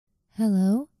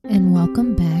Hello and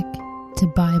welcome back to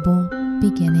Bible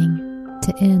Beginning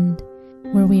to End,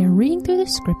 where we are reading through the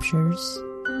scriptures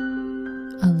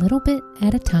a little bit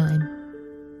at a time.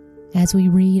 As we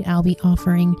read, I'll be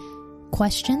offering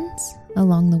questions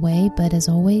along the way, but as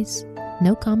always,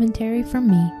 no commentary from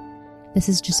me. This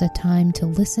is just a time to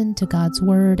listen to God's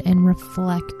word and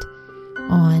reflect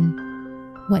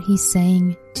on what He's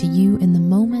saying to you in the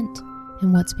moment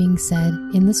and what's being said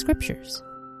in the scriptures.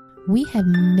 We have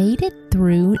made it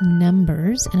through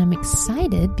Numbers, and I'm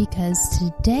excited because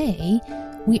today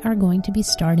we are going to be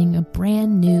starting a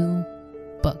brand new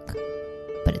book,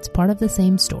 but it's part of the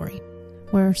same story.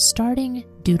 We're starting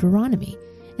Deuteronomy,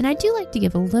 and I do like to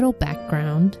give a little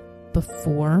background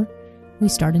before we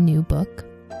start a new book.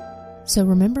 So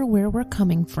remember where we're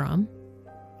coming from.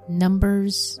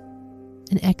 Numbers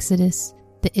and Exodus,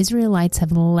 the Israelites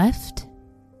have left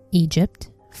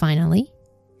Egypt, finally,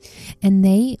 and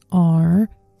they are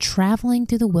traveling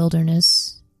through the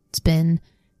wilderness. It's been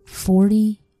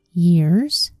 40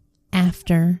 years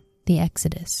after the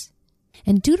Exodus.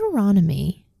 And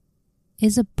Deuteronomy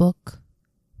is a book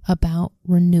about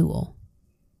renewal.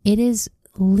 It is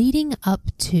leading up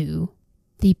to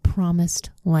the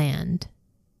promised land,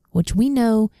 which we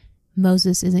know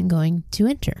Moses isn't going to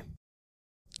enter.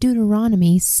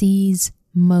 Deuteronomy sees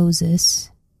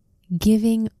Moses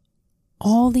giving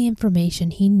all the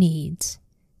information he needs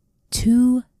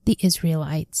to the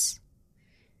Israelites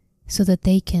so that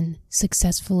they can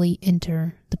successfully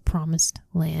enter the promised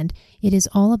land. It is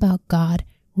all about God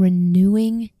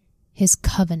renewing His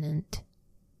covenant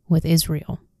with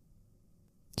Israel.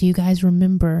 Do you guys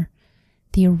remember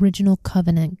the original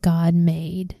covenant God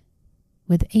made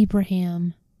with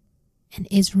Abraham and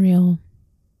Israel?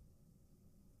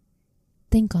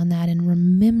 Think on that and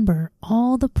remember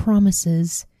all the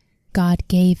promises God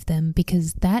gave them,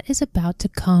 because that is about to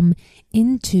come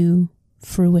into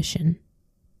fruition.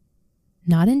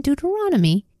 Not in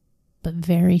Deuteronomy, but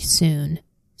very soon.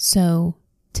 So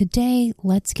today,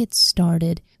 let's get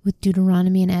started with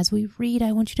Deuteronomy. And as we read,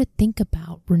 I want you to think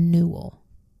about renewal.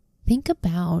 Think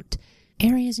about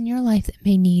areas in your life that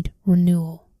may need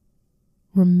renewal.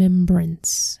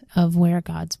 Remembrance of where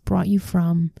God's brought you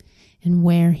from and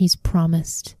where He's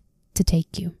promised to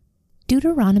take you.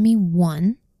 Deuteronomy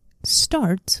 1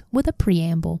 starts with a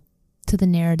preamble to the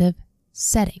narrative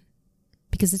setting,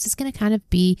 because this is going to kind of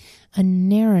be a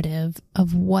narrative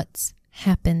of what's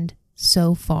happened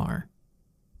so far.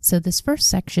 So this first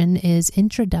section is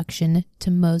introduction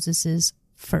to Moses'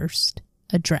 first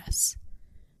address.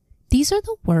 These are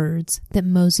the words that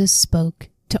Moses spoke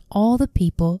to all the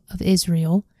people of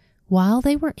Israel while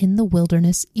they were in the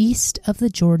wilderness east of the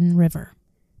Jordan River.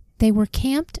 They were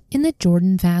camped in the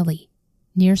Jordan Valley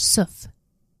near Suf,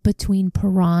 between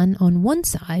Paran on one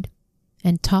side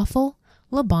and Tophel,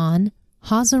 Laban,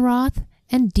 Hazeroth,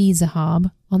 and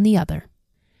Dizahab on the other.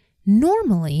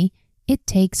 Normally, it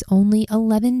takes only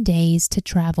 11 days to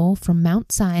travel from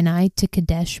Mount Sinai to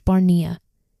Kadesh Barnea,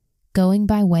 going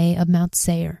by way of Mount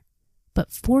Seir.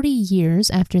 But 40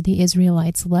 years after the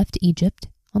Israelites left Egypt,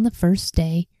 on the first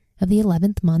day of the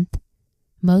 11th month,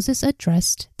 Moses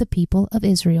addressed the people of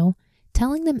Israel,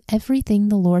 telling them everything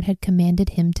the Lord had commanded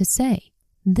him to say.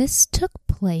 This took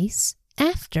place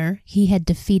after he had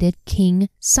defeated King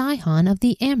Sihon of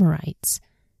the Amorites,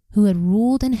 who had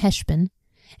ruled in Heshbon,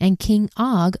 and King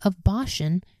Og of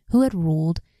Bashan, who had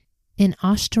ruled in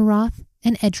Ashtaroth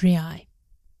and Edrei.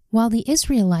 While the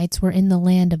Israelites were in the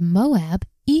land of Moab,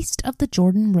 east of the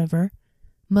Jordan River,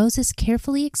 Moses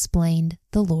carefully explained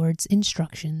the Lord's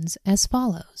instructions as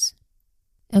follows.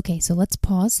 Okay, so let's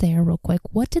pause there real quick.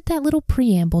 What did that little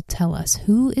preamble tell us?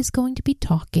 Who is going to be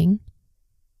talking?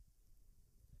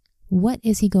 What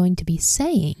is he going to be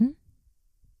saying?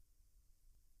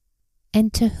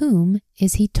 And to whom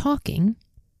is he talking?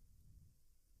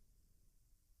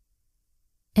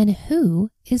 And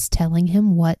who is telling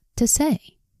him what to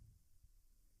say?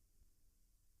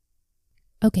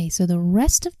 Okay, so the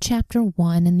rest of chapter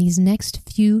 1 and these next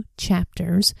few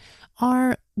chapters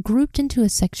are grouped into a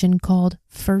section called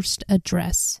First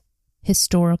Address,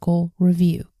 Historical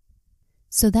Review.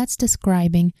 So that's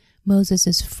describing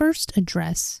Moses' first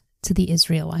address to the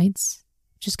Israelites,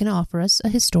 just going to offer us a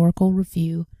historical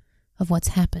review of what's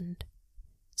happened.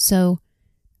 So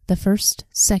the first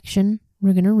section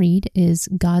we're going to read is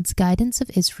God's guidance of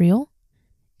Israel,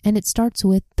 and it starts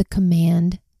with the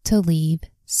command to leave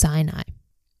Sinai.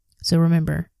 So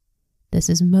remember, this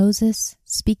is Moses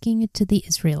speaking to the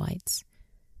Israelites.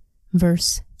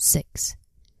 Verse 6.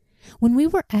 When we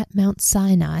were at Mount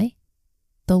Sinai,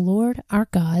 the Lord our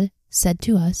God said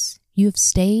to us, "You have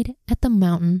stayed at the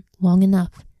mountain long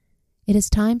enough. It is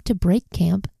time to break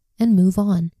camp and move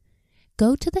on.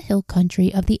 Go to the hill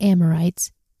country of the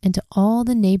Amorites and to all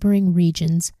the neighboring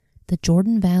regions, the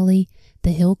Jordan Valley,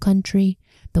 the hill country,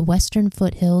 the western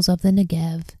foothills of the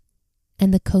Negev,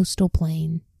 and the coastal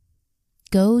plain.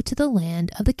 Go to the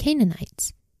land of the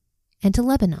Canaanites, and to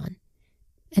Lebanon,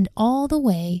 and all the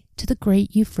way to the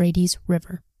great Euphrates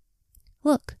River.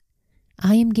 Look,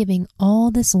 I am giving all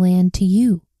this land to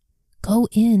you. Go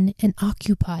in and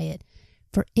occupy it,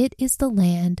 for it is the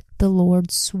land the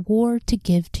Lord swore to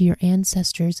give to your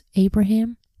ancestors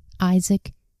Abraham,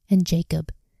 Isaac, and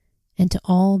Jacob, and to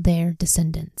all their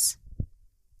descendants.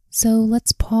 So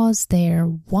let's pause there.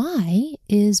 Why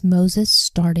is Moses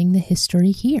starting the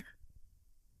history here?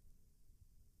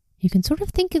 You can sort of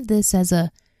think of this as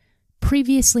a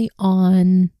previously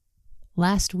on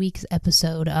last week's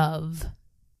episode of,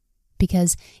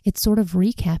 because it's sort of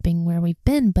recapping where we've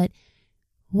been, but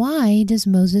why does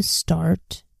Moses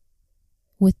start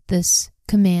with this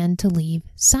command to leave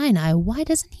Sinai? Why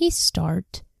doesn't he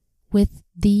start with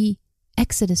the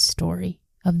Exodus story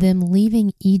of them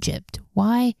leaving Egypt?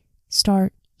 Why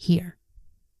start here?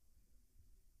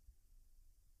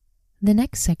 The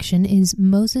next section is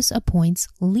Moses appoints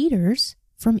leaders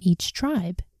from each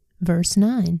tribe. Verse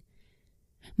 9.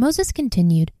 Moses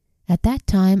continued, "At that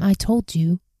time I told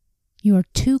you, you are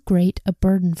too great a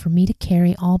burden for me to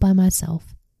carry all by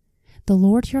myself. The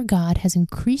Lord your God has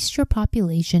increased your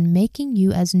population, making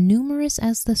you as numerous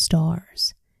as the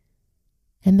stars.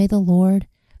 And may the Lord,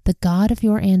 the God of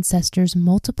your ancestors,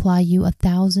 multiply you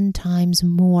 1,000 times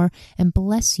more and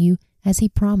bless you as he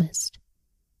promised.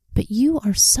 But you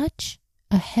are such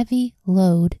a heavy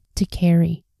load to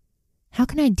carry. How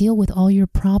can I deal with all your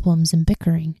problems and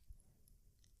bickering?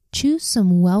 Choose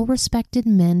some well-respected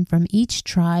men from each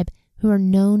tribe who are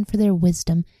known for their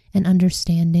wisdom and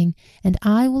understanding, and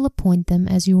I will appoint them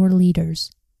as your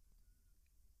leaders."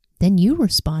 Then you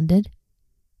responded,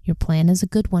 "Your plan is a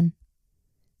good one."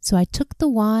 So I took the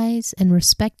wise and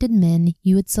respected men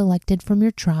you had selected from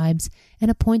your tribes and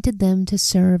appointed them to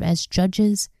serve as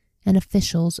judges and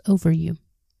officials over you.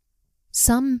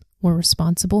 Some were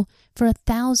responsible for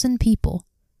 1,000 people,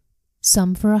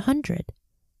 some for 100,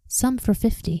 some for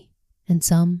 50, and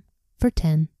some for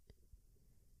 10.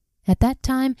 At that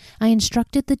time I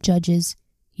instructed the judges,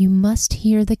 "You must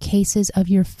hear the cases of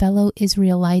your fellow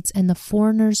Israelites and the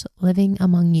foreigners living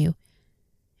among you.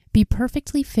 Be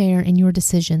perfectly fair in your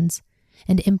decisions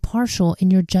and impartial in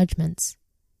your judgments.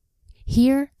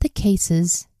 Hear the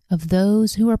cases of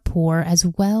those who are poor as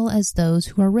well as those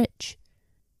who are rich.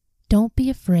 Don't be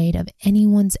afraid of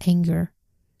anyone's anger,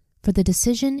 for the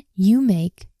decision you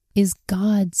make is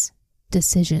God's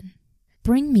decision.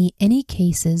 Bring me any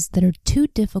cases that are too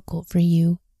difficult for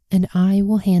you, and I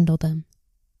will handle them."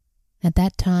 At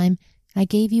that time, I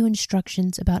gave you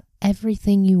instructions about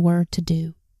everything you were to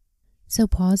do. So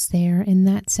pause there. In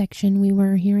that section, we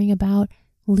were hearing about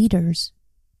leaders.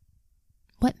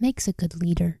 What makes a good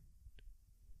leader?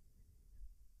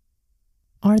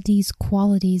 Are these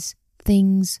qualities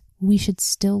things we should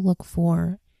still look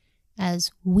for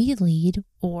as we lead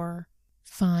or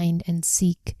find and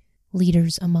seek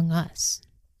leaders among us?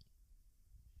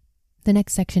 The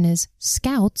next section is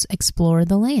Scouts explore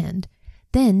the land.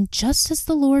 Then, just as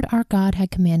the Lord our God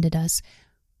had commanded us,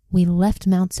 we left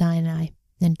Mount Sinai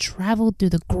and traveled through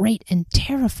the great and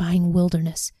terrifying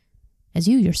wilderness, as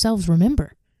you yourselves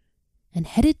remember, and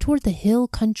headed toward the hill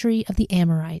country of the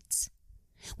Amorites.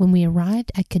 When we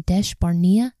arrived at Kadesh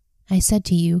Barnea, I said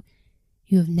to you,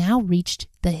 "You have now reached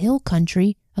the hill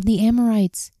country of the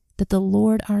Amorites that the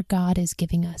Lord our God is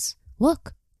giving us.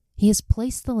 Look, he has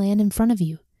placed the land in front of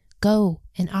you. Go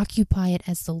and occupy it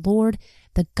as the Lord,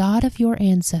 the God of your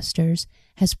ancestors,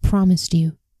 has promised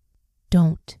you.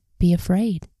 Don't be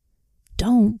afraid.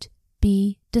 Don't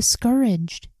be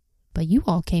discouraged." But you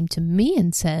all came to me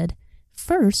and said,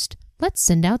 "First, let's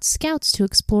send out scouts to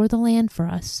explore the land for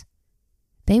us.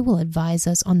 They will advise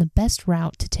us on the best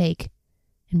route to take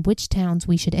and which towns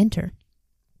we should enter."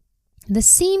 This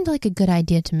seemed like a good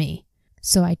idea to me,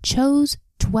 so I chose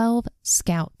 12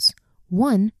 scouts,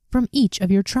 one from each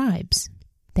of your tribes.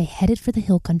 They headed for the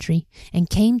hill country and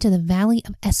came to the valley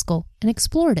of Eshcol and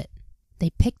explored it.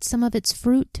 They picked some of its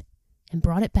fruit and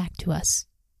brought it back to us,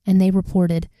 and they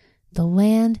reported, "The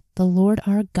land the Lord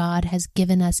our God has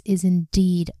given us is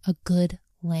indeed a good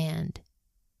land."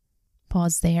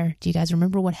 Pause there. Do you guys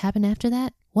remember what happened after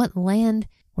that? What land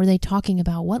were they talking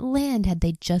about? What land had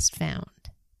they just found?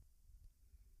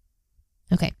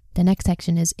 Okay, the next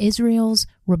section is Israel's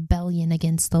rebellion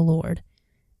against the Lord.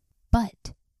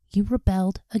 "But you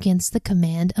rebelled against the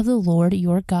command of the Lord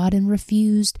your God and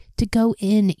refused to go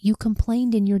in. You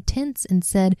complained in your tents and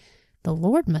said, 'The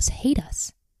Lord must hate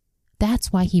us.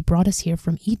 That's why he brought us here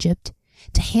from Egypt,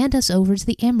 to hand us over to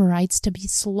the Amorites to be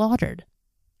slaughtered.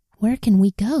 Where can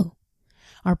we go?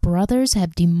 Our brothers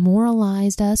have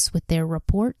demoralized us with their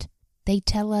report. They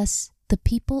tell us the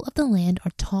people of the land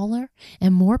are taller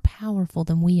and more powerful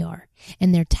than we are,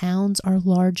 and their towns are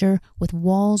larger, with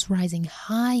walls rising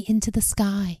high into the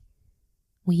sky.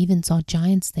 We even saw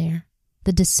giants there,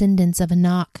 the descendants of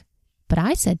Anak. But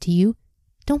I said to you,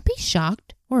 don't be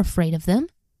shocked or afraid of them.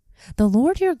 The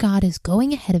Lord your God is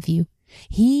going ahead of you.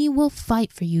 He will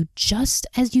fight for you just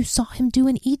as you saw him do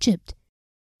in Egypt.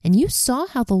 And you saw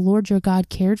how the Lord your God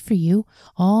cared for you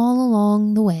all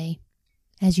along the way,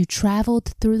 as you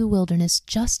traveled through the wilderness,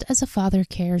 just as a father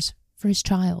cares for his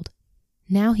child.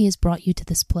 Now he has brought you to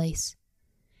this place.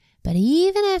 But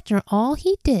even after all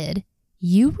he did,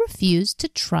 you refused to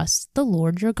trust the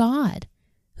Lord your God,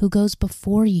 who goes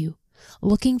before you,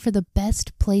 looking for the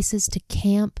best places to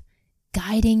camp,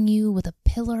 guiding you with a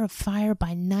pillar of fire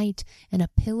by night and a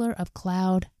pillar of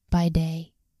cloud by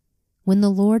day. When the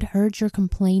Lord heard your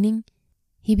complaining,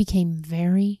 he became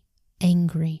very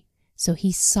angry. So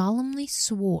he solemnly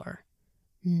swore,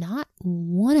 not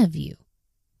one of you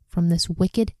from this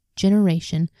wicked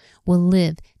generation will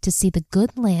live to see the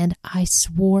good land I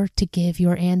swore to give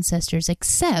your ancestors,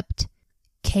 except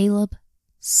Caleb,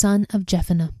 son of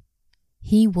Jephunneh.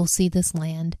 He will see this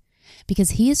land,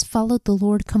 because he has followed the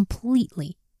Lord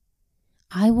completely.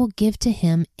 I will give to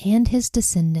him and his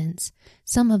descendants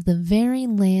some of the very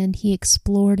land he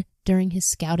explored during his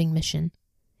scouting mission.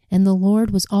 And the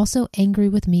Lord was also angry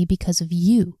with me because of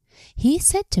you. He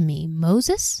said to me,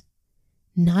 Moses,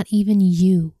 not even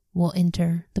you will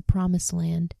enter the promised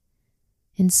land.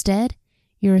 Instead,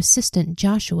 your assistant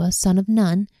Joshua, son of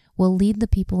Nun, will lead the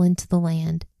people into the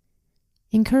land.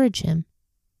 Encourage him,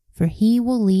 for he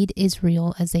will lead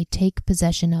Israel as they take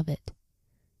possession of it.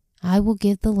 I will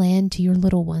give the land to your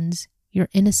little ones, your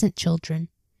innocent children.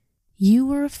 You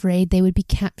were afraid they would be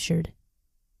captured,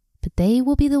 but they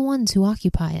will be the ones who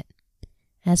occupy it.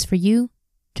 As for you,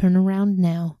 turn around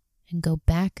now and go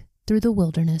back through the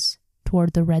wilderness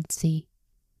toward the Red Sea.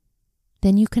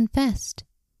 Then you confessed,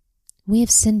 we have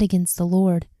sinned against the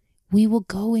Lord. We will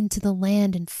go into the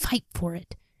land and fight for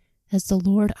it, as the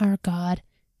Lord our God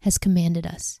has commanded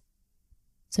us.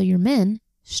 So your men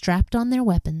strapped on their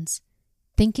weapons,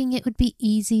 thinking it would be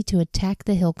easy to attack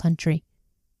the hill country.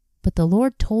 But the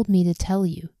Lord told me to tell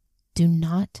you, do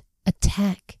not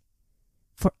attack,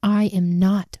 for I am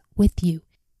not with you.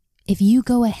 If you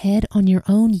go ahead on your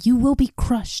own, you will be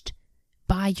crushed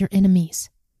by your enemies.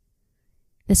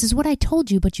 This is what I told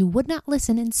you, but you would not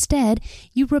listen. Instead,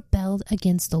 you rebelled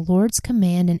against the Lord's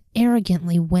command and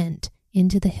arrogantly went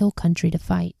into the hill country to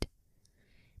fight.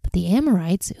 But the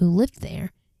Amorites who lived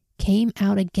there came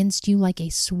out against you like a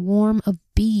swarm of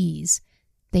bees.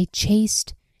 They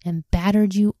chased and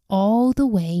battered you all the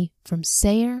way from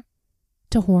Seir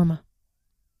to Hormah.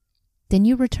 Then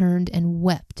you returned and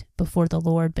wept before the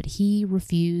Lord, but he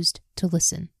refused to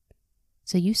listen.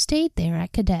 So you stayed there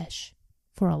at Kadesh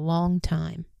for a long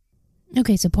time.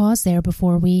 Okay, so pause there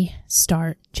before we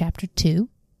start chapter 2.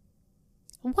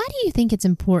 Why do you think it's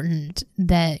important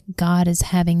that God is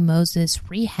having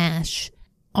Moses rehash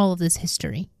all of this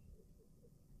history?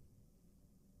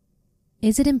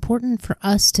 Is it important for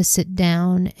us to sit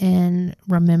down and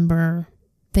remember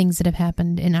things that have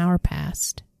happened in our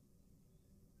past?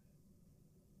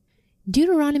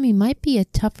 Deuteronomy might be a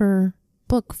tougher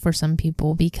book for some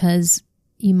people because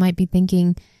you might be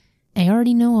thinking, I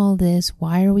already know all this.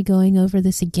 Why are we going over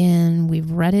this again? We've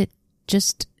read it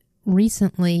just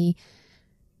recently,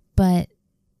 but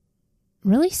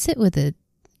really sit with it.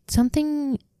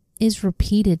 Something is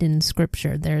repeated in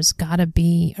Scripture. There's got to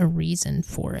be a reason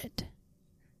for it.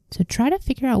 So try to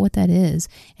figure out what that is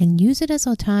and use it as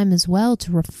a time as well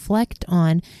to reflect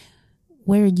on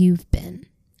where you've been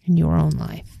in your own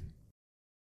life.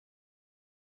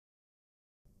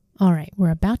 All right, we're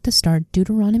about to start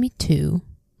Deuteronomy 2,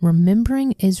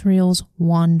 remembering Israel's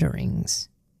wanderings.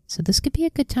 So this could be a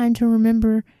good time to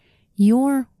remember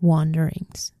your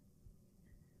wanderings.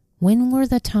 When were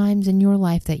the times in your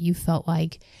life that you felt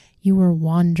like you were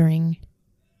wandering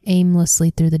aimlessly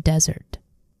through the desert?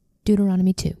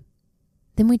 Deuteronomy 2.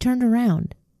 Then we turned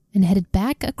around and headed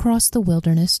back across the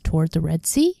wilderness toward the Red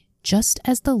Sea, just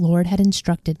as the Lord had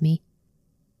instructed me.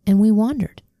 And we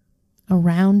wandered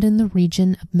around in the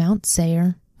region of Mount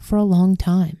Seir for a long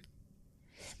time.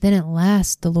 Then at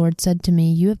last the Lord said to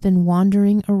me, you have been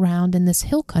wandering around in this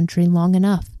hill country long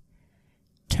enough.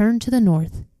 Turn to the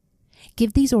north.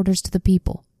 Give these orders to the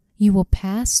people. You will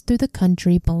pass through the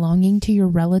country belonging to your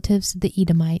relatives the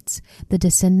Edomites, the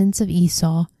descendants of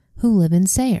Esau, who live in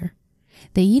Seir.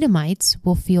 The Edomites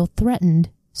will feel threatened,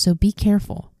 so be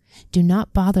careful. Do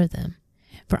not bother them,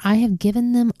 for I have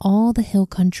given them all the hill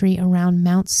country around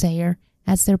Mount Seir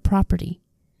as their property,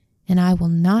 and I will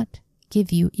not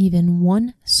give you even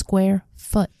 1 square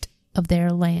foot of their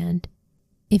land.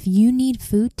 If you need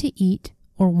food to eat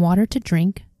or water to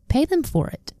drink, pay them for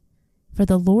it. For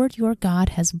the Lord your God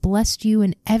has blessed you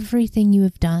in everything you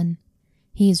have done.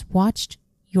 He has watched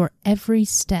your every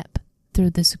step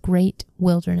through this great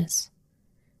wilderness.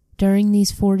 During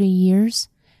these 40 years,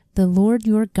 the Lord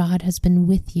your God has been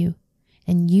with you,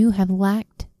 and you have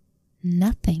lacked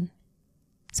nothing.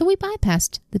 So we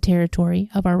bypassed the territory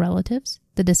of our relatives,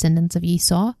 the descendants of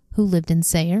Esau, who lived in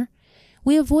Seir.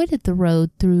 We avoided the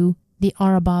road through the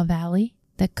Arabah Valley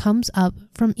that comes up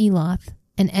from Elath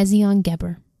and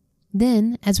Ezion-Geber.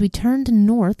 Then, as we turned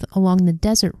north along the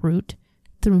desert route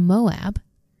through Moab,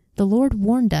 the Lord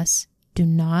warned us, do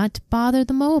not bother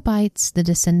the Moabites, the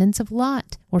descendants of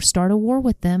Lot, or start a war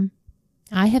with them.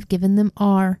 I have given them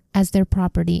Ar as their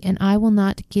property, and I will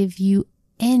not give you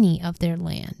any of their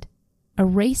land. A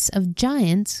race of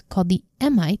giants called the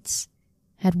Emites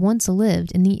had once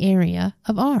lived in the area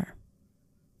of Ar.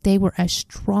 They were as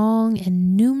strong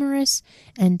and numerous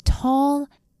and tall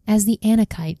as the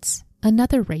Anakites,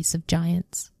 another race of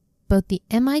giants. Both the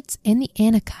Emites and the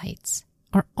Anakites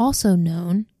are also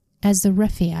known as the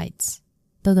Rephaites,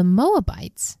 though the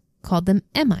Moabites called them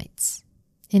Emites.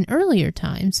 In earlier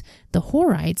times, the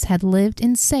Horites had lived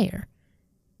in Seir,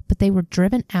 but they were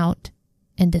driven out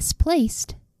and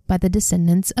displaced by the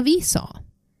descendants of Esau,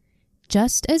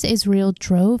 just as Israel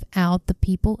drove out the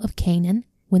people of Canaan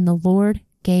when the Lord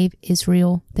gave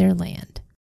Israel their land.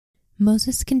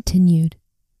 Moses continued,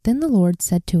 Then the Lord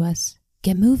said to us,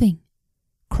 Get moving,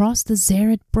 cross the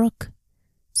Zered brook.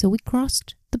 So we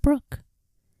crossed the brook.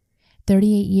 38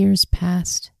 years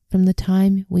passed from the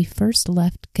time we first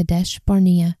left Kadesh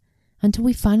Barnea until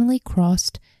we finally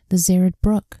crossed the Zered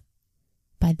brook.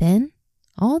 By then,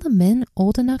 all the men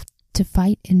old enough to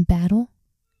fight in battle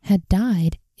had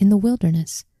died in the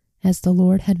wilderness, as the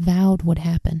Lord had vowed would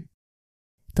happen.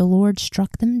 The Lord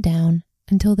struck them down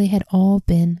until they had all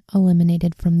been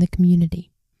eliminated from the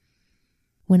community.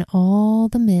 When all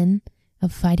the men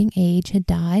of fighting age had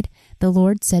died, the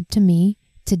Lord said to me,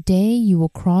 Today you will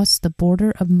cross the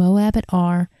border of Moab at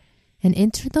Ar and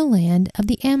enter the land of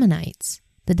the Ammonites,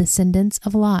 the descendants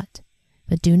of Lot.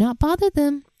 But do not bother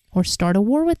them or start a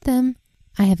war with them.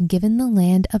 I have given the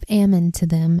land of Ammon to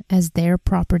them as their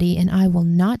property, and I will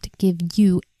not give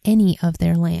you any of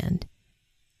their land.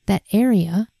 That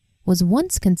area was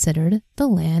once considered the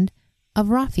land of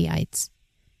Rephaites,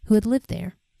 who had lived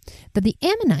there, but the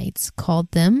Ammonites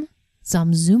called them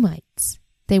Zamzumites.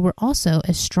 They were also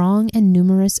as strong and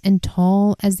numerous and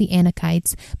tall as the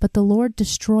Anakites, but the Lord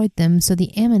destroyed them so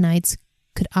the Ammonites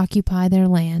could occupy their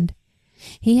land.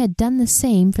 He had done the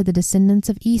same for the descendants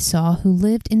of Esau who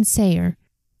lived in Seir,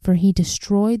 for he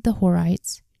destroyed the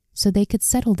Horites so they could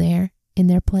settle there in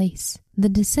their place. The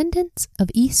descendants of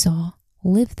Esau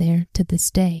live there to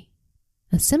this day.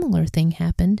 A similar thing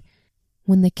happened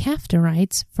when the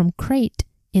Caphtorites from Crete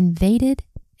invaded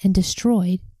and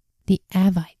destroyed the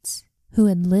Avites, who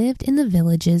had lived in the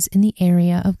villages in the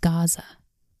area of Gaza.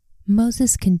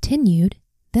 Moses continued,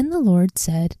 Then the Lord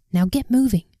said, Now get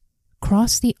moving.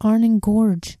 Cross the Arnon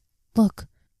Gorge. Look,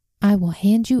 I will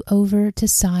hand you over to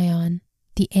Sihon,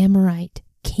 the Amorite,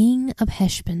 king of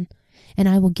Heshbon, and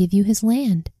I will give you his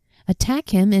land. Attack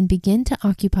him and begin to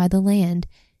occupy the land.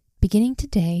 Beginning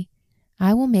today,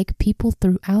 I will make people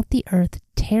throughout the earth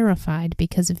terrified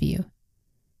because of you.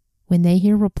 When they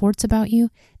hear reports about you,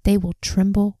 they will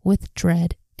tremble with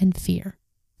dread and fear.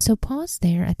 So pause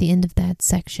there at the end of that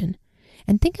section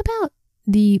and think about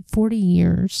the 40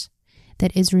 years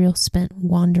that Israel spent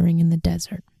wandering in the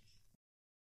desert.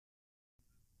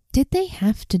 Did they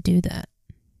have to do that?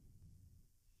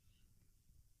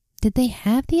 Did they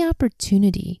have the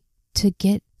opportunity to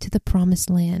get to the promised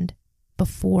land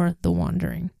before the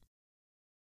wandering?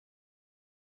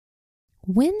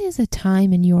 When is a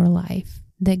time in your life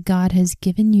that God has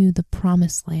given you the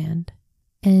promised land,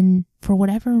 and for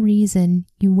whatever reason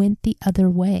you went the other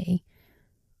way?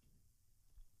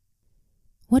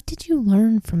 What did you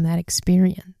learn from that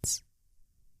experience?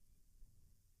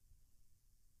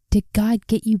 Did God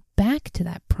get you back to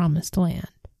that promised land?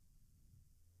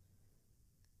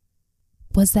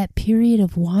 Was that period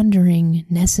of wandering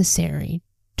necessary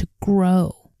to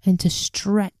grow and to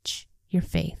stretch your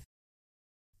faith?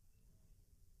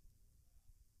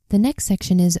 The next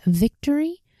section is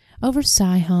victory over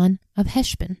Sihon of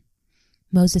Heshbon.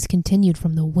 Moses continued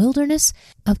from the wilderness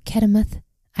of Kedemoth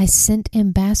I sent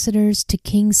ambassadors to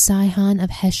King Sihon of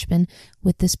Heshbon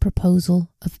with this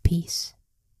proposal of peace.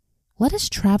 Let us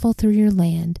travel through your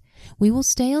land. We will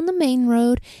stay on the main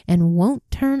road and won't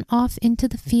turn off into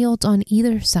the fields on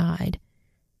either side.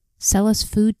 Sell us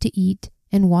food to eat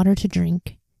and water to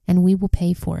drink, and we will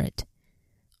pay for it.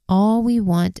 All we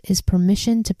want is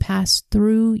permission to pass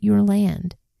through your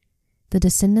land. The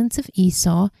descendants of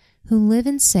Esau, who live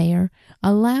in Seir,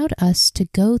 allowed us to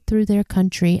go through their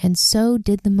country, and so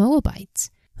did the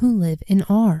Moabites, who live in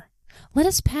Ar. Let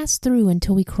us pass through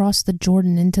until we cross the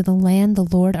Jordan into the land the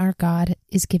Lord our God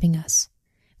is giving us.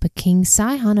 But King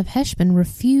Sihon of Heshbon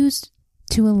refused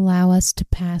to allow us to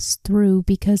pass through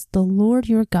because the Lord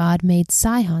your God made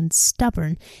Sihon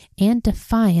stubborn and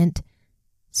defiant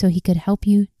so he could help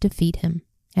you defeat him,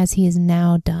 as he has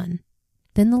now done.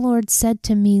 Then the Lord said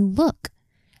to me, Look,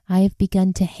 I have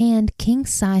begun to hand King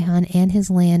Sihon and his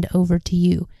land over to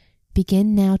you.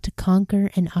 Begin now to conquer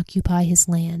and occupy his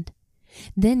land.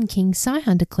 Then King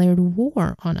Sihon declared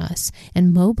war on us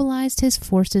and mobilized his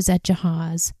forces at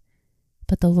Jahaz.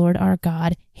 But the Lord our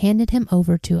God handed him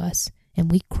over to us,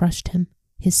 and we crushed him,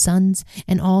 his sons,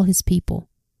 and all his people.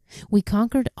 We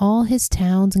conquered all his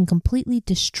towns and completely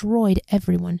destroyed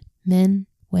everyone, men,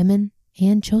 women,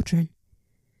 and children.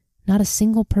 Not a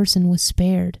single person was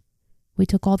spared. We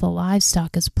took all the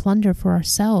livestock as plunder for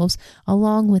ourselves,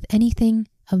 along with anything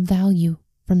of value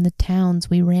from the towns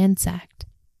we ransacked.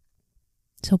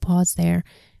 So pause there.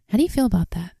 How do you feel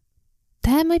about that?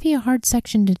 That might be a hard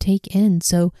section to take in,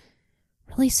 so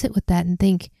really sit with that and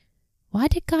think, why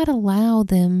did God allow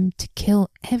them to kill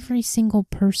every single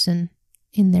person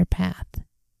in their path?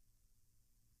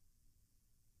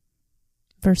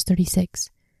 Verse 36.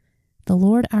 The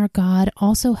Lord our God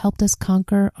also helped us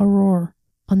conquer Aroer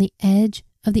on the edge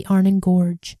of the Arnon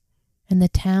Gorge, and the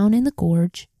town in the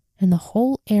gorge, and the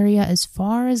whole area as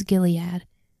far as Gilead.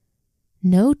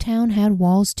 No town had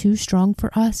walls too strong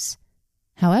for us.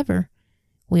 However,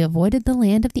 we avoided the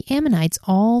land of the Ammonites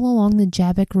all along the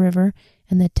Jabbok River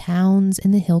and the towns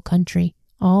in the hill country,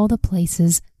 all the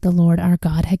places the Lord our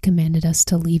God had commanded us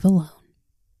to leave alone.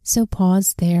 So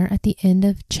pause there at the end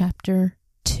of chapter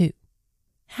 2.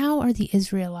 How are the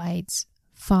Israelites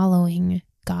following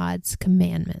God's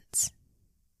commandments?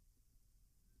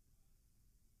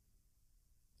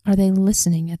 Are they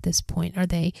listening at this point? Are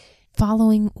they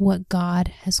following what God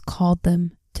has called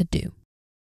them to do?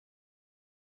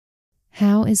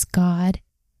 How is God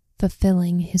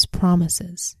fulfilling his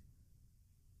promises?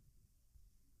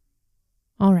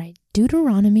 All right,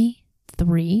 Deuteronomy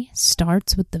 3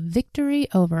 starts with the victory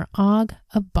over Og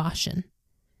of Bashan.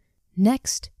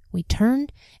 Next, we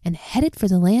turned and headed for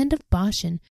the land of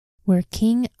Bashan, where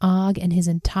King Og and his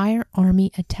entire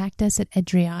army attacked us at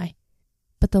Edrei.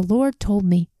 But the Lord told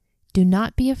me, Do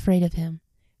not be afraid of him,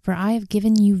 for I have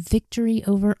given you victory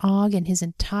over Og and his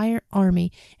entire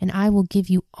army, and I will give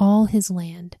you all his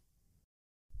land.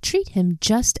 Treat him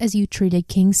just as you treated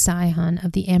King Sihon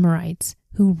of the Amorites,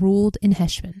 who ruled in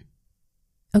Heshbon.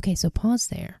 Okay, so pause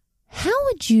there. How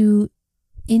would you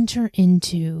enter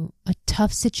into a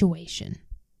tough situation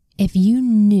if you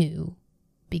knew,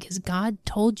 because God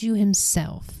told you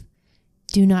himself,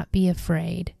 do not be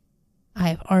afraid, I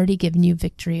have already given you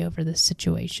victory over this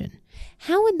situation?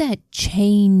 How would that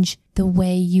change the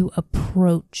way you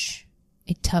approach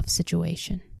a tough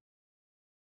situation?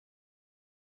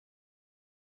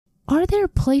 Are there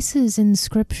places in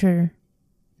Scripture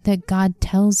that God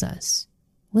tells us,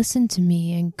 listen to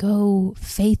me and go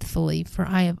faithfully, for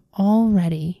I have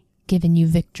already given you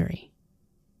victory?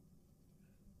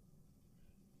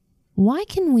 Why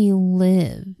can we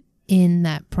live in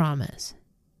that promise?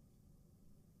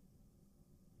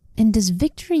 And does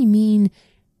victory mean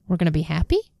we're going to be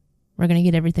happy? We're going to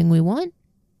get everything we want?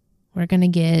 We're going to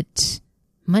get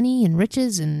money and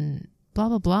riches and blah,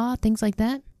 blah, blah, things like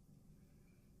that?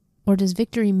 Or does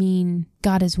victory mean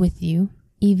God is with you,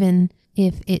 even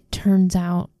if it turns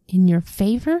out in your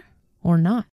favor or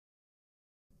not?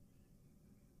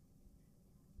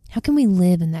 How can we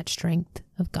live in that strength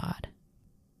of God?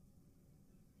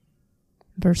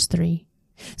 Verse 3.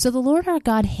 So the Lord our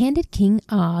God handed King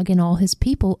Og and all his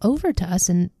people over to us,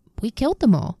 and we killed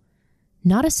them all.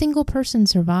 Not a single person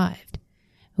survived.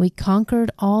 We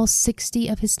conquered all 60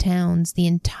 of his towns, the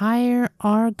entire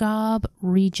Argob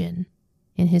region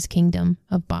in his kingdom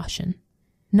of Bashan.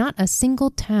 Not a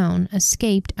single town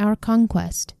escaped our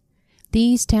conquest.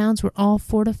 These towns were all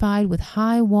fortified with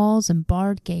high walls and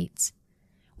barred gates.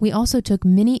 We also took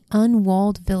many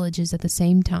unwalled villages at the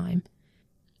same time.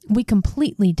 We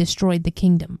completely destroyed the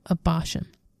kingdom of Bashan,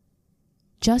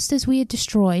 just as we had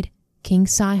destroyed King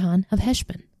Sihon of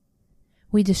Heshbon.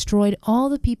 We destroyed all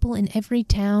the people in every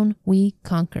town we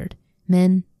conquered,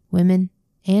 men, women,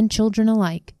 and children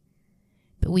alike.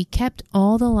 But we kept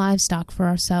all the livestock for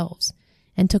ourselves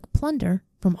and took plunder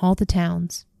from all the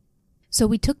towns. So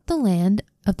we took the land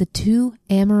of the 2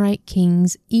 Amorite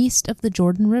kings east of the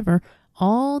Jordan River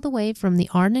all the way from the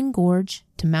Arnon Gorge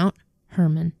to Mount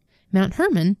Hermon. Mount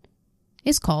Hermon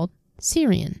is called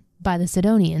Syrian by the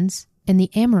Sidonians, and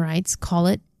the Amorites call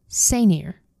it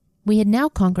Senir. We had now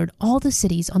conquered all the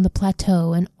cities on the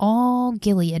plateau and all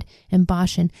Gilead and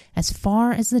Bashan as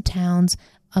far as the towns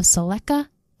of Salekah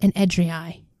and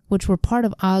Edrei, which were part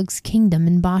of Og's kingdom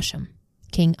in Bashan.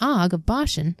 King Og of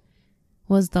Bashan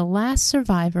was the last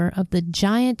survivor of the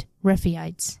giant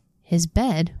Rephaites. His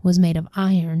bed was made of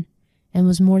iron and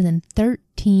was more than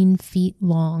 13 feet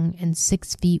long and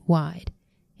 6 feet wide.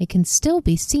 It can still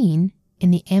be seen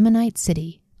in the Ammonite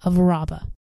city of Rabbah.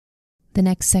 The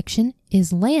next section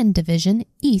is land division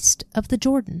east of the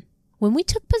Jordan. When we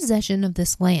took possession of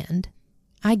this land,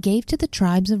 I gave to the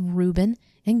tribes of Reuben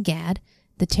and Gad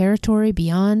the territory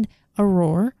beyond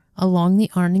Aroer along the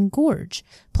Arnon Gorge,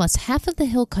 plus half of the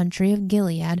hill country of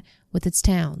Gilead with its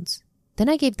towns. Then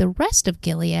I gave the rest of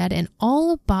Gilead and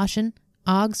all of Bashan,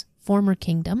 Og's former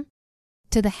kingdom,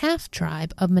 to the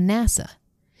half-tribe of Manasseh.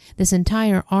 This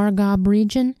entire Argob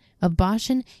region of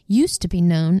Bashan used to be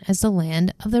known as the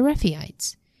land of the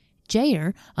Rephaites.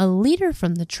 Jair, a leader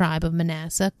from the tribe of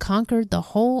Manasseh, conquered the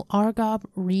whole Argob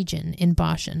region in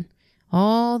Bashan,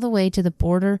 all the way to the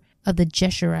border of the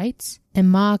Geshurites and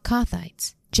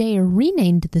Maacathites. Jair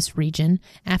renamed this region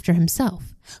after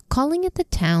himself, calling it the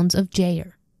towns of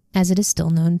Jair, as it is still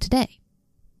known today.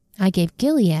 I gave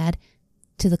Gilead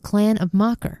to the clan of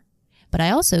Machir, but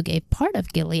I also gave part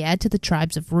of Gilead to the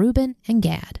tribes of Reuben and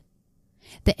Gad.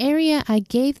 The area I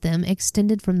gave them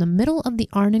extended from the middle of the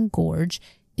Arnon Gorge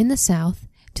in the south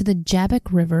to the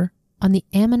Jabbok River on the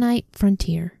Ammonite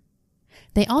frontier.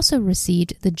 They also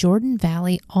received the Jordan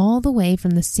Valley all the way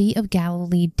from the Sea of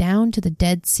Galilee down to the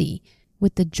Dead Sea,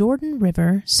 with the Jordan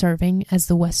River serving as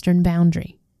the western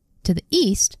boundary. To the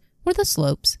east were the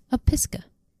slopes of Pisgah.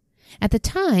 At the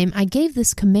time, I gave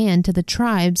this command to the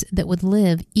tribes that would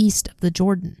live east of the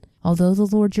Jordan. Although the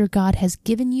Lord your God has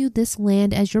given you this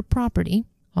land as your property,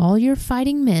 all your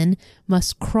fighting men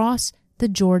must cross the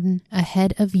Jordan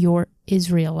ahead of your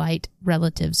Israelite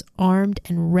relatives, armed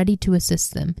and ready to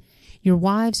assist them. Your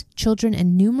wives, children,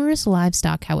 and numerous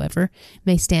livestock, however,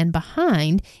 may stand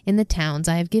behind in the towns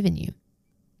I have given you.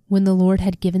 When the Lord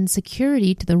had given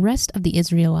security to the rest of the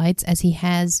Israelites as he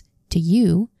has to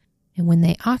you, and when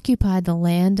they occupied the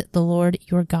land the Lord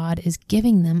your God is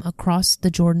giving them across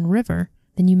the Jordan River,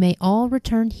 then you may all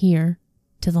return here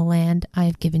to the land I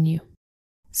have given you.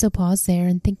 So pause there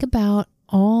and think about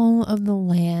all of the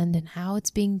land and how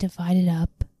it's being divided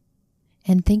up,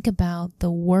 and think about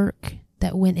the work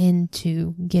that went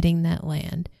into getting that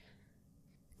land.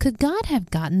 Could God have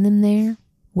gotten them there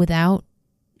without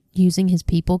using his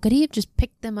people? Could he have just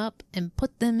picked them up and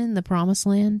put them in the promised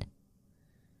land?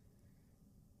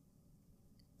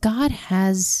 God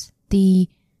has the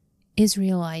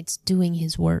Israelites doing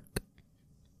his work.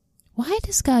 Why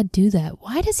does God do that?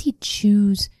 Why does he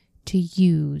choose to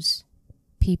use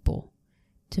people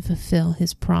to fulfill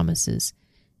his promises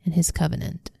and his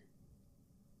covenant?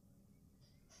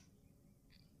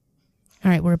 All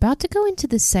right, we're about to go into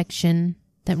this section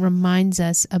that reminds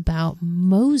us about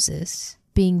Moses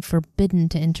being forbidden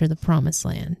to enter the promised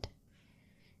land.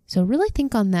 So really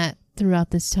think on that throughout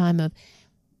this time of,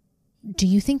 do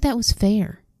you think that was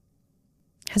fair?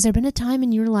 Has there been a time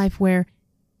in your life where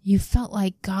you felt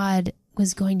like God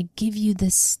was going to give you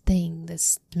this thing,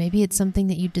 maybe it's something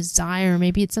that you desire,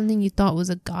 maybe it's something you thought was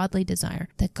a godly desire,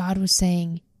 that God was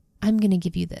saying, I'm going to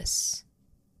give you this.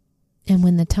 And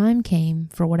when the time came,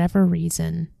 for whatever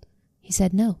reason, he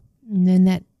said no. And then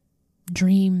that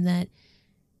dream, that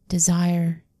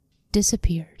desire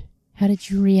disappeared. How did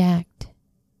you react?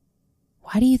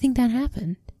 Why do you think that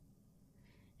happened?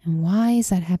 And why is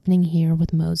that happening here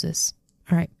with Moses?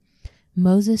 All right.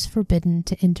 Moses forbidden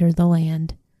to enter the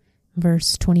land.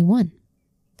 Verse 21.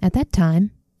 At that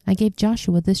time, I gave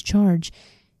Joshua this charge.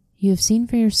 You have seen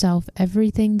for yourself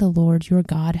everything the Lord your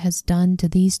God has done to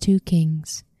these 2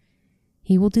 kings.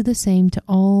 He will do the same to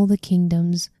all the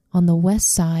kingdoms on the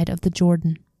west side of the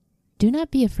Jordan. Do not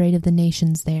be afraid of the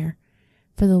nations there,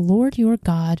 for the Lord your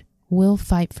God will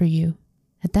fight for you.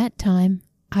 At that time,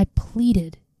 I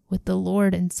pleaded with the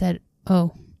Lord and said,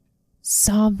 Oh,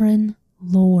 sovereign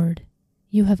Lord,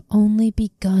 you have only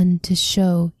begun to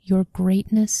show your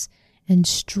greatness and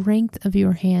strength of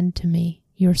your hand to me,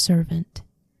 your servant.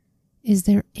 Is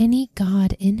there any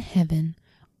God in heaven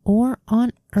or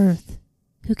on earth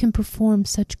who can perform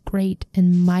such great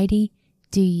and mighty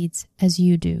deeds as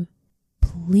you do.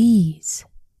 Please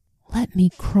let me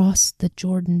cross the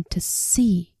Jordan to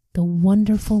see the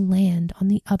wonderful land on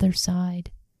the other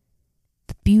side,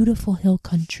 the beautiful hill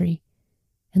country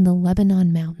and the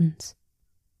Lebanon mountains.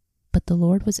 But the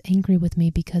Lord was angry with me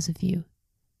because of you,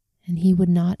 and he would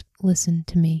not listen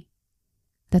to me.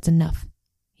 That's enough,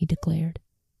 he declared.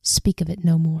 Speak of it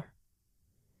no more.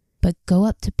 But go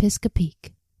up to Pisgah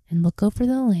Peak and look over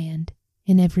the land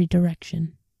in every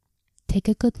direction. Take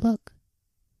a good look,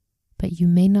 but you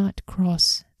may not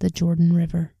cross the Jordan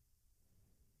River.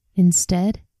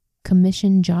 Instead,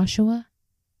 commission Joshua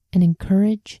and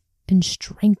encourage and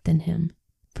strengthen him,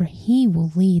 for he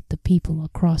will lead the people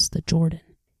across the Jordan.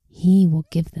 He will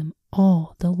give them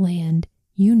all the land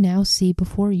you now see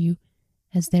before you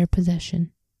as their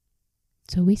possession.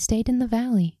 So we stayed in the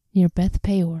valley near Beth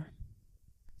Peor.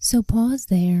 So pause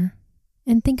there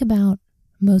and think about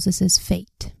Moses'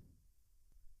 fate.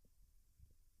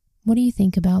 What do you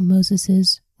think about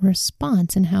Moses'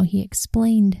 response and how he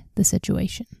explained the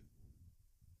situation?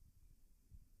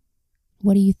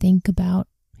 What do you think about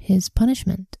his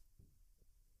punishment?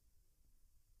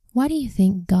 Why do you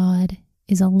think God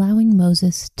is allowing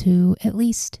Moses to at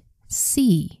least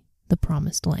see the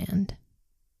promised land?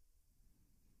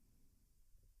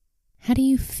 How do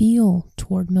you feel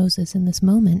toward Moses in this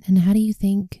moment, and how do you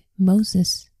think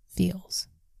Moses feels?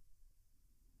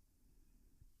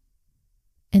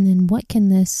 And then what can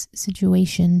this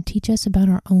situation teach us about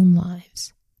our own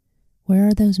lives? Where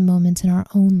are those moments in our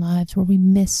own lives where we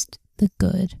missed the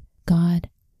good God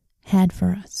had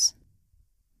for us?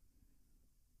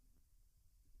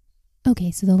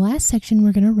 Okay, so the last section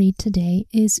we're going to read today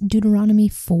is Deuteronomy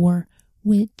 4,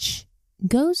 which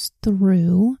goes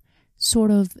through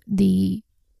sort of the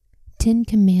 10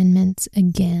 Commandments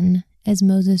again as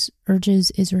Moses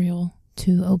urges Israel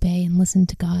to obey and listen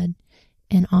to God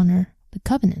and honor the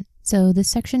covenant. So this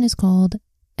section is called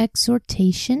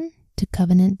Exhortation to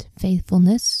Covenant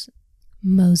Faithfulness.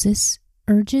 Moses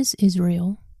urges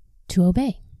Israel to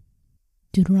obey.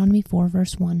 Deuteronomy 4,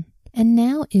 verse 1. And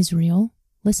now, Israel,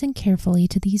 listen carefully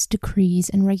to these decrees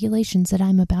and regulations that I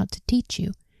am about to teach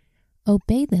you.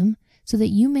 Obey them so that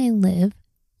you may live,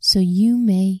 so you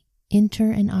may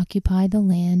enter and occupy the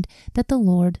land that the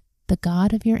Lord, the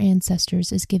God of your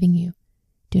ancestors, is giving you.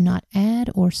 Do not add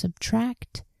or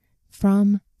subtract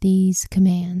from these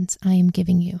commands I am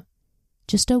giving you.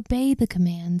 Just obey the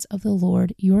commands of the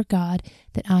Lord your God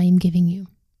that I am giving you.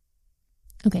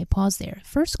 Okay, pause there.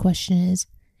 First question is,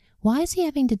 why is he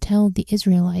having to tell the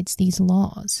Israelites these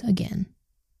laws again?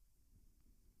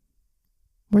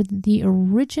 Were the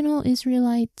original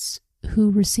Israelites who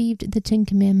received the 10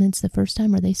 Commandments the first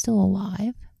time, are they still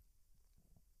alive?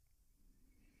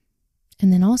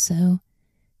 And then also,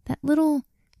 that little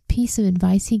piece of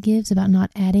advice he gives about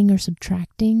not adding or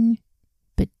subtracting,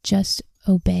 but just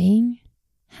obeying,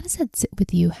 how does that sit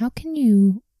with you? How can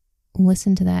you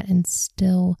listen to that and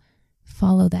still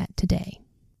follow that today?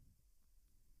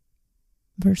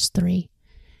 Verse 3,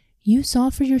 you saw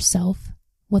for yourself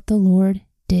what the Lord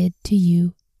did to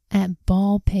you at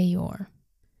Baal Peor.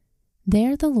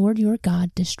 There the Lord your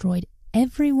God destroyed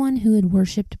everyone who had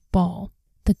worshipped Baal,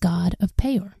 the god of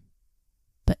Peor.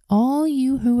 But all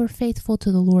you who were faithful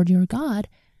to the Lord your God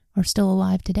are still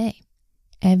alive today,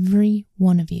 every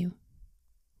one of you.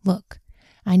 Look,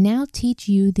 I now teach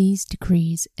you these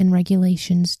decrees and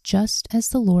regulations just as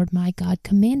the Lord my God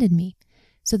commanded me,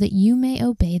 so that you may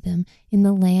obey them in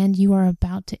the land you are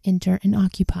about to enter and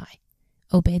occupy.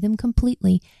 Obey them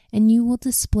completely, and you will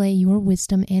display your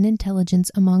wisdom and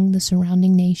intelligence among the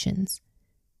surrounding nations.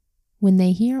 When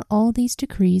they hear all these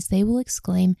decrees, they will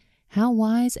exclaim, how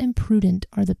wise and prudent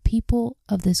are the people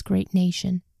of this great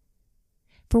nation.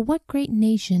 For what great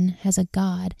nation has a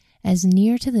God as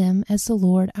near to them as the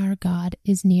Lord our God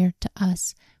is near to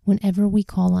us whenever we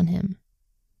call on him?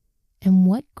 And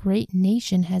what great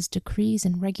nation has decrees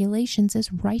and regulations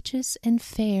as righteous and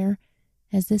fair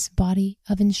as this body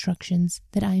of instructions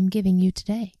that I am giving you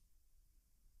today?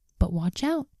 But watch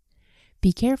out.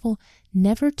 Be careful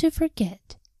never to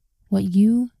forget what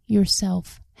you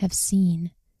yourself have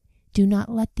seen. Do not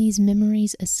let these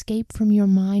memories escape from your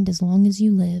mind as long as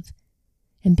you live,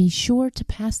 and be sure to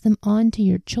pass them on to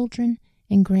your children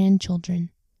and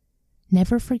grandchildren.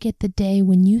 Never forget the day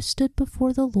when you stood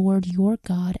before the Lord your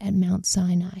God at Mount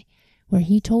Sinai, where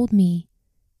he told me,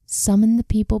 summon the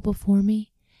people before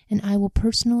me, and I will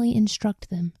personally instruct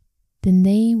them. Then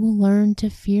they will learn to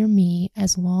fear me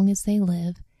as long as they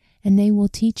live, and they will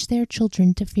teach their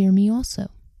children to fear me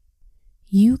also.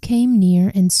 You came near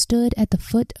and stood at the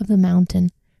foot of the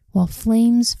mountain, while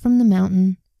flames from the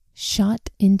mountain shot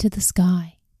into the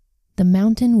sky. The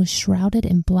mountain was shrouded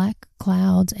in black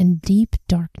clouds and deep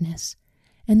darkness,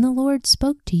 and the Lord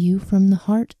spoke to you from the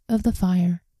heart of the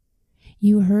fire.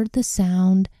 You heard the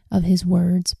sound of his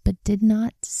words, but did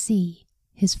not see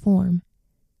his form.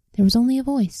 There was only a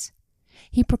voice.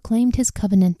 He proclaimed his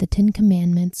covenant, the 10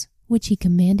 Commandments, which he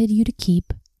commanded you to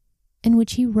keep, and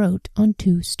which he wrote on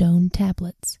 2 stone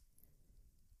tablets.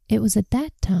 It was at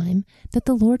that time that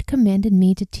the Lord commanded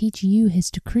me to teach you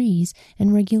his decrees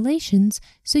and regulations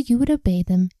so you would obey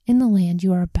them in the land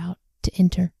you are about to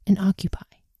enter and occupy.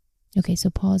 Okay, so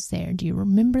pause there. Do you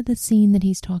remember the scene that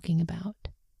he's talking about?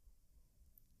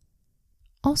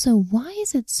 Also, why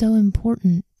is it so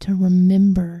important to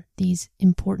remember these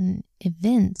important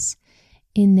events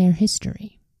in their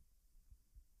history?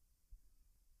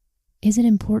 Is it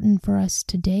important for us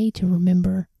today to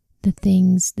remember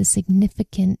the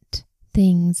significant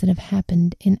things that have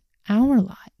happened in our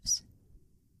lives?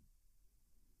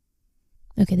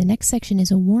 Okay, the next section is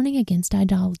a warning against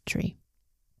idolatry.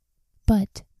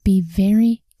 But be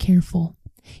very careful.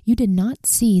 You did not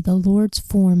see the Lord's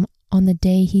form on the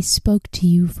day he spoke to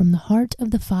you from the heart of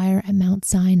the fire at Mount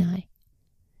Sinai.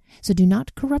 So do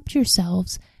not corrupt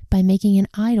yourselves by making an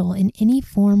idol in any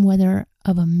form, whether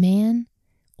of a man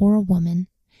or a woman,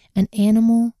 an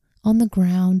animal on the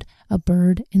ground, a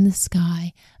bird in the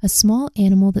sky, a small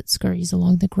animal that scurries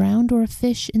along the ground, or a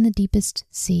fish in the deepest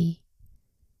sea.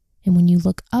 And when you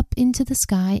look up into the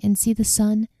sky and see the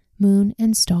sun, moon,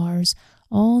 and stars,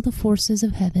 all the forces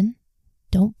of heaven,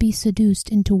 don't be seduced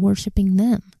into worshiping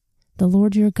them. The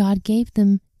Lord your God gave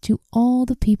them to all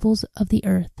the peoples of the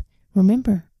earth.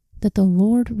 Remember that the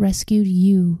Lord rescued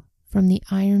you from the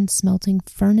iron smelting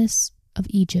furnace of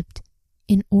Egypt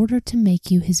in order to make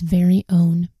you his very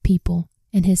own people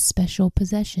and his special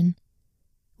possession,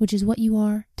 which is what you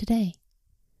are today.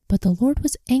 But the Lord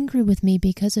was angry with me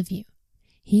because of you.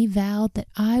 He vowed that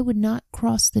I would not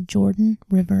cross the Jordan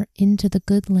River into the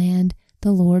good land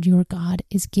the Lord your God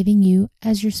is giving you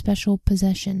as your special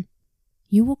possession.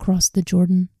 You will cross the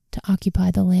Jordan to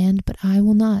occupy the land, but I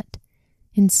will not.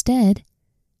 Instead,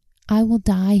 I will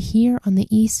die here on the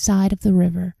east side of the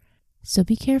river. So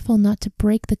be careful not to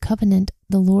break the covenant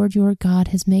the Lord your God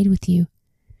has made with you.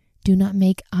 Do not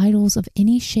make idols of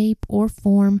any shape or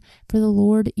form, for the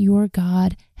Lord your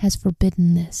God has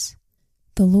forbidden this.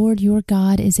 The Lord your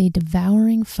God is a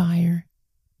devouring fire.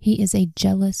 He is a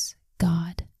jealous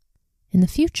God. In the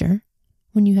future,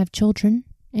 when you have children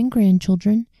and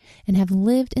grandchildren and have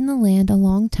lived in the land a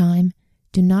long time,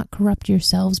 do not corrupt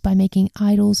yourselves by making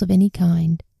idols of any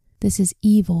kind. This is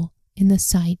evil in the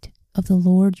sight of the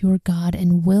Lord your God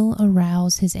and will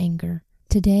arouse his anger.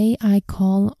 Today I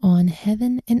call on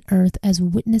heaven and earth as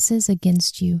witnesses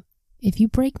against you. If you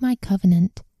break my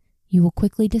covenant, you will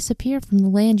quickly disappear from the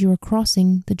land you are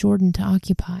crossing the Jordan to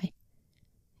occupy.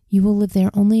 You will live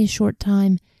there only a short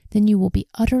time, then you will be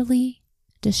utterly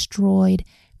destroyed,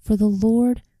 for the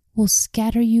Lord will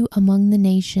scatter you among the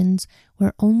nations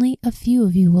where only a few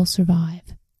of you will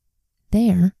survive.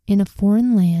 There, in a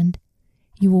foreign land,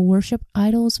 you will worship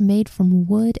idols made from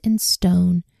wood and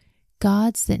stone,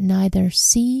 gods that neither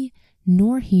see,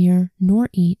 nor hear, nor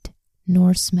eat,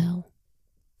 nor smell.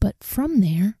 But from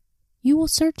there, you will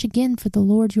search again for the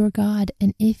Lord your God,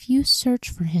 and if you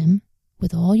search for him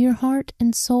with all your heart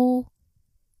and soul,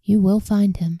 you will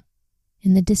find him.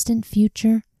 In the distant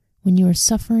future, when you are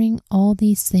suffering all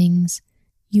these things,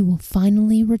 you will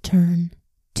finally return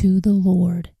to the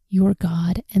Lord your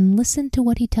God and listen to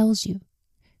what he tells you.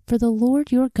 For the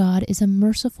Lord your God is a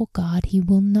merciful God. He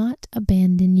will not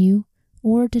abandon you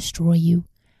or destroy you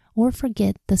or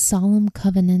forget the solemn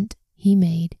covenant he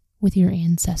made with your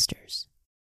ancestors.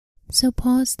 So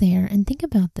pause there and think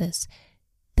about this.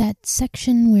 That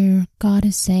section where God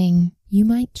is saying, you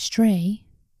might stray,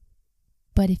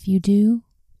 but if you do,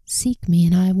 seek me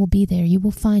and I will be there. You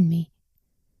will find me.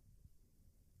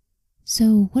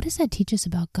 So what does that teach us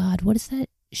about God? What does that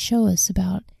show us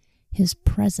about his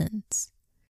presence?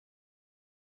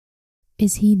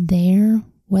 Is he there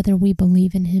whether we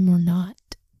believe in him or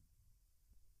not?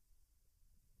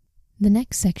 The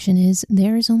next section is,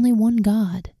 there is only one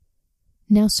God.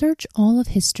 Now search all of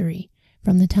history,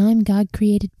 from the time God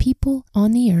created people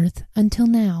on the earth until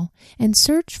now, and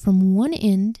search from one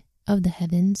end of the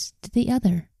heavens to the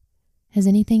other. Has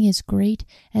anything as great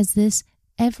as this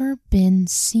ever been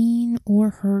seen or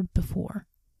heard before?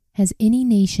 Has any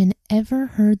nation ever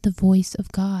heard the voice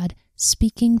of God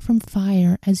speaking from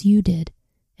fire as you did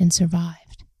and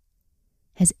survived?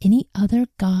 Has any other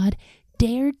God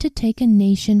dared to take a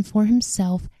nation for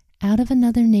himself out of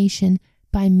another nation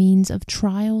by means of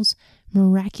trials,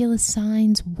 miraculous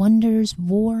signs, wonders,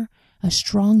 war, a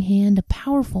strong hand, a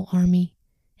powerful army,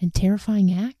 and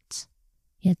terrifying acts?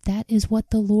 Yet that is what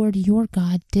the Lord your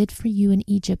God did for you in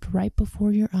Egypt right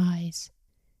before your eyes.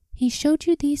 He showed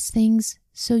you these things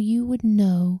so you would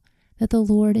know that the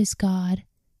Lord is God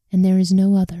and there is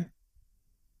no other.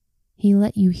 He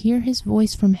let you hear his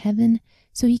voice from heaven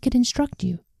so he could instruct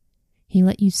you. He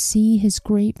let you see his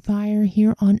great fire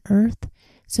here on earth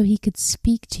so he could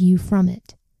speak to you from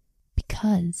it.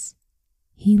 Because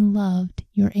he loved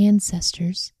your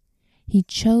ancestors, he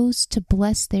chose to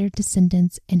bless their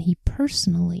descendants, and he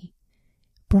personally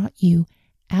brought you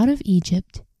out of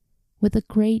Egypt with a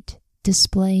great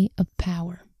display of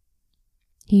power.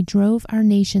 He drove our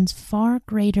nations far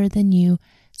greater than you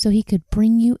so he could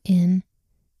bring you in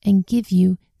and give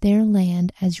you their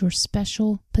land as your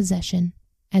special possession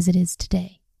as it is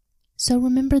today. So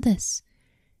remember this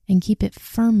and keep it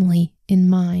firmly in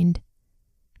mind.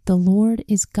 The Lord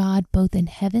is God both in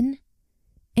heaven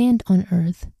and on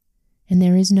earth, and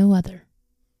there is no other.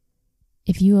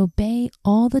 If you obey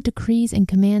all the decrees and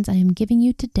commands I am giving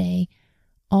you today,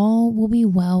 all will be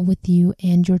well with you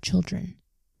and your children.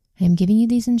 I am giving you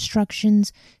these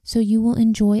instructions so you will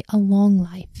enjoy a long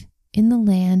life in the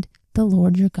land the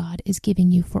Lord your God is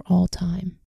giving you for all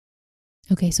time.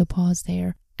 Okay, so pause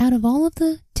there. Out of all of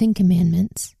the 10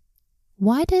 Commandments,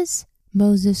 why does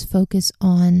Moses focus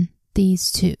on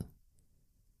these 2?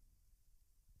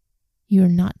 You are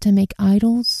not to make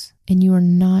idols, and you are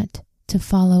not to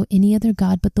follow any other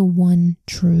God but the one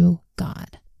true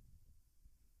God.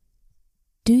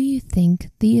 Do you think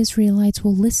the Israelites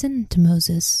will listen to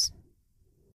Moses?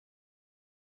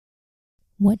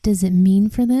 What does it mean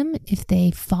for them if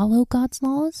they follow God's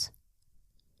laws?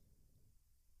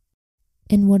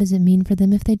 And what does it mean for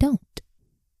them if they don't?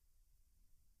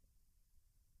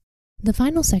 The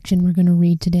final section we're going to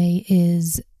read today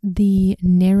is the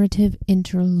narrative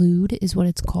interlude, is what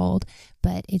it's called,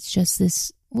 but it's just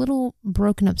this little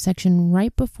broken up section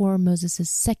right before Moses'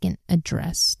 second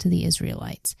address to the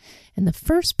Israelites. And the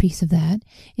first piece of that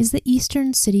is the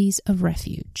eastern cities of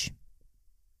refuge.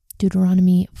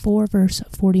 Deuteronomy 4 verse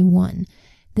 41.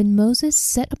 Then Moses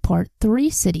set apart 3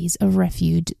 cities of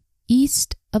refuge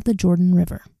east of the Jordan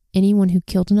River. Anyone who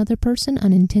killed another person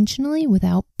unintentionally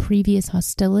without previous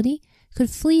hostility could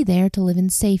flee there to live in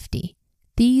safety.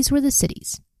 These were the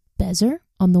cities: Bezer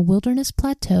on the wilderness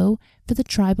plateau for the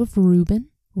tribe of Reuben,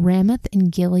 Ramoth in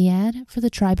Gilead for the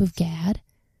tribe of Gad,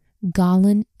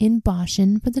 Golan in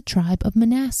Bashan for the tribe of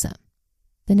Manasseh.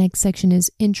 The next section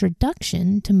is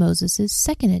Introduction to Moses'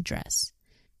 second address.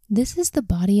 This is the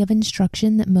body of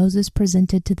instruction that Moses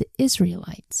presented to the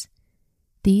Israelites.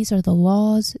 These are the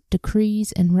laws,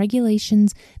 decrees, and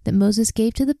regulations that Moses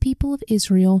gave to the people of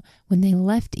Israel when they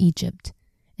left Egypt,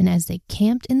 and as they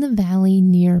camped in the valley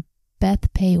near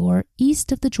Beth Peor,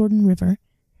 east of the Jordan River.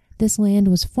 This land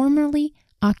was formerly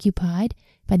occupied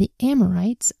by the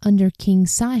Amorites under King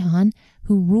Sihon,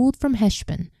 who ruled from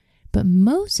Heshbon. But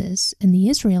Moses and the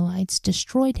Israelites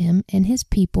destroyed him and his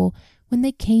people when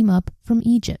they came up from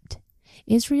Egypt.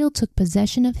 Israel took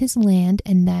possession of his land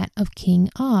and that of King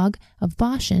Og of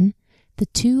Bashan, the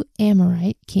 2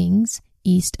 Amorite kings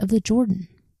east of the Jordan.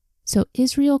 So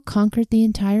Israel conquered the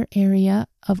entire area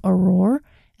of Aroer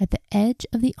at the edge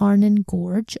of the Arnon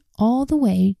Gorge all the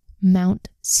way Mount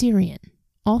Sirion,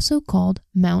 also called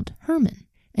Mount Hermon,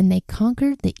 and they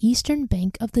conquered the eastern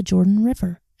bank of the Jordan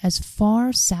River as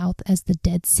far south as the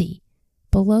Dead Sea,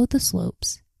 below the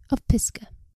slopes of Pisgah.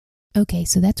 Okay,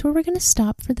 so that's where we're going to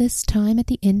stop for this time at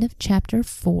the end of chapter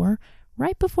 4,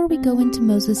 right before we go into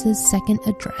Moses' second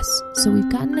address. So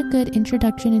we've gotten a good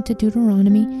introduction into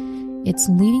Deuteronomy. It's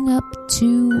leading up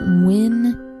to when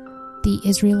the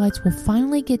Israelites will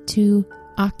finally get to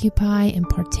occupy and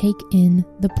partake in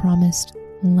the promised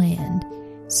land.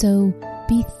 So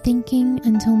be thinking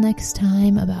until next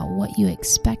time about what you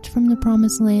expect from the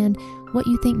promised land, what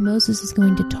you think Moses is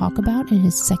going to talk about in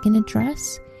his second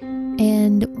address,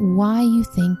 and why you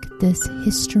think this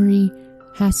history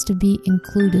has to be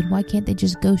included. Why can't they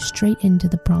just go straight into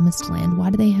the promised land? Why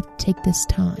do they have to take this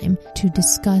time to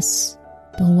discuss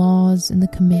the laws and the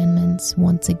commandments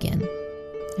once again?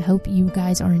 I hope you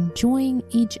guys are enjoying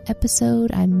each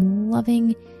episode. I'm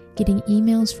loving getting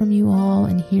emails from you all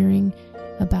and hearing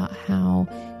about how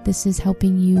this is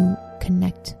helping you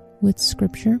connect with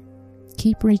Scripture.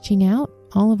 Keep reaching out.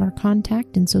 All of our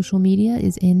contact and social media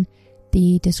is in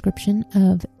the description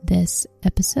of this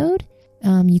episode.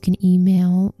 You can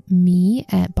email me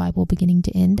at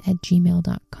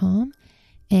BibleBeginningToEnd@gmail.com,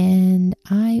 and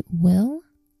I will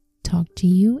talk to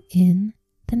you in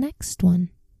the next one.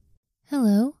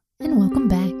 Hello, and welcome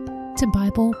back to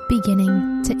Bible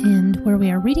Beginning to End, where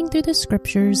we are reading through the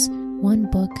Scriptures one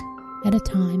book at a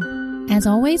time. As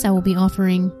always, I will be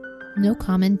offering no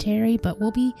commentary, but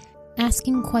we'll be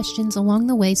asking questions along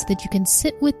the way so that you can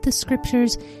sit with the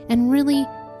scriptures and really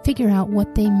figure out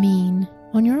what they mean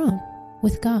on your own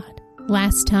with God.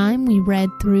 Last time we read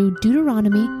through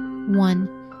Deuteronomy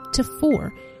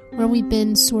 1-4, where we've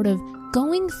been sort of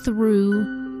going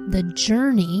through the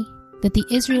journey that the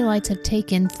Israelites have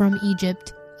taken from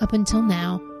Egypt up until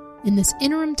now in this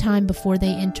interim time before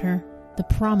they enter the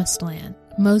Promised Land.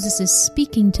 Moses is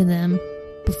speaking to them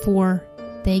before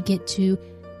they get to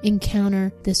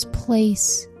encounter this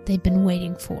place they've been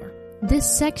waiting for. This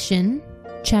section,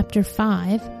 chapter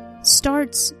 5,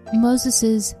 starts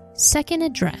Moses' second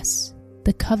address,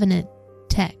 the covenant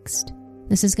text.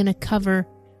 This is going to cover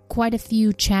quite a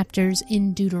few chapters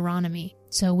in Deuteronomy,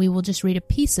 so we will just read a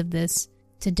piece of this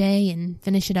today and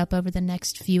finish it up over the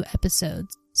next few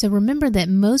episodes. So remember that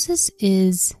Moses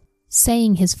is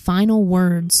saying his final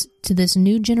words to this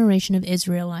new generation of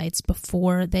Israelites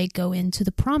before they go into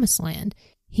the Promised Land.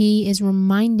 He is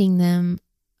reminding them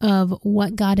of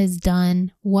what God has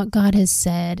done, what God has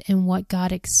said, and what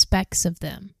God expects of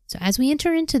them. So as we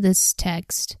enter into this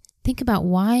text, think about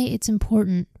why it's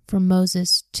important for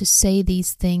Moses to say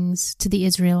these things to the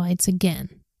Israelites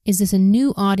again. Is this a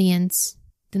new audience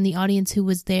than the audience who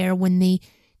was there when the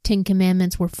Ten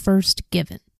Commandments were first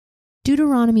given?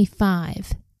 Deuteronomy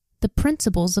 5, the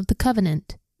principles of the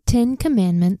covenant, 10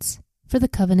 commandments for the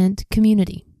covenant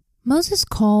community. Moses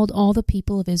called all the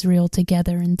people of Israel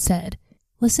together and said,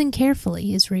 "Listen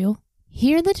carefully, Israel.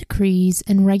 Hear the decrees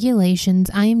and regulations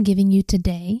I am giving you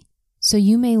today, so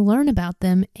you may learn about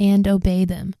them and obey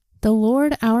them. The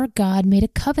Lord our God made a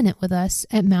covenant with us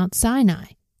at Mount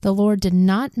Sinai. The Lord did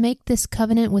not make this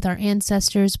covenant with our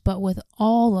ancestors, but with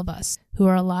all of us who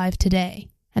are alive today.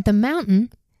 At the mountain,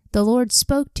 the Lord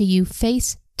spoke to you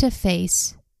face to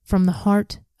face from the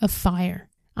heart of fire.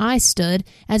 I stood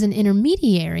as an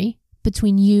intermediary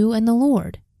between you and the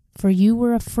Lord, for you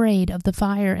were afraid of the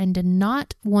fire and did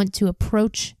not want to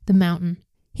approach the mountain.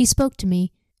 He spoke to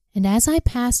me, and as I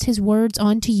passed his words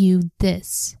on to you,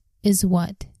 this is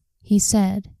what he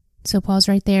said." So pause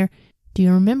right there. Do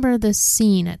you remember the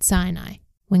scene at Sinai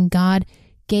when God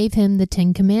gave him the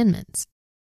 10 Commandments?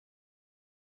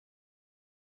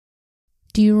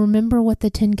 Do you remember what the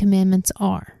 10 Commandments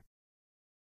are?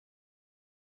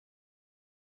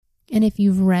 And if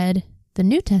you've read the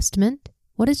New Testament,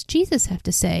 what does Jesus have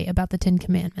to say about the 10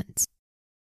 Commandments?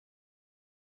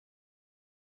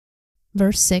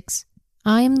 Verse 6,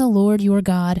 "I am the Lord your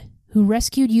God, who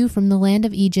rescued you from the land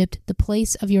of Egypt, the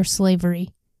place of your slavery.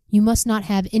 You must not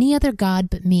have any other God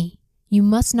but me. You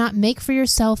must not make for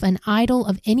yourself an idol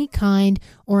of any kind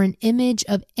or an image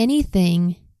of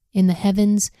anything in the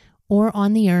heavens or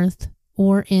on the earth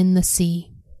or in the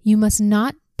sea. You must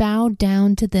not bow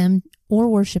down to them or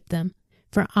worship them.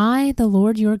 For I, the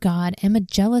Lord your God, am a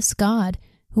jealous God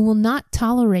who will not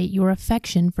tolerate your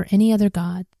affection for any other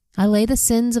God. I lay the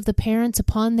sins of the parents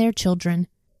upon their children.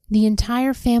 The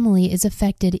entire family is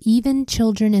affected, even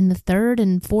children in the 3rd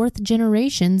and 4th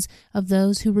generations of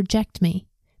those who reject me.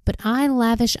 But I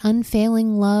lavish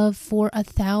unfailing love for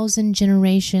 1,000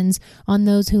 generations on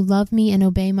those who love me and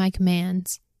obey my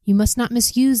commands. You must not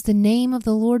misuse the name of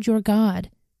the Lord your God.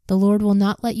 The Lord will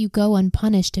not let you go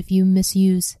unpunished if you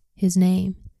misuse his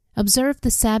name. Observe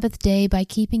the Sabbath day by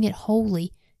keeping it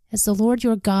holy, as the Lord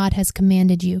your God has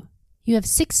commanded you. You have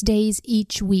 6 days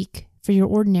each week for your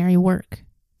ordinary work,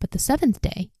 but the 7th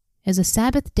day is a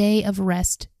Sabbath day of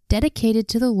rest dedicated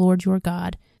to the Lord your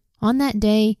God. On that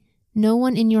day, no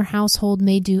one in your household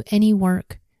may do any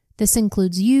work. This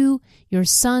includes you, your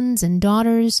sons and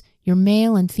daughters, your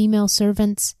male and female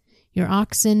servants, your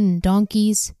oxen and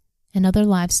donkeys, and other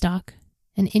livestock,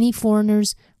 and any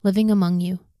foreigners living among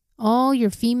you. All your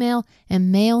female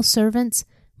and male servants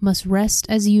must rest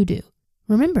as you do.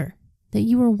 Remember that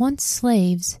you were once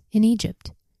slaves in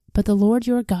Egypt, but the Lord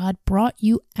your God brought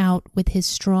you out with his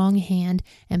strong hand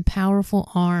and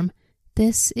powerful arm.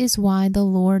 This is why the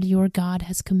Lord your God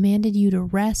has commanded you to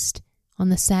rest on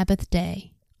the Sabbath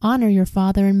day. Honor your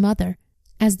father and mother,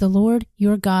 as the Lord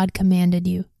your God commanded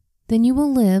you. Then you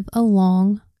will live a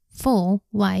long, full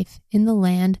life in the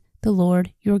land the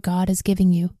Lord your God is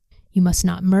giving you. You must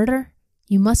not murder.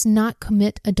 You must not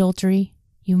commit adultery.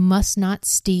 You must not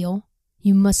steal.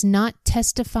 You must not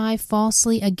testify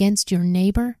falsely against your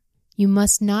neighbor. You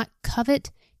must not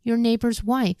covet your neighbor's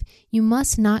wife. You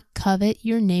must not covet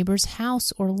your neighbor's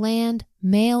house or land,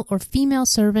 male or female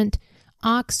servant,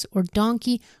 ox or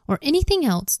donkey, or anything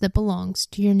else that belongs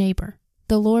to your neighbor.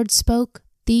 The Lord spoke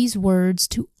these words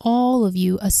to all of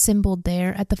you assembled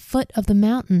there at the foot of the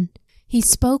mountain. He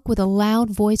spoke with a loud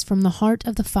voice from the heart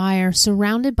of the fire,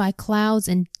 surrounded by clouds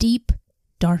and deep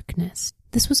darkness.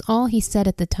 This was all he said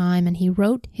at the time, and he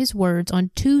wrote his words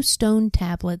on 2 stone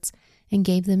tablets and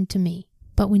gave them to me.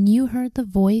 But when you heard the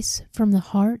voice from the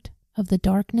heart of the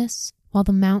darkness, while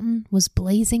the mountain was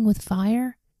blazing with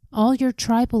fire, all your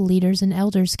tribal leaders and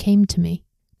elders came to me.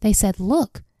 They said,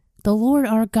 "Look, the Lord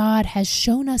our God has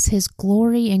shown us his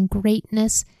glory and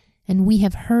greatness, and we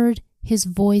have heard his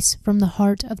voice from the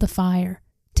heart of the fire.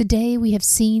 Today we have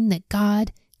seen that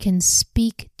God can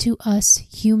speak to us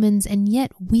humans, and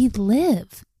yet we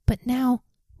live. But now,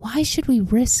 why should we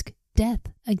risk death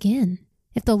again?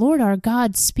 If the Lord our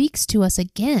God speaks to us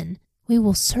again, we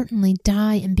will certainly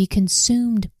die and be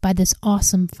consumed by this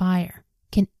awesome fire.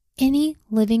 Can any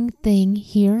living thing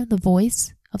hear the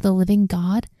voice of the living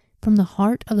God from the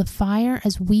heart of the fire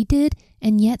as we did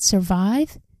and yet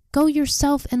survive? Go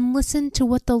yourself and listen to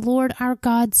what the Lord our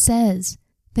God says.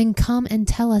 Then come and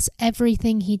tell us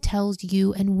everything he tells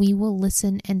you, and we will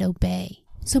listen and obey."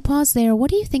 So pause there. What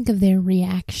do you think of their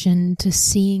reaction to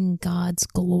seeing God's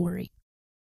glory?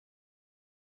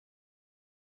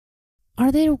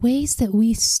 Are there ways that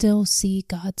we still see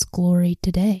God's glory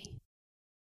today?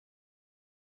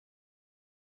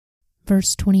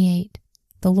 Verse 28,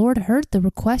 "The Lord heard the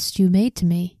request you made to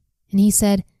me, and he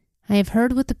said, I have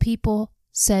heard what the people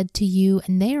said to you,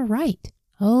 and they are right.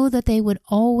 Oh, that they would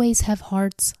always have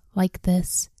hearts like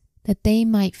this, that they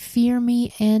might fear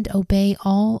me and obey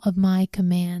all of my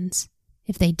commands.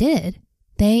 If they did,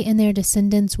 they and their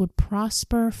descendants would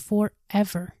prosper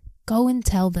forever. Go and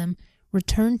tell them,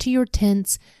 return to your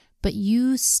tents, but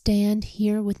you stand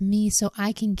here with me so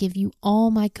I can give you all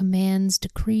my commands,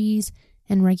 decrees,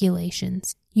 and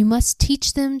regulations. You must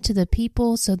teach them to the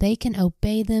people so they can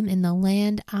obey them in the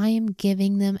land I am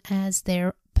giving them as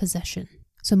their possession."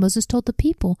 So Moses told the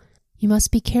people, "You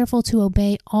must be careful to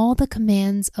obey all the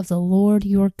commands of the Lord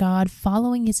your God,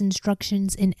 following his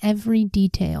instructions in every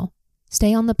detail.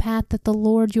 Stay on the path that the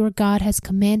Lord your God has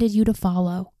commanded you to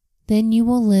follow. Then you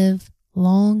will live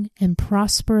long and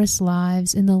prosperous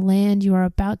lives in the land you are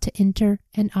about to enter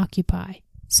and occupy."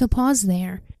 So pause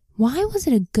there. Why was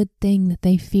it a good thing that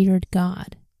they feared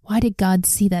God? Why did God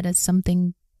see that as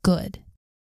something good?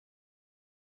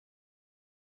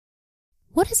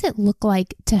 What does it look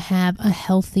like to have a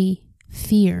healthy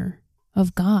fear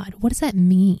of God? What does that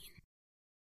mean?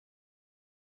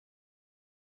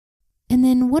 And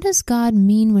then what does God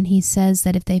mean when he says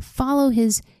that if they follow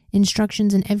his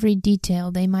instructions in every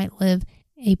detail, they might live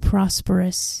a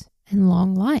prosperous and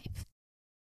long life?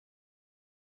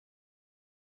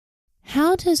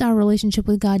 How does our relationship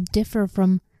with God differ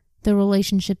from the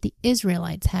relationship the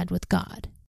Israelites had with God?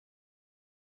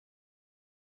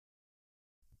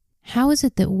 How is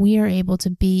it that we are able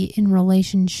to be in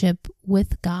relationship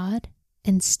with God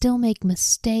and still make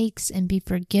mistakes and be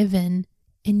forgiven,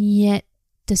 and yet,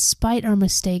 despite our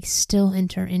mistakes, still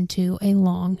enter into a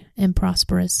long and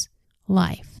prosperous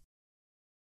life?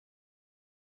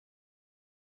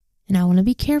 And I want to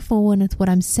be careful with what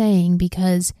I'm saying,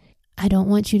 because I don't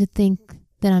want you to think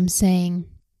that I'm saying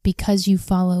because you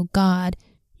follow God,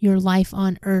 your life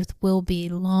on earth will be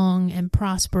long and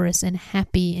prosperous and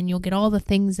happy and you'll get all the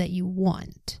things that you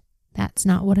want. That's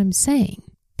not what I'm saying.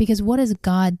 Because what does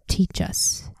God teach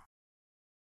us?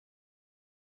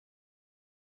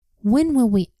 When will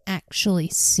we actually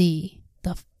see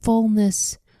the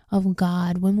fullness of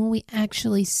God? When will we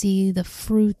actually see the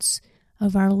fruits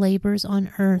of our labors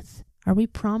on earth? Are we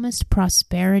promised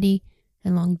prosperity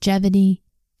and longevity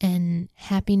and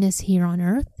happiness here on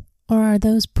earth? Or are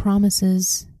those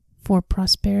promises for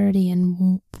prosperity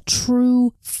and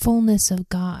true fullness of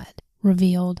God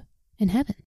revealed in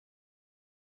heaven?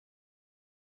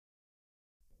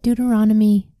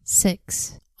 Deuteronomy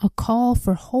 6, a call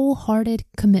for wholehearted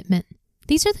commitment.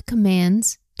 These are the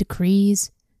commands,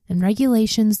 decrees, and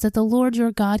regulations that the Lord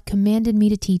your God commanded me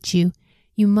to teach you.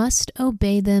 You must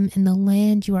obey them in the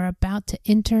land you are about to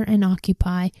enter and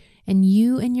occupy, and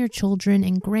you and your children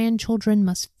and grandchildren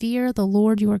must fear the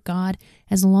Lord your God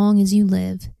as long as you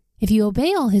live. If you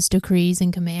obey all his decrees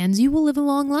and commands, you will live a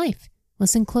long life.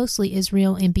 Listen closely,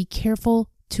 Israel, and be careful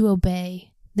to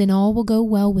obey. Then all will go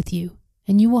well with you,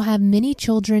 and you will have many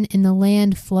children in the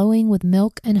land flowing with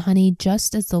milk and honey,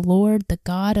 just as the Lord, the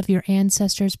God of your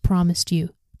ancestors, promised you.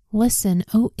 Listen,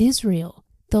 O Israel.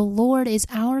 The Lord is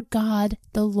our God,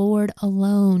 the Lord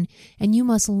alone, and you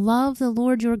must love the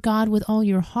Lord your God with all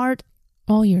your heart,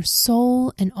 all your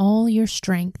soul, and all your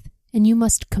strength, and you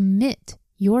must commit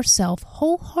yourself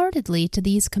wholeheartedly to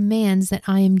these commands that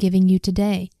I am giving you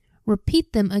today.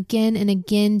 Repeat them again and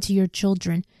again to your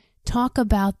children. Talk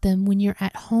about them when you're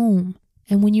at home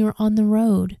and when you're on the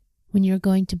road, when you're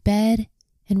going to bed,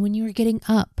 and when you are getting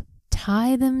up.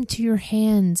 Tie them to your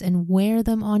hands and wear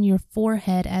them on your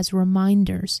forehead as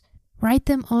reminders. Write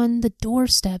them on the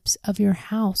doorsteps of your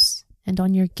house and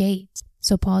on your gates.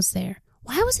 So pause there.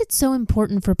 Why was it so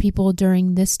important for people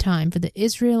during this time, for the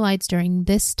Israelites during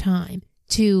this time,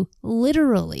 to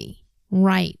literally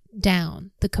write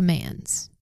down the commands?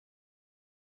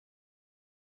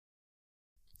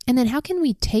 And then how can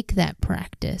we take that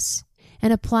practice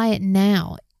and apply it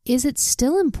now? Is it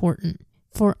still important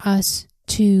for us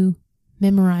to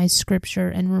memorize Scripture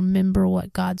and remember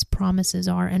what God's promises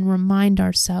are and remind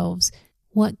ourselves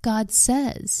what God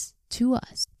says to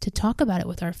us, to talk about it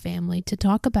with our family, to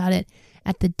talk about it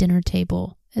at the dinner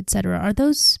table, etc.? Are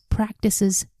those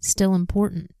practices still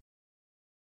important?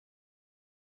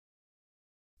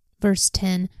 Verse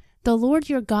 10, the Lord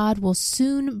your God will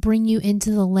soon bring you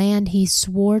into the land he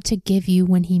swore to give you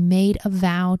when he made a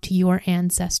vow to your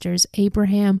ancestors,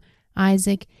 Abraham,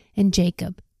 Isaac, and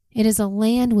Jacob. It is a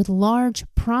land with large,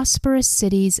 prosperous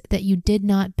cities that you did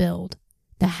not build.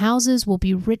 The houses will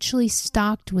be richly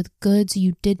stocked with goods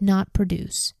you did not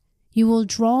produce. You will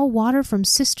draw water from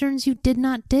cisterns you did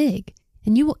not dig,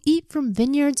 and you will eat from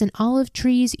vineyards and olive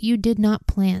trees you did not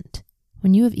plant.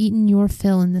 When you have eaten your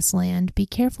fill in this land, be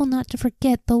careful not to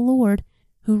forget the Lord,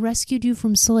 who rescued you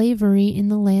from slavery in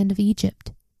the land of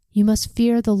Egypt. You must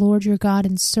fear the Lord your God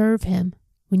and serve him.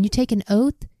 When you take an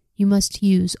oath, you must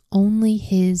use only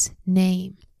his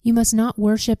name. You must not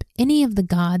worship any of the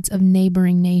gods of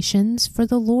neighboring nations, for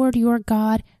the Lord your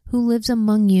God, who lives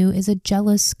among you, is a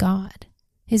jealous God.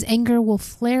 His anger will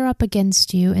flare up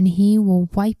against you, and he will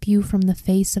wipe you from the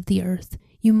face of the earth.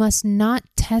 You must not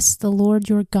test the Lord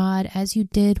your God as you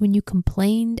did when you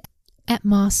complained at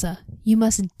Massah. You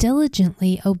must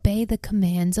diligently obey the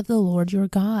commands of the Lord your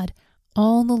God,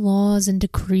 all the laws and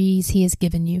decrees he has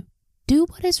given you. Do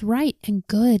what is right and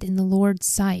good in the Lord's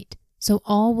sight, so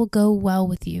all will go well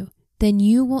with you. Then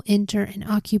you will enter and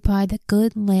occupy the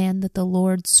good land that the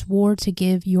Lord swore to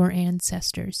give your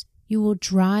ancestors. You will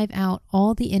drive out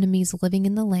all the enemies living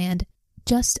in the land,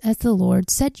 just as the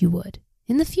Lord said you would.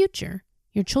 In the future,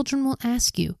 your children will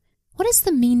ask you, what is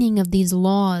the meaning of these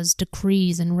laws,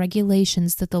 decrees, and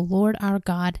regulations that the Lord our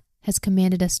God has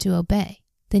commanded us to obey?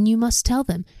 Then you must tell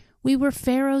them, we were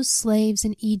Pharaoh's slaves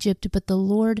in Egypt, but the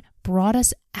Lord brought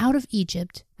us out of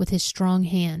Egypt with his strong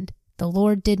hand. The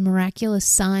Lord did miraculous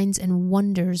signs and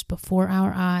wonders before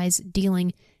our eyes,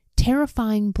 dealing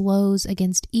terrifying blows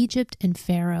against Egypt and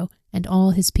Pharaoh and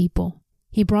all his people.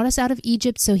 He brought us out of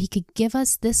Egypt so he could give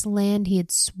us this land he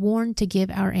had sworn to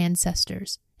give our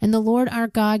ancestors. And the Lord our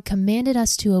God commanded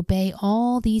us to obey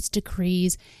all these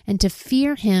decrees and to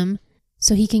fear him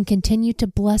so he can continue to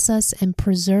bless us and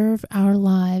preserve our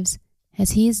lives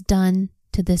as he has done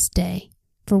to this day.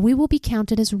 For we will be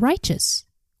counted as righteous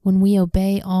when we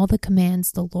obey all the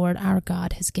commands the Lord our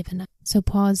God has given us. So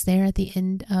pause there at the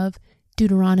end of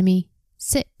Deuteronomy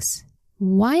 6.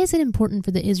 Why is it important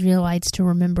for the Israelites to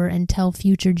remember and tell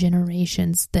future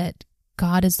generations that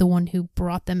God is the one who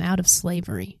brought them out of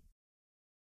slavery?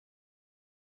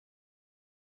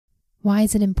 Why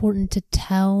is it important to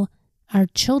tell our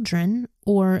children,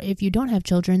 or if you don't have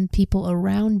children, people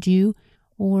around you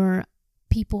or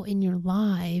people in your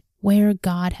life, where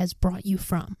God has brought you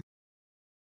from?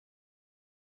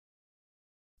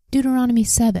 Deuteronomy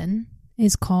 7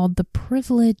 is called The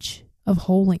Privilege of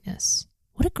Holiness.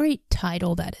 What a great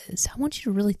title that is. I want you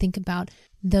to really think about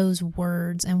those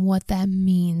words and what that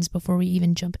means before we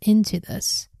even jump into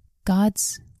this.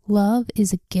 God's love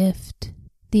is a gift.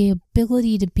 The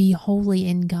ability to be holy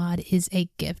in God is a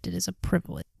gift. It is a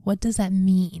privilege. What does that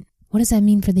mean? What does that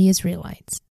mean for the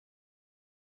Israelites?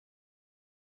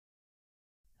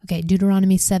 Okay,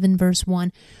 Deuteronomy 7 verse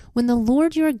 1. When the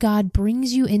Lord your God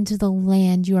brings you into the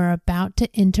land you are about to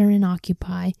enter and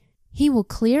occupy, he will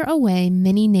clear away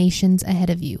many nations ahead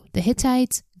of you. The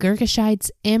Hittites, Girgashites,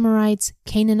 Amorites,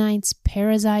 Canaanites,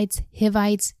 Perizzites,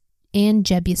 Hivites, and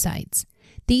Jebusites.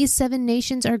 These 7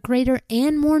 nations are greater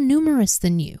and more numerous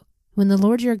than you. When the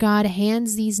Lord your God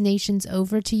hands these nations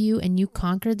over to you and you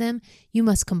conquer them, you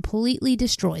must completely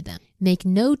destroy them. Make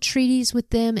no treaties with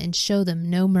them and show them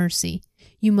no mercy.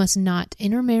 You must not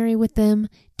intermarry with them.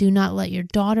 Do not let your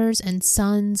daughters and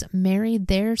sons marry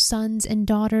their sons and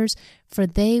daughters, for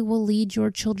they will lead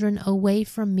your children away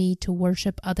from me to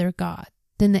worship other gods.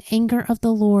 Then the anger of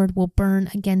the Lord will burn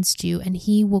against you, and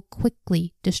he will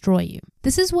quickly destroy you.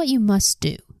 This is what you must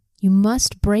do. You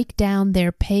must break down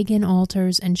their pagan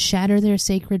altars and shatter their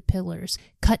sacred pillars,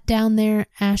 cut down their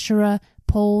Asherah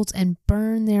poles and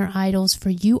burn their idols, for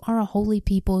you are a holy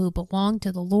people who belong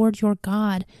to the Lord your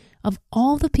God. Of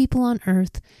all the people on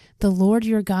earth, the Lord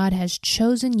your God has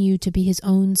chosen you to be his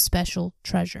own special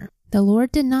treasure. The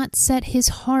Lord did not set his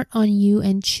heart on you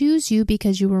and choose you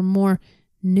because you were more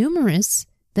numerous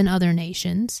than other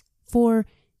nations, for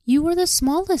you were the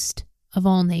smallest of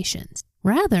all nations.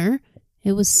 Rather,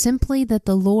 it was simply that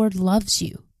the Lord loves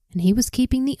you, and he was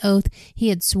keeping the oath he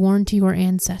had sworn to your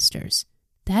ancestors.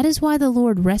 That is why the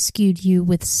Lord rescued you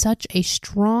with such a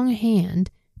strong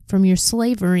hand from your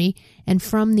slavery and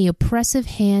from the oppressive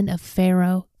hand of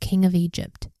Pharaoh, king of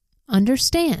Egypt.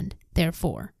 Understand,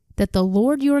 therefore, that the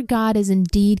Lord your God is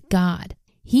indeed God.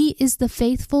 He is the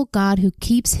faithful God who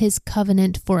keeps his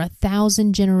covenant for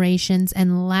 1,000 generations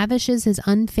and lavishes his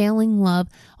unfailing love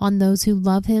on those who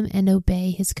love him and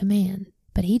obey his command.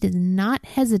 But he does not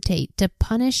hesitate to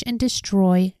punish and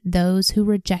destroy those who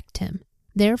reject him.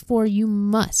 Therefore, you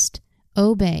must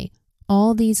obey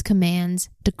all these commands,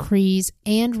 decrees,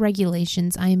 and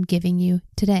regulations I am giving you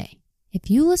today. If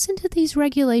you listen to these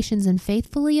regulations and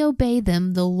faithfully obey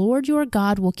them, the Lord your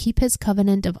God will keep his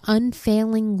covenant of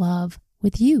unfailing love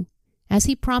with you, as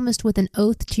he promised with an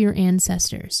oath to your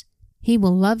ancestors. He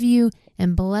will love you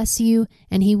and bless you,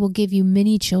 and he will give you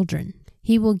many children.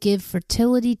 He will give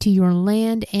fertility to your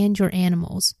land and your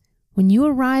animals. When you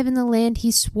arrive in the land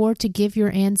he swore to give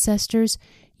your ancestors,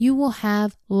 you will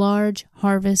have large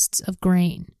harvests of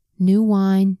grain, new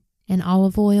wine, and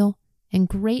olive oil, and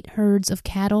great herds of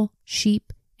cattle,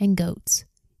 sheep, and goats.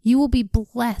 You will be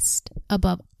blessed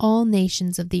above all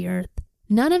nations of the earth.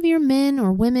 None of your men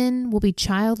or women will be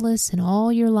childless, and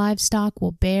all your livestock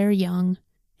will bear young.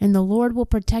 And the Lord will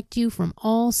protect you from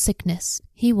all sickness.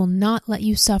 He will not let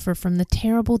you suffer from the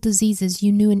terrible diseases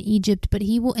you knew in Egypt, but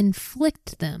he will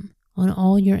inflict them on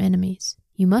all your enemies.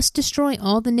 You must destroy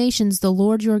all the nations the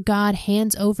Lord your God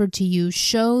hands over to you.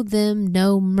 Show them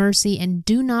no mercy and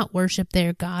do not worship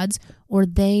their gods, or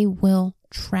they will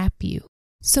trap you.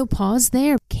 So pause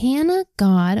there. Can a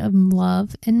God of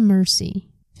love and mercy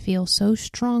feel so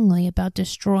strongly about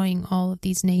destroying all of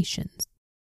these nations?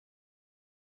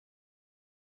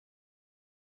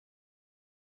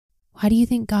 Why do you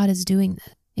think God is doing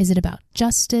this? Is it about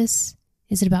justice?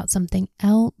 Is it about something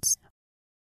else?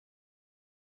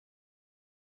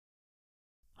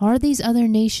 Are these other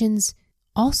nations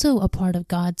also a part of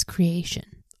God's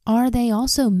creation? Are they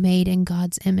also made in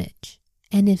God's image?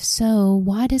 And if so,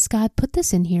 why does God put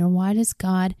this in here? Why does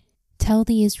God tell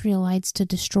the Israelites to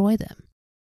destroy them?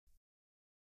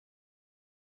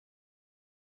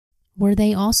 Were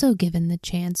they also given the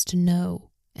chance to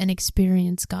know and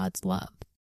experience God's love?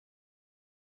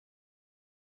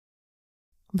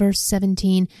 Verse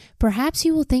 17, perhaps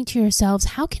you will think to yourselves,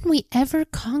 how can we ever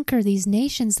conquer these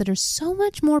nations that are so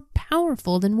much more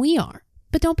powerful than we are?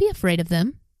 But don't be afraid of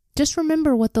them. Just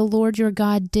remember what the Lord your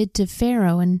God did to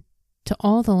Pharaoh and to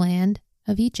all the land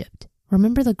of Egypt.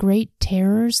 Remember the great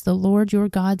terrors the Lord your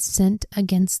God sent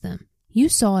against them. You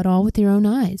saw it all with your own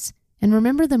eyes. And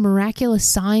remember the miraculous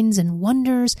signs and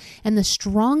wonders and the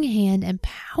strong hand and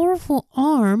powerful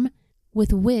arm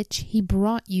with which he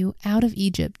brought you out of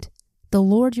Egypt. The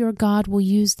Lord your God will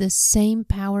use this same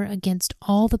power against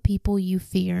all the people you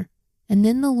fear. And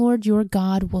then the Lord your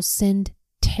God will send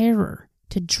terror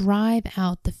to drive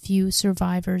out the few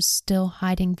survivors still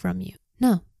hiding from you.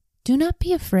 No, do not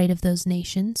be afraid of those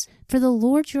nations, for the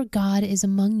Lord your God is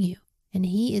among you, and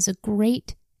he is a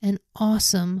great and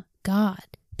awesome God.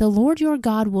 The Lord your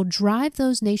God will drive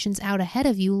those nations out ahead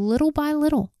of you little by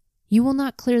little. You will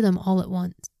not clear them all at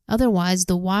once. Otherwise,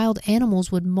 the wild animals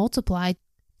would multiply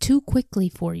too quickly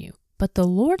for you. But the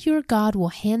Lord your God will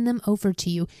hand them over to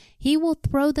you. He will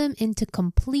throw them into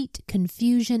complete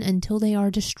confusion until they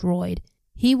are destroyed.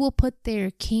 He will put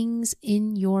their kings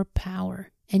in your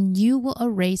power, and you will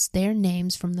erase their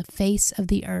names from the face of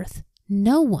the earth.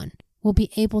 No one will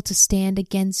be able to stand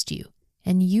against you,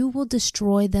 and you will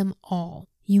destroy them all.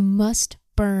 You must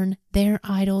burn their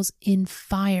idols in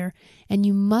fire, and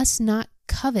you must not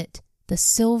covet the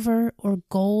silver or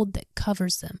gold that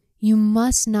covers them. You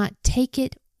must not take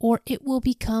it, or it will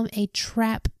become a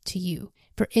trap to you,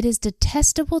 for it is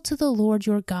detestable to the Lord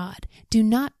your God. Do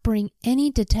not bring any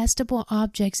detestable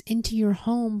objects into your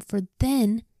home, for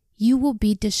then you will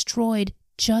be destroyed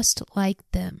just like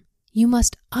them. You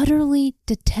must utterly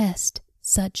detest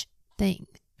such things,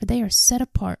 for they are set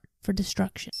apart for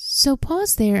destruction. So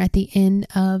pause there at the end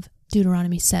of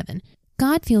Deuteronomy 7.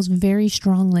 God feels very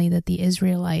strongly that the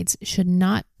Israelites should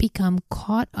not become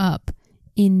caught up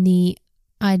in the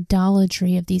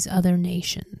idolatry of these other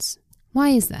nations. Why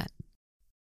is that?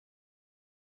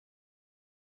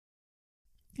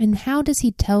 And how does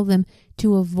he tell them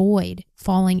to avoid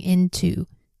falling into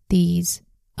these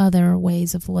other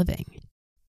ways of living?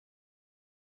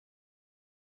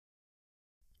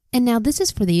 And now this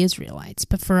is for the Israelites,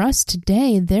 but for us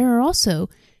today, there are also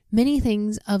many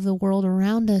things of the world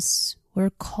around us we're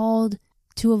called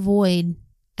to avoid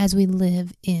as we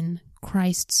live in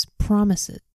Christ's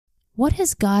promises. What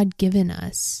has God given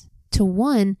us to,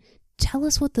 one, tell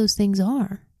us what those things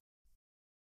are,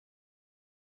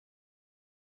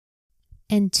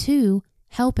 and two,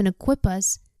 help and equip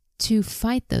us to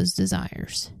fight those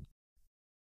desires?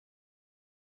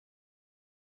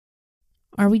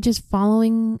 Are we just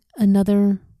following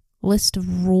another list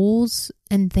of rules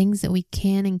and things that we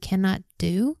can and cannot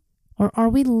do? Or are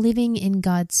we living in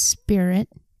God's Spirit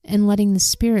and letting the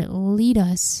Spirit lead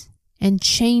us and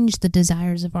change the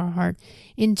desires of our heart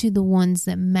into the ones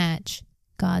that match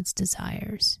God's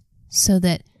desires, so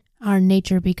that our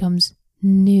nature becomes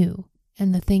new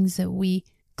and the things that we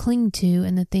cling to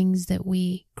and the things that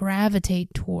we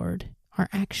gravitate toward are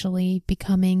actually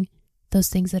becoming those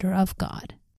things that are of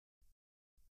God?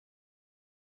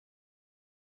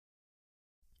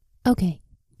 Okay,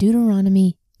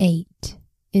 Deuteronomy 8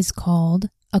 is called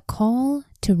A Call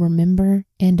to Remember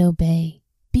and Obey.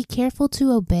 Be careful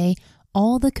to obey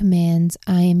all the commands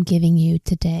I am giving you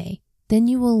today. Then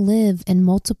you will live and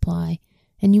multiply,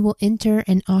 and you will enter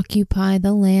and occupy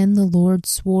the land the Lord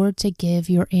swore to give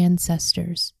your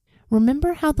ancestors.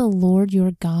 Remember how the Lord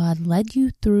your God led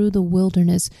you through the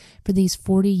wilderness for these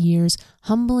 40 years,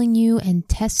 humbling you and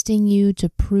testing you to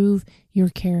prove your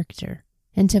character,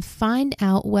 and to find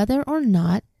out whether or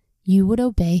not you would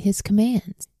obey his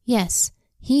commands. Yes,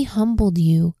 he humbled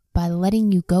you by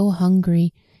letting you go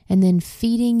hungry and then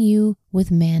feeding you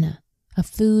with manna, a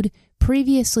food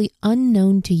previously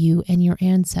unknown to you and your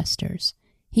ancestors.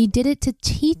 He did it to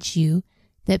teach you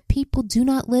that people do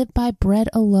not live by bread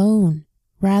alone.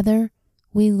 Rather,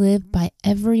 we live by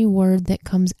every word that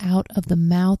comes out of the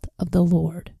mouth of the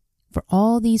Lord. For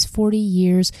all these 40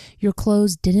 years, your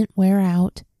clothes didn't wear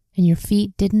out, and your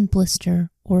feet didn't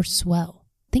blister or swell.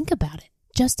 Think about it.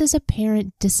 Just as a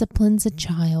parent disciplines a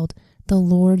child, the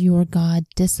Lord your God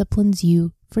disciplines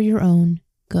you for your own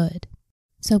good.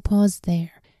 So pause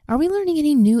there. Are we learning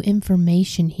any new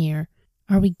information here?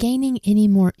 Are we gaining any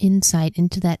more insight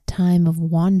into that time of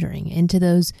wandering, into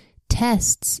those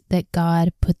tests that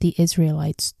God put the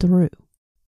Israelites through?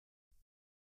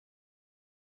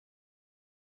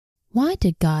 Why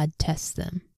did God test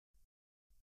them?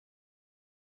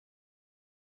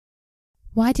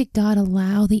 Why did God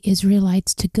allow the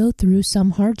Israelites to go through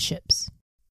some hardships?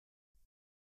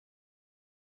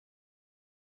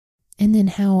 And then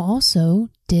how also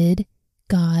did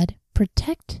God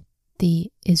protect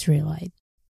the Israelites?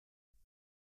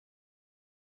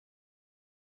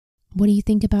 What do you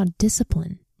think about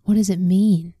discipline? What does it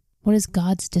mean? What does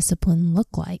God's discipline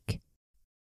look like?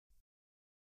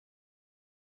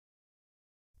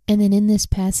 And then in this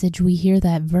passage we hear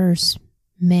that verse,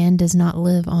 man does not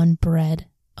live on bread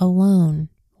alone.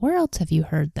 Where else have you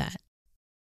heard that?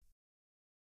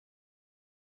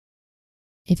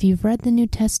 If you've read the New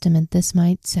Testament, this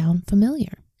might sound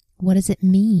familiar. What does it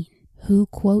mean? Who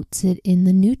quotes it in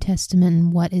the New Testament,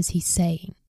 and what is he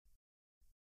saying?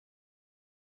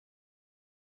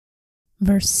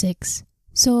 Verse 6,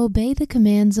 So obey the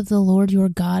commands of the Lord your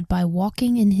God by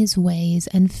walking in his ways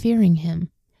and fearing him.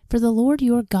 For the Lord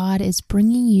your God is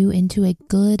bringing you into a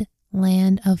good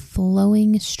land of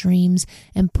flowing streams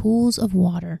and pools of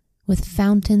water, with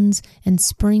fountains and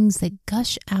springs that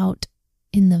gush out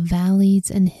in the valleys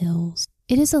and hills.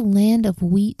 It is a land of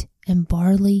wheat and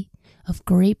barley, of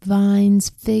grapevines,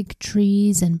 fig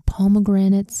trees, and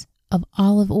pomegranates, of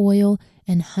olive oil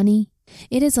and honey.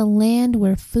 It is a land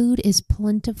where food is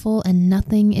plentiful and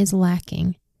nothing is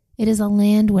lacking. It is a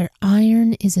land where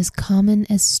iron is as common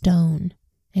as stone,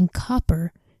 and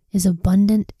copper is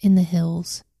abundant in the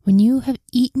hills. When you have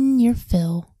eaten your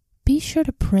fill, be sure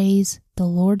to praise the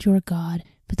Lord your God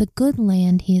for the good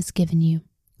land he has given you.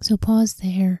 So pause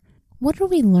there. What are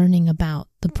we learning about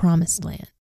the promised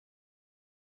land?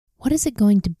 What is it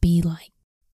going to be like?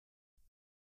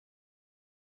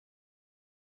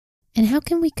 And how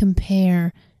can we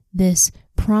compare this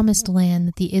promised land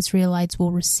that the Israelites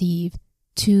will receive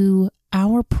to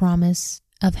our promise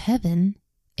of heaven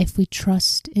if we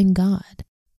trust in God?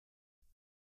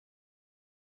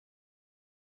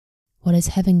 What is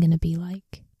heaven going to be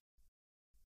like?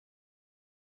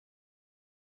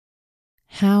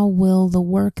 How will the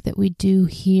work that we do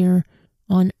here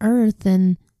on earth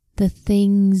and the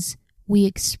things we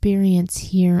experience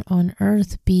here on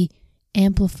earth be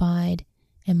amplified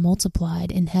and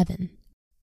multiplied in heaven?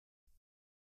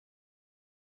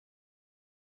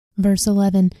 Verse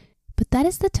 11, But that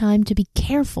is the time to be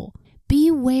careful.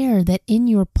 Beware that in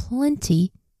your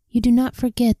plenty you do not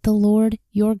forget the Lord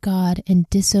your God and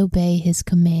disobey his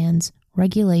commands,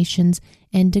 regulations,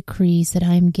 and decrees that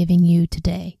I am giving you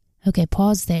today. Okay,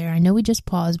 pause there. I know we just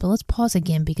paused, but let's pause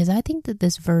again because I think that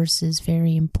this verse is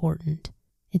very important.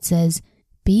 It says,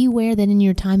 beware that in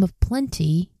your time of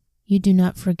plenty, you do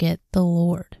not forget the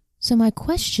Lord. So my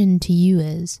question to you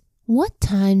is, what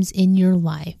times in your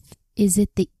life is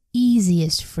it the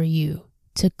easiest for you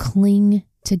to cling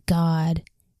to God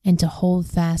and to hold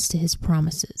fast to his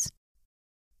promises?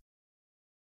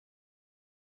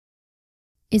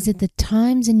 Is it the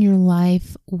times in your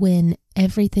life when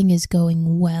everything is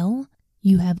going well?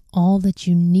 You have all that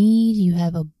you need, you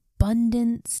have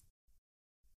abundance?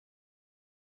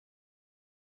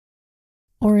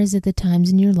 Or is it the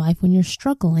times in your life when you're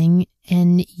struggling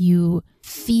and you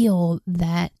feel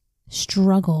that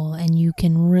struggle and you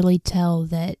can really tell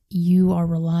that you are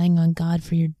relying on God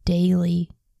for your daily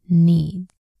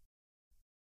needs?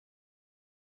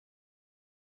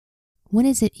 When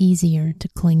is it easier to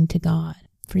cling to God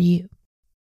for you?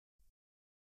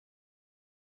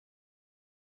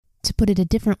 To put it a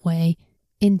different way,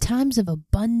 in times of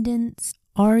abundance,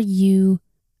 are you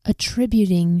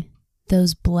attributing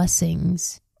those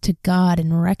blessings to God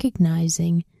and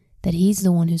recognizing that he's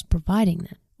the one who's providing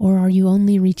them? Or are you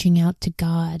only reaching out to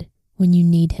God when you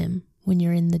need him, when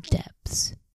you're in the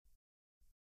depths?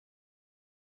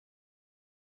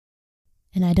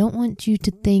 And I don't want you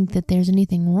to think that there's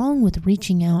anything wrong with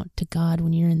reaching out to God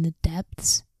when you're in the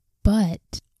depths,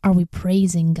 but are we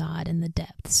praising God in the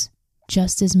depths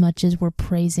just as much as we're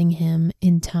praising him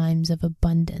in times of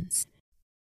abundance?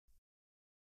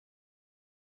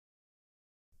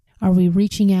 Are we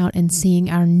reaching out and seeing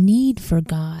our need for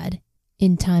God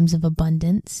in times of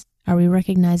abundance? Are we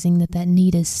recognizing that that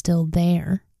need is still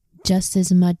there just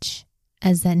as much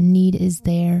as that need is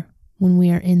there when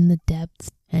we are in the depths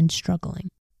and struggling?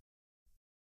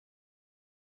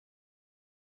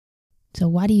 So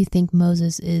why do you think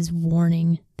Moses is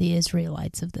warning the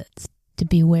Israelites of this? To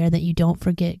beware that you don't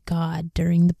forget God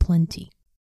during the plenty.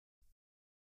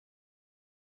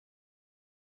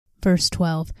 Verse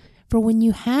 12, for when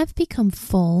you have become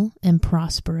full and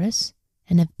prosperous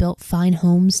and have built fine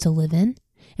homes to live in,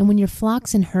 and when your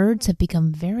flocks and herds have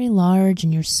become very large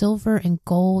and your silver and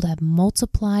gold have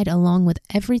multiplied along with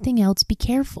everything else, be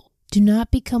careful. Do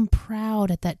not become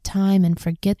proud at that time and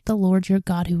forget the Lord your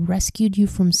God who rescued you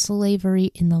from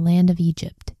slavery in the land of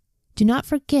Egypt. Do not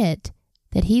forget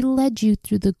that he led you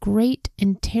through the great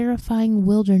and terrifying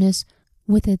wilderness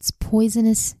with its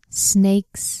poisonous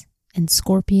snakes and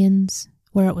scorpions,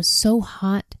 where it was so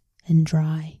hot and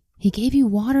dry. He gave you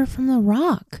water from the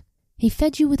rock. He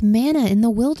fed you with manna in the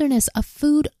wilderness, a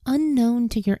food unknown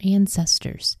to your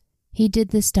ancestors. He did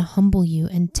this to humble you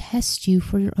and test you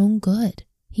for your own good.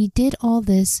 He did all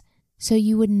this so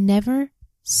you would never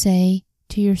say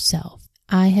to yourself,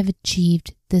 I have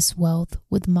achieved this wealth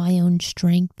with my own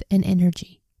strength and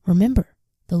energy. Remember,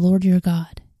 the Lord your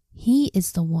God, he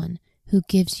is the one who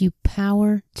gives you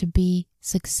power to be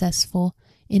successful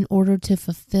in order to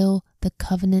fulfill the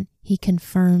covenant he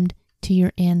confirmed to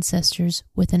your ancestors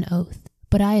with an oath.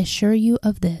 But I assure you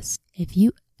of this, if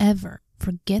you ever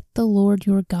forget the Lord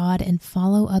your God and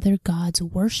follow other gods,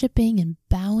 worshiping and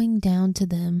bowing down to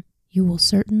them, you will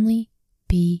certainly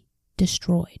be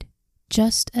destroyed.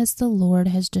 Just as the Lord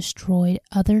has destroyed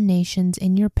other nations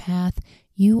in your path,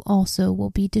 you also will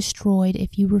be destroyed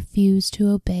if you refuse to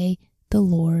obey the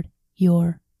Lord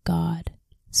your God.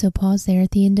 So pause there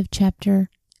at the end of chapter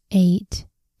 8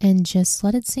 and just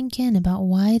let it sink in about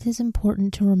why it is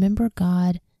important to remember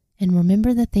God and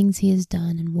remember the things he has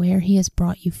done and where he has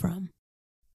brought you from.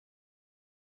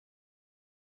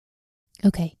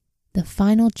 Okay, the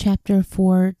final chapter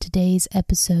for today's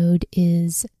episode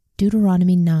is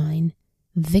Deuteronomy 9,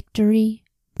 Victory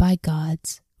by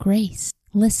God's Grace.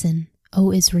 Listen,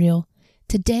 O Israel,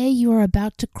 today you are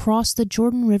about to cross the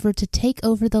Jordan River to take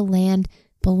over the land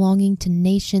belonging to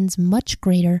nations much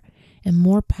greater and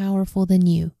more powerful than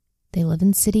you. They live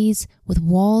in cities with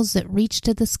walls that reach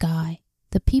to the sky.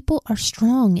 The people are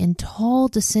strong and tall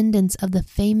descendants of the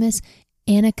famous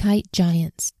Anakite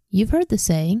giants. You've heard the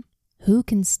saying, who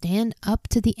can stand up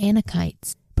to the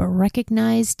Anakites? But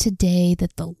recognize today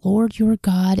that the Lord your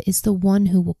God is the one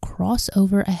who will cross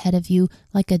over ahead of you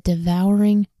like a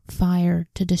devouring fire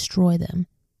to destroy them.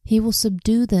 He will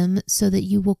subdue them so that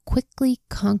you will quickly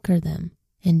conquer them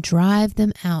and drive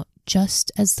them out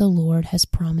just as the Lord has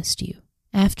promised you.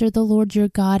 After the Lord your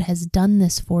God has done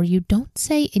this for you, don't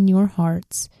say in your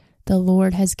hearts, the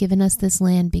Lord has given us this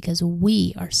land because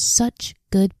we are such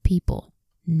good people.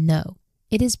 No.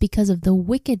 It is because of the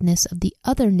wickedness of the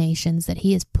other nations that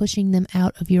he is pushing them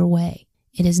out of your way.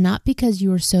 It is not because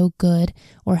you are so good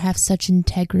or have such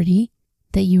integrity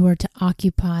that you are to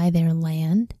occupy their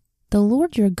land. The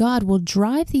Lord your God will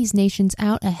drive these nations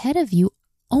out ahead of you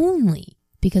only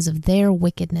because of their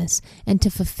wickedness, and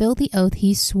to fulfill the oath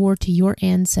he swore to your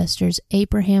ancestors,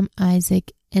 Abraham,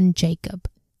 Isaac, and Jacob.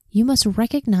 You must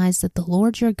recognize that the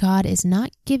Lord your God is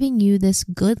not giving you this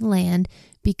good land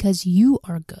because you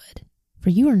are good,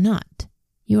 for you are not.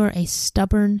 You are a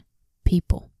stubborn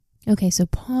people. Okay, so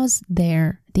pause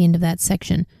there at the end of that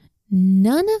section.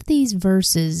 None of these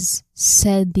verses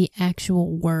said the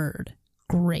actual word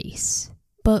grace.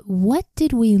 But what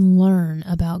did we learn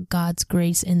about God's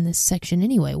grace in this section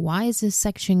anyway? Why is this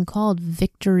section called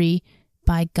Victory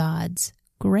by God's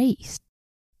Grace?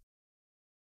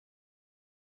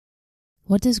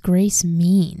 What does grace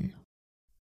mean?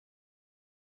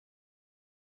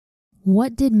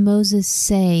 What did Moses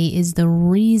say is the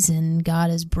reason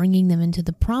God is bringing them into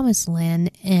the promised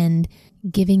land and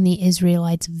giving the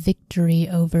Israelites victory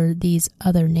over these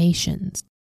other nations?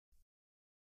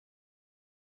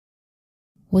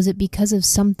 Was it because of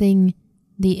something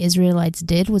the Israelites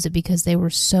did? Was it because they were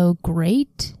so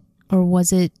great? Or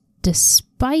was it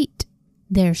despite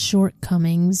their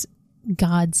shortcomings,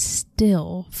 God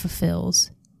still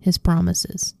fulfills his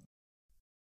promises?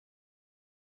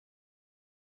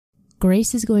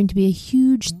 Grace is going to be a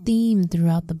huge theme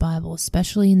throughout the Bible,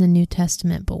 especially in the New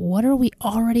Testament. But what are we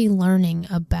already learning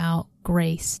about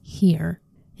grace here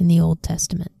in the Old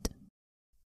Testament?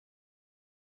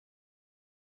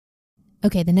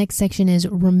 Okay, the next section is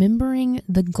remembering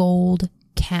the gold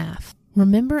calf.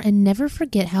 Remember and never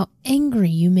forget how angry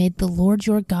you made the Lord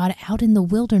your God out in the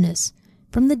wilderness.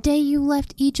 From the day you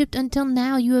left Egypt until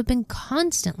now, you have been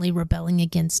constantly rebelling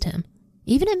against him.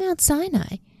 Even at Mount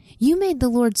Sinai, you made the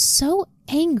Lord so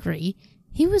angry,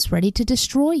 he was ready to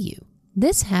destroy you.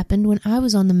 This happened when I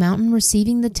was on the mountain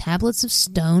receiving the tablets of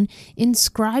stone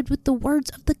inscribed with the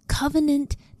words of the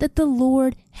covenant that the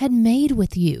Lord had made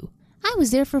with you. I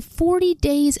was there for 40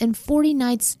 days and 40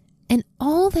 nights, and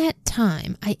all that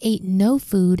time I ate no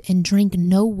food and drank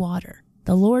no water.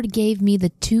 The Lord gave me the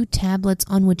 2 tablets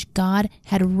on which God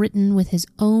had written with his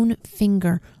own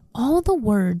finger all the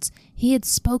words he had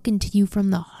spoken to you from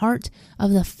the heart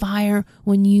of the fire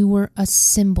when you were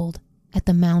assembled at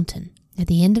the mountain. At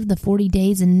the end of the 40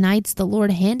 days and nights, the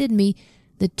Lord handed me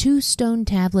the 2 stone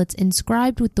tablets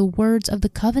inscribed with the words of the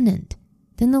covenant.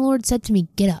 Then the Lord said to me,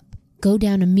 "Get up. Go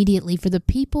down immediately, for the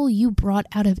people you brought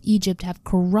out of Egypt have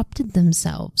corrupted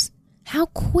themselves. How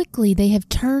quickly they have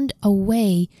turned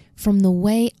away from the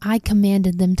way I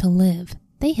commanded them to live.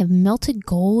 They have melted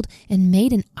gold and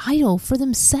made an idol for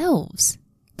themselves."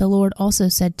 The Lord also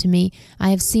said to me,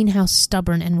 "I have seen how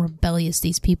stubborn and rebellious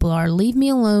these people are. Leave me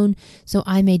alone, so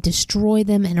I may destroy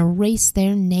them and erase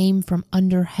their name from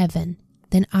under heaven.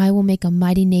 Then I will make a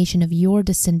mighty nation of your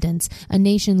descendants, a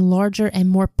nation larger and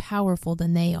more powerful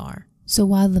than they are." So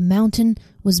while the mountain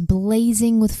was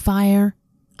blazing with fire,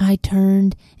 I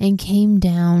turned and came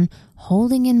down,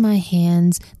 holding in my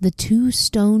hands the 2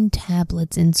 stone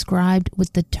tablets inscribed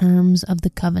with the terms of the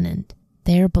covenant.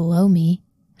 There below me,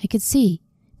 I could see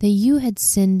that you had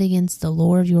sinned against the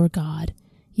Lord your God.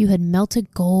 You had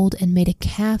melted gold and made a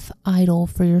calf idol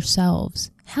for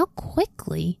yourselves. How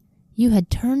quickly you had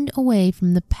turned away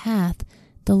from the path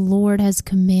the Lord has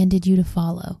commanded you to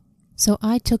follow. So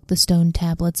I took the stone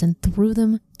tablets and threw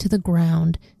them to the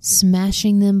ground,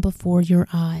 smashing them before your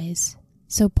eyes.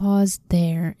 So pause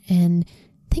there and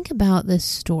think about this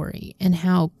story and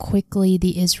how quickly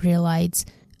the Israelites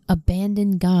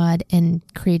abandoned God and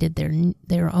created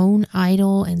their own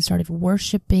idol and started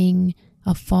worshiping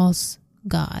a false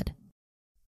god.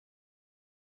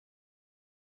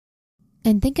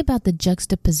 And think about the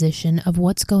juxtaposition of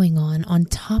what's going on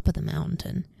top of the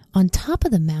mountain. On top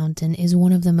of the mountain is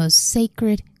one of the most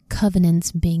sacred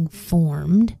covenants being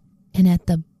formed, and at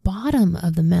the bottom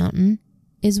of the mountain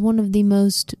is one of the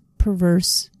most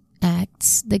perverse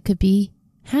acts that could be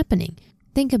happening.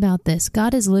 Think about this.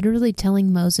 God is literally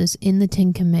telling Moses in the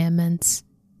 10 Commandments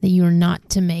that you are not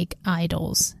to make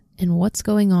idols. And what's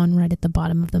going on right at the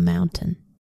bottom of the mountain?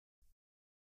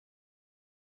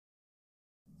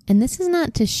 And this is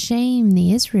not to shame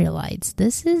the Israelites.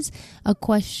 This is a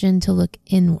question to look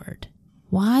inward.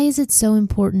 Why is it so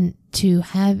important to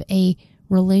have a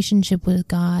relationship with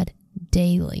God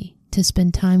daily, to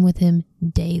spend time with him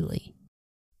daily?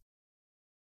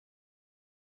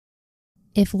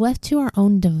 If left to our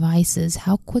own devices,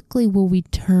 how quickly will we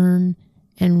turn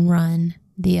and run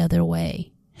the other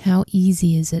way? How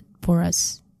easy is it for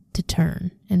us to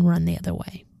turn and run the other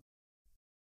way?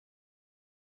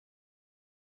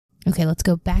 Okay, let's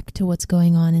go back to what's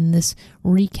going on in this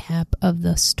recap of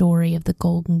the story of the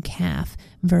golden calf.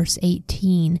 Verse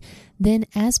 18. Then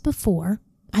as before,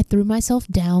 I threw myself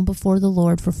down before the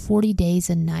Lord for 40 days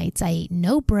and nights. I ate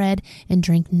no bread and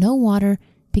drank no water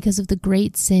because of the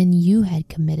great sin you had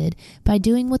committed by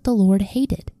doing what the Lord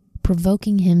hated,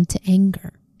 provoking him to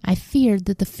anger. I feared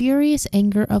that the furious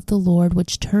anger of the Lord,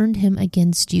 which turned him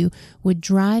against you, would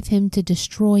drive him to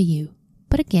destroy you.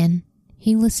 But again,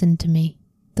 he listened to me.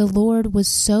 The Lord was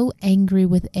so angry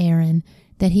with Aaron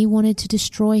that he wanted to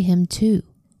destroy him too.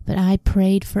 But I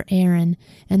prayed for Aaron,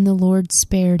 and the Lord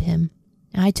spared him.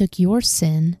 I took your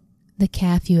sin, the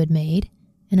calf you had made,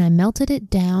 and I melted it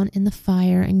down in the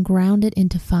fire and ground it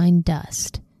into fine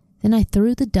dust. Then I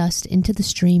threw the dust into the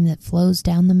stream that flows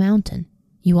down the mountain.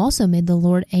 You also made the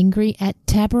Lord angry at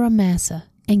Taberah-Massah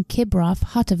and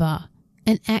Kibroth-Hattaavah,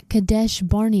 and at Kadesh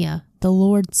Barnea. The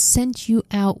Lord sent you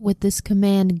out with this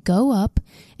command, go up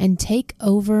and take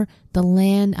over the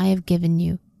land I have given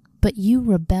you. But you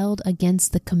rebelled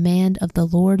against the command of the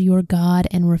Lord your God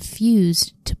and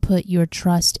refused to put your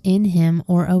trust in him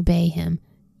or obey him.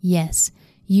 Yes,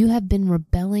 you have been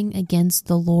rebelling against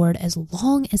the Lord as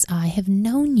long as I have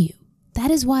known you.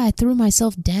 That is why I threw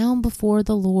myself down before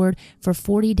the Lord for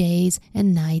 40 days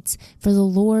and nights, for the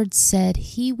Lord said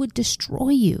he would destroy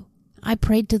you. I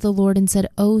prayed to the Lord and said,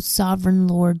 O sovereign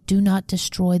Lord, do not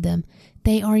destroy them.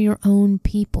 They are your own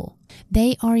people.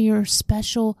 They are your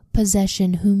special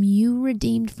possession, whom you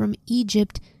redeemed from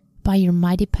Egypt by your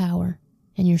mighty power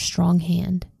and your strong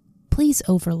hand. Please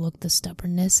overlook the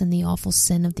stubbornness and the awful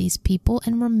sin of these people,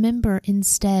 and remember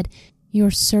instead your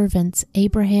servants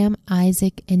Abraham,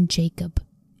 Isaac, and Jacob.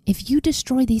 If you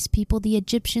destroy these people, the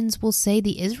Egyptians will say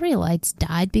the Israelites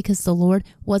died because the Lord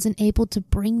wasn't able to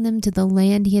bring them to the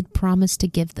land he had promised to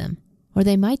give them. Or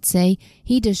they might say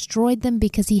he destroyed them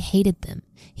because he hated them.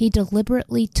 He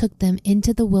deliberately took them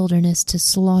into the wilderness to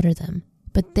slaughter them.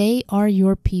 But they are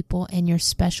your people and your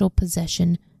special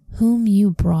possession, whom you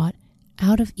brought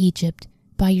out of Egypt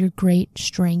by your great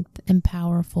strength and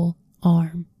powerful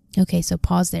arm. Okay, so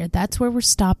pause there. That's where we're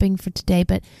stopping for today,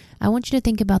 but I want you to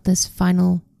think about this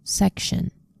final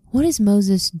section. What does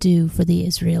Moses do for the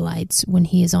Israelites when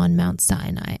he is on Mount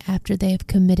Sinai after they have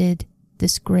committed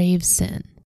this grave sin?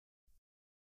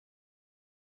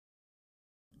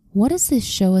 What does this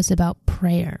show us about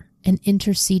prayer and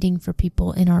interceding for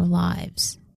people in our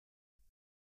lives?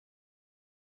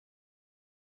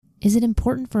 Is it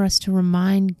important for us to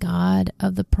remind God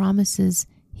of the promises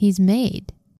he's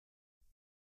made?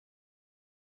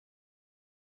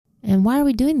 And why are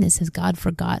we doing this? Has God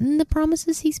forgotten the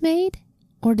promises he's made?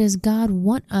 Or does God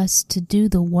want us to do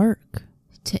the work,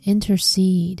 to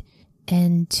intercede,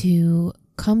 and to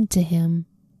come to him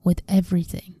with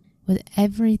everything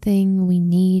we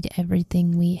need,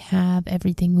 everything we have,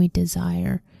 everything we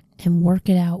desire, and work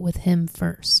it out with him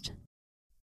first?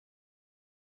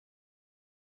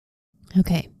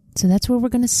 Okay, so that's where we're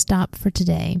going to stop for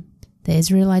today. The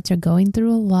Israelites are going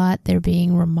through a lot. They're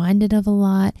being reminded of a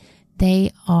lot.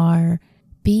 They are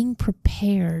being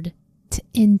prepared to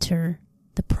enter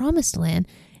the promised land.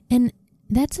 And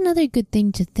that's another good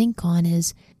thing to think on,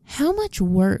 is how much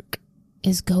work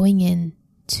is going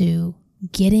into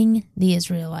getting the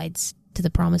Israelites to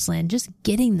the promised land, just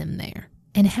getting them there.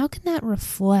 And how can that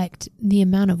reflect the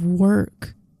amount of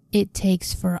work it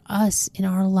takes for us in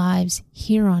our lives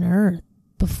here on earth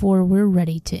before we're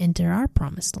ready to enter our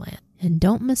promised land? And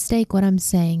don't mistake what I'm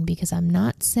saying, because I'm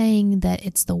not saying that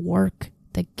it's the work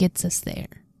that gets us there.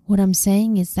 What I'm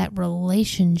saying is that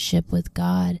relationship with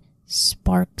God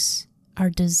sparks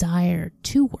our desire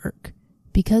to work.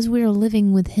 Because we are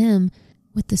living with him,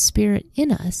 with the Spirit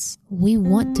in us, we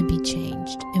want to be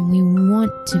changed, and we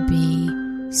want to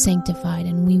be sanctified,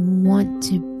 and we want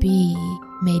to be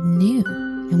made new.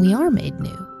 And we are made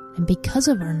new. And because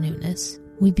of our newness,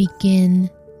 we begin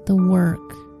the work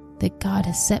that God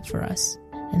has set for us.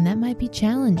 And that might be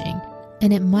challenging,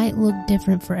 and it might look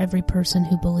different for every person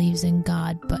who believes in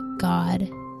God, but God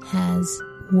has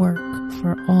work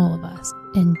for all of us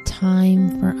and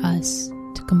time for us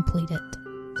to complete it.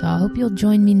 So I hope you'll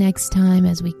join me next time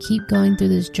as we keep going through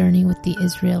this journey with the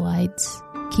Israelites.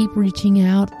 Keep reaching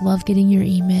out. Love getting your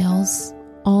emails.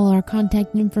 All our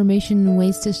contact information and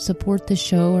ways to support the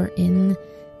show are in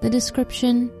the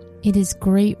description. It is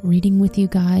great reading with you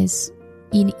guys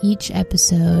in each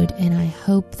episode, and I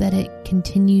hope that it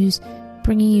continues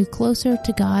bringing you closer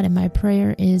to God. And my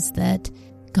prayer is that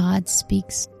God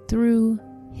speaks through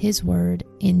his word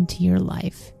into your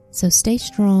life. So stay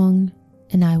strong,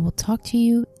 and I will talk to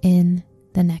you in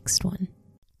the next one.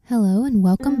 Hello, and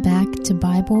welcome back to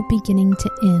Bible Beginning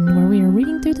to End, where we are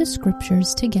reading through the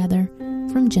scriptures together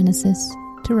from Genesis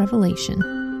to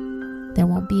Revelation. There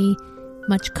won't be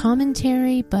much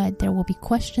commentary, but there will be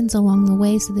questions along the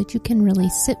way so that you can really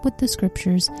sit with the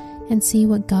scriptures and see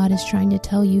what God is trying to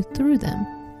tell you through them.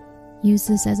 Use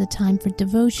this as a time for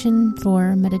devotion,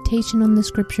 for meditation on the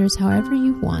scriptures, however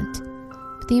you want.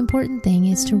 But the important thing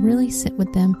is to really sit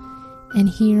with them and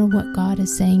hear what God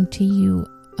is saying to you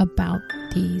about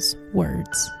these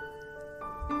words.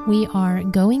 We are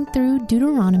going through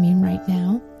Deuteronomy right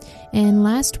now, and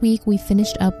last week we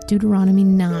finished up Deuteronomy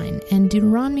 9. And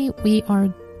Deuteronomy, we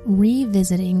are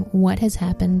revisiting what has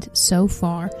happened so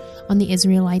far on the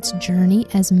Israelites' journey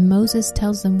as Moses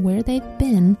tells them where they've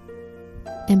been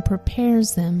and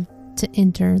prepares them to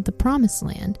enter the promised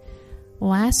land.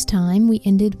 Last time we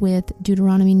ended with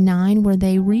Deuteronomy 9, where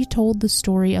they retold the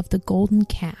story of the golden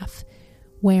calf,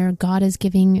 where God is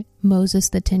giving Moses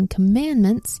the 10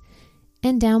 Commandments,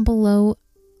 and down below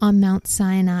on Mount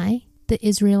Sinai, the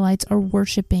Israelites are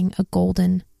worshiping a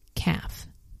golden calf.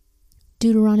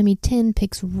 Deuteronomy 10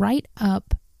 picks right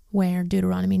up where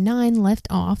Deuteronomy 9 left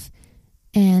off,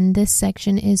 and this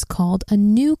section is called a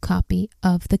new copy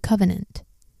of the covenant.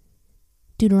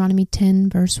 Deuteronomy 10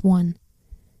 verse 1.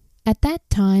 At that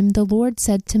time the Lord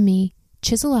said to me,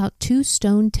 chisel out 2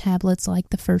 stone tablets like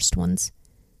the first ones.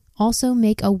 Also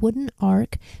make a wooden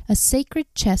ark, a sacred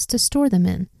chest to store them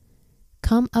in.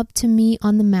 Come up to me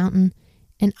on the mountain,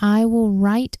 and I will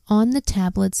write on the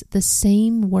tablets the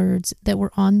same words that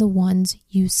were on the ones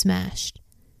you smashed.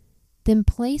 Then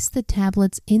place the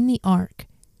tablets in the ark.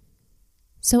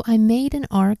 So I made an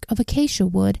ark of acacia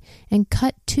wood and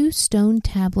cut 2 stone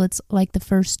tablets like the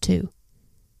first 2.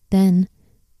 Then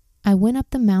I went up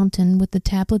the mountain with the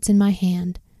tablets in my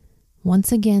hand.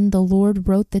 Once again the Lord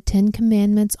wrote the 10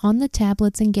 Commandments on the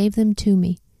tablets and gave them to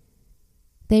me.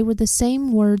 They were the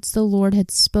same words the Lord had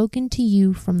spoken to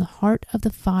you from the heart of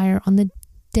the fire on the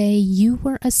day you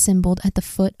were assembled at the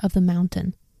foot of the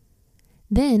mountain.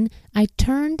 Then I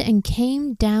turned and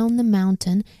came down the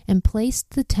mountain and placed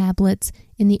the tablets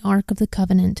in the ark of the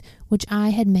covenant which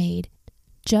I had made,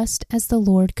 just as the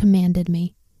Lord commanded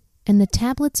me. And the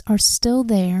tablets are still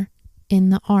there in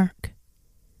the ark.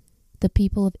 The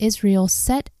people of Israel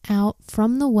set out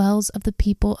from the wells of the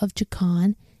people of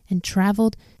Jachan and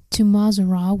traveled to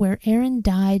Moserah, where Aaron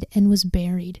died and was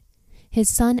buried. His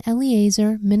son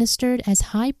Eleazar ministered as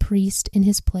high priest in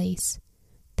his place.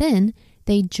 Then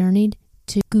they journeyed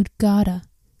to Gudgodah,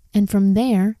 and from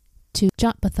there to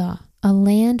Jotbathah, a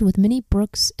land with many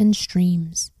brooks and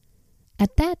streams.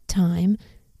 At that time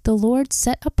the Lord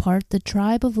set apart the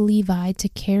tribe of Levi to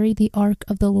carry the ark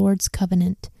of the Lord's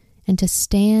covenant, and to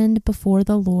stand before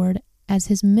the Lord as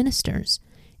his ministers,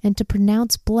 and to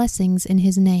pronounce blessings in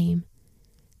his name.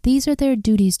 These are their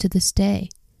duties to this day.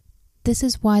 This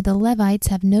is why the Levites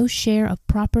have no share of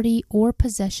property or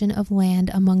possession of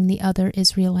land among the other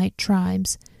Israelite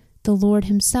tribes. The Lord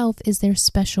himself is their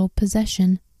special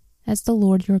possession, as the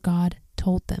Lord your God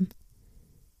told them.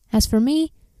 As for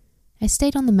me, I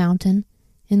stayed on the mountain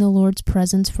in the Lord's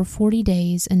presence for 40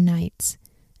 days and nights,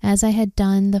 as I had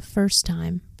done the first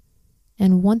time.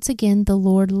 And once again the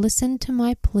Lord listened to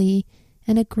my plea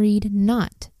and agreed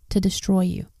not to destroy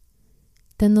you.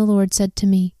 Then the Lord said to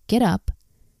me, get up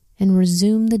and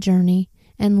resume the journey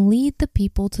and lead the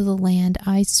people to the land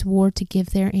I swore to give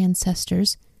their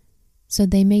ancestors, so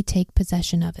they may take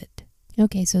possession of it.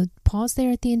 Okay, so pause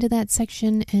there at the end of that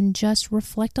section and just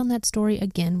reflect on that story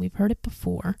again. We've heard it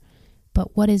before,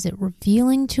 but what is it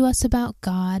revealing to us about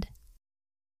God?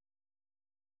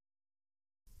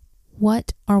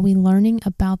 What are we learning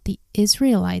about the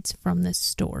Israelites from this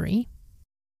story?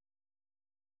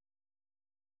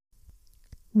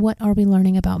 What are we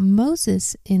learning about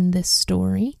Moses in this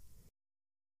story?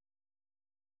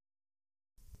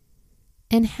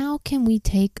 And how can we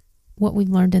take what we've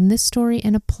learned in this story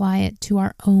and apply it to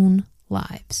our own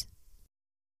lives?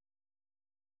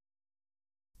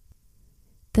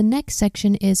 The next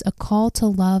section is a call to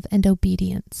love and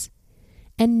obedience.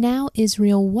 And now,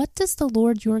 Israel, what does the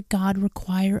Lord your God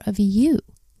require of you?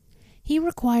 He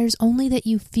requires only that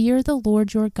you fear the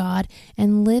Lord your God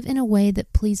and live in a way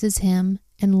that pleases him,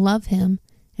 and love him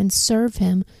and serve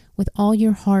him with all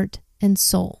your heart and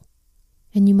soul.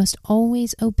 And you must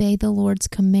always obey the Lord's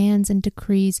commands and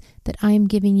decrees that I am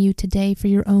giving you today for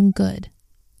your own good.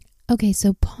 Okay,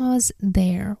 so pause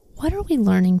there. What are we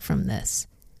learning from this?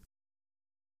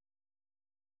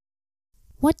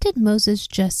 What did Moses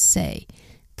just say?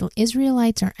 The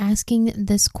Israelites are asking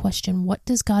this question, what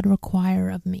does God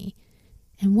require of me?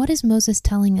 And what is Moses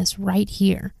telling us right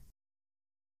here?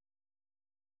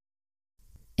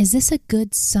 Is this a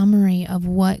good summary of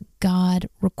what God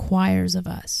requires of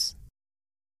us?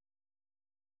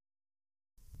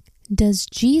 Does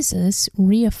Jesus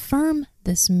reaffirm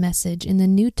this message in the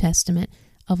New Testament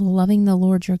of loving the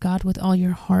Lord your God with all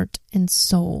your heart and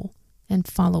soul and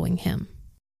following Him?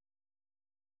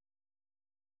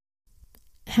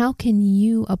 How can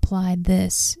you apply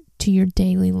this to your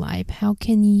daily life? How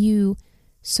can you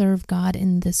serve God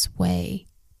in this way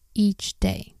each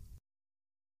day?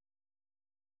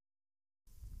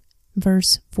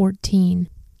 Verse 14.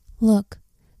 Look,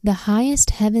 the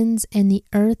highest heavens and the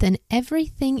earth and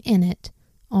everything in it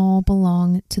all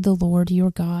belong to the Lord your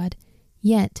God.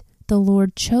 Yet the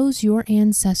Lord chose your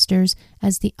ancestors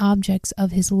as the objects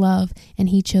of His love, and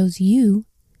He chose you,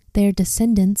 their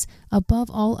descendants,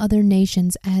 above all other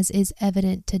nations, as is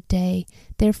evident today.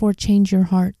 Therefore change your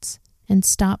hearts and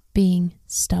stop being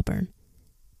stubborn.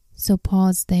 So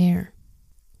pause there.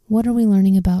 What are we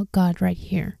learning about God right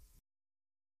here?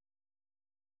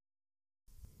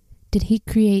 Did He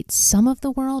create some of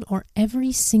the world or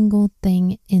every single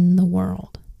thing in the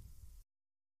world?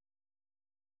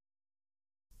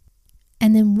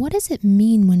 And then what does it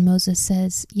mean when Moses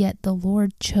says, yet the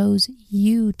Lord chose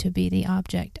you to be the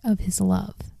object of His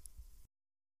love?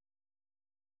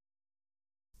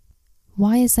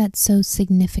 Why is that so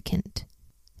significant?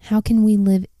 How can we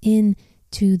live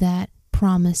into that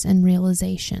promise and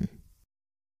realization?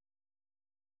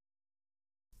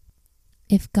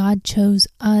 If God chose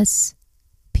us,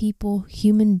 people,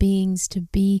 human beings, to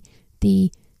be the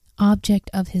object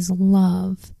of His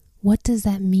love, what does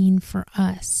that mean for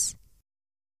us?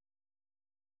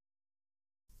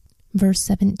 Verse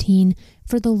 17,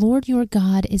 for the Lord your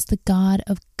God is the God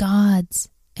of gods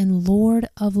and Lord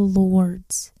of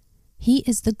lords. He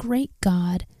is the great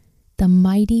God, the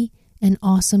mighty and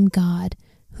awesome God,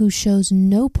 who shows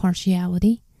no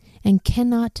partiality and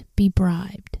cannot be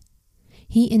bribed.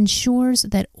 He ensures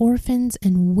that orphans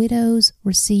and widows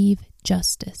receive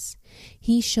justice.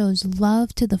 He shows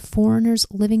love to the foreigners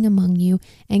living among you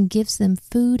and gives them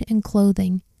food and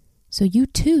clothing. So you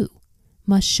too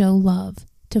must show love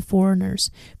to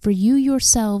foreigners, for you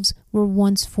yourselves were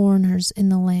once foreigners in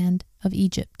the land of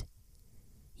Egypt.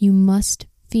 You must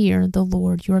fear the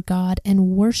Lord your God and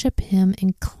worship Him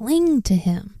and cling to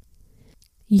Him.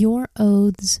 Your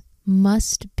oaths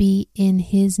must be in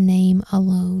His name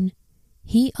alone.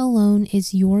 He alone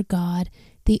is your God,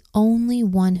 the only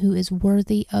one who is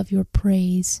worthy of your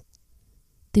praise,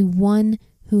 the one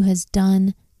who has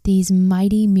done these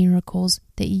mighty miracles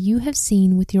that you have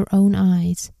seen with your own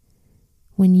eyes.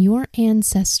 When your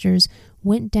ancestors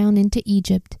went down into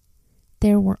Egypt,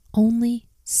 there were only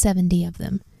 70 of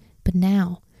them, but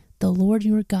now the Lord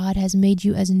your God has made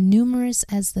you as numerous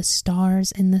as the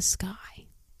stars in the sky.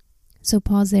 So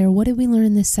pause there. What did we learn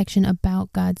in this section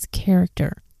about God's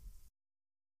character?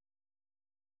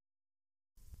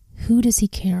 Who does He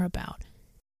care about?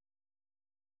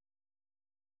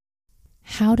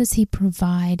 How does He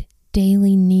provide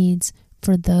daily needs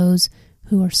for those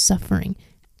who are suffering?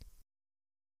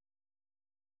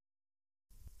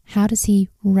 How does He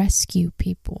rescue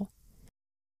people?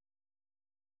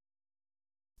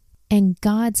 And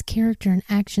God's character and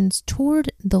actions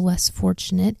toward the less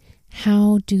fortunate,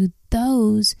 how do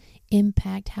those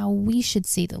impact how we should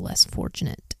see the less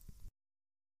fortunate?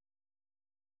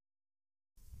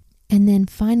 And then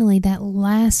finally, that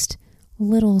last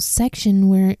little section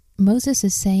where Moses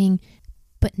is saying,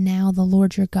 but now the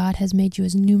Lord your God has made you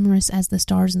as numerous as the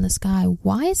stars in the sky.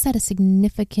 Why is that a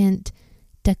significant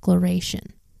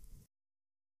declaration?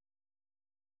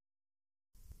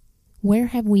 Where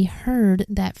have we heard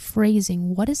that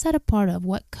phrasing? What is that a part of?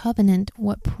 What covenant,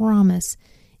 what promise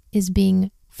is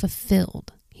being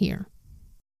fulfilled here?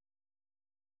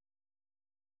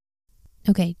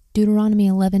 Okay, Deuteronomy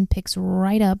 11 picks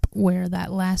right up where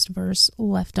that last verse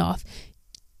left off.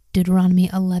 Deuteronomy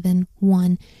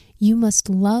 11:1. You must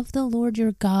love the Lord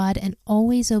your God and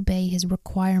always obey His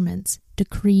requirements,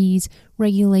 decrees,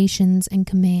 regulations, and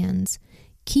commands.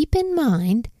 Keep in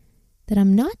mind that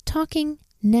I'm not talking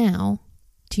now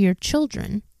to your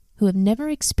children who have never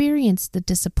experienced the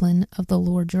discipline of the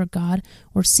Lord your God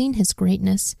or seen His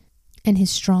greatness and His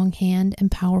strong hand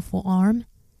and powerful arm.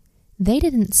 They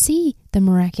didn't see the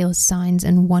miraculous signs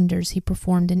and wonders He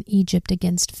performed in Egypt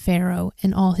against Pharaoh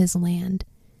and all his land.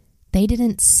 They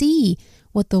didn't see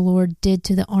what the Lord did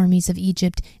to the armies of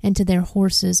Egypt and to their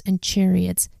horses and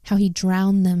chariots, how He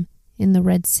drowned them in the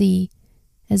Red Sea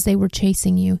as they were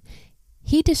chasing you.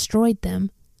 He destroyed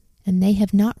them, and they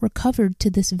have not recovered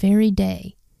to this very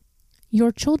day.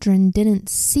 Your children didn't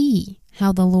see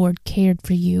how the Lord cared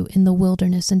for you in the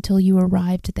wilderness until you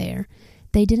arrived there.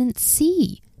 They didn't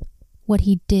see what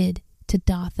He did to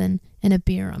Dathan and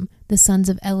Abiram, the sons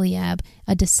of Eliab,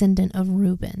 a descendant of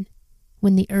Reuben.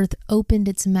 when the earth opened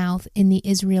its mouth in the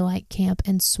Israelite camp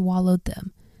and swallowed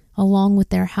them, along with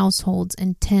their households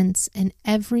and tents and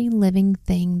every living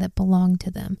thing that belonged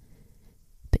to them.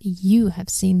 But you have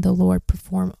seen the Lord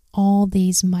perform all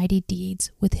these mighty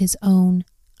deeds with his own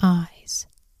eyes.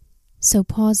 So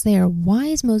pause there. Why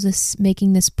is Moses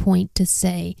making this point to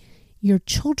say, your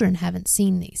children haven't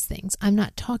seen these things? I'm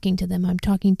not talking to them. I'm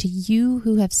talking to you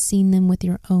who have seen them with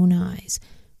your own eyes.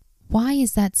 Why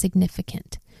is that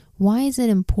significant? Why is it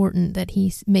important that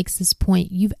he makes this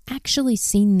point? You've actually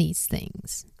seen these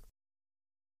things.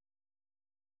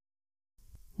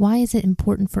 Why is it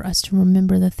important for us to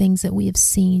remember the things that we have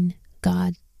seen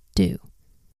God do?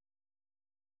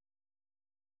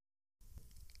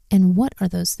 And what are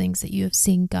those things that you have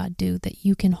seen God do that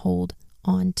you can hold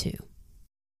on to?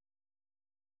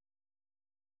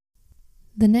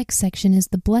 The next section is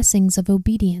the blessings of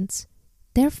obedience.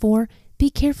 Therefore, be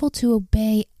careful to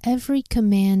obey every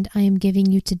command I am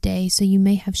giving you today, so you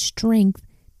may have strength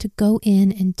to go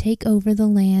in and take over the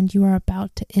land you are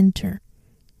about to enter.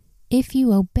 If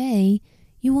you obey,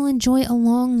 you will enjoy a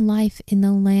long life in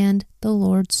the land the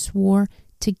Lord swore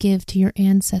to give to your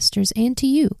ancestors and to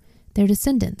you, their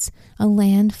descendants, a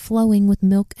land flowing with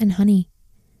milk and honey.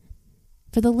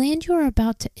 For the land you are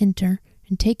about to enter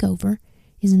and take over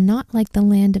is not like the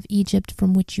land of Egypt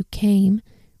from which you came,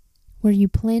 where you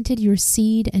planted your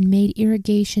seed and made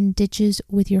irrigation ditches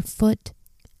with your foot,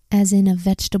 as in a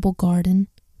vegetable garden.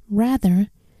 Rather,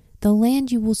 the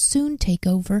land you will soon take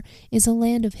over is a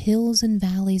land of hills and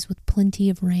valleys with plenty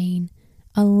of rain,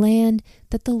 a land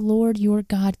that the Lord your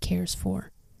God cares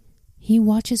for. He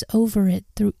watches over it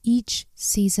through each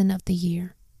season of the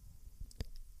year.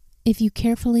 If you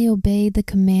carefully obey the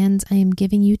commands I am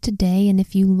giving you today, and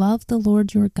if you love the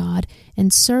Lord your God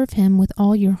and serve him with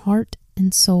all your heart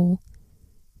and soul,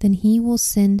 then he will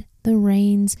send the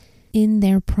rains in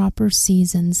their proper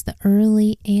seasons, the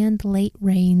early and late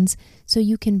rains, so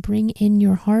you can bring in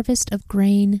your harvest of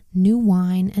grain, new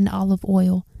wine, and olive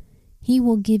oil. He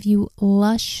will give you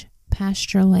lush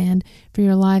pasture land for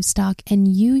your livestock, and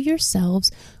you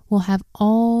yourselves will have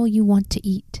all you want to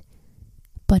eat.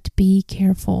 But be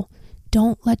careful.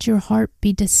 Don't let your heart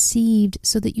be deceived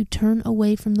so that you turn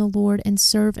away from the Lord and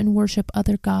serve and worship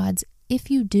other gods. If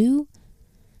you do,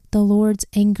 the Lord's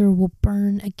anger will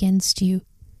burn against you.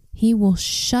 He will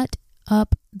shut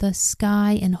up the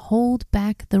sky and hold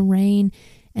back the rain,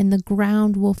 and the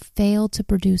ground will fail to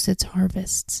produce its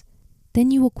harvests.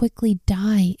 Then you will quickly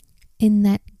die in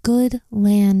that good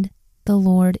land the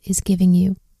Lord is giving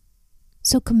you.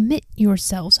 So commit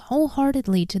yourselves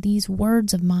wholeheartedly to these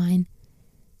words of mine.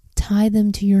 Tie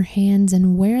them to your hands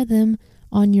and wear them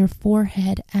on your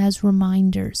forehead as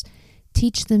reminders.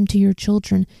 Teach them to your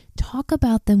children. Talk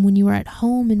about them when you are at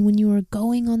home and when you are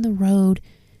going on the road,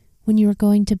 when you are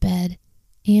going to bed,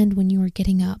 and when you are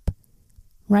getting up.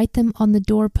 Write them on the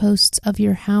doorposts of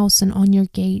your house and on your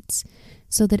gates,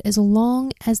 so that as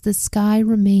long as the sky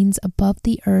remains above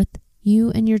the earth,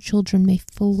 you and your children may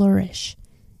flourish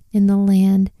in the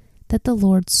land that the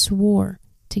Lord swore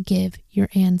to give your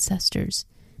ancestors.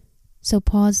 So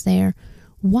pause there.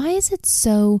 Why is it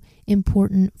so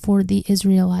important for the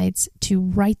Israelites to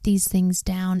write these things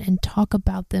down and talk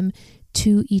about them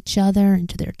to each other and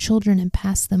to their children and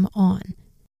pass them on?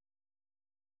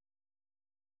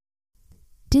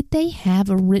 Did they have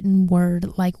a written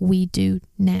word like we do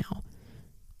now?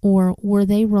 Or were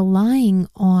they relying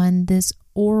on this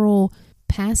oral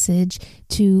passage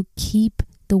to keep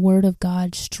the word of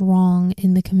God strong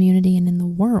in the community and in the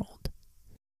world?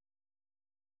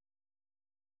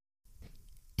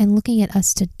 And looking at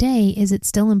us today, is it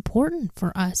still important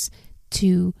for us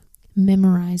to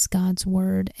memorize God's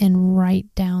word and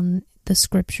write down the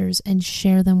scriptures and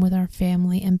share them with our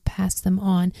family and pass them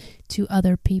on to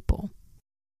other people?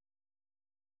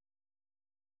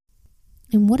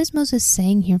 And what is Moses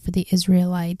saying here for the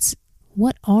Israelites?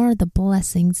 What are the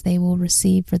blessings they will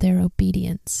receive for their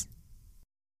obedience?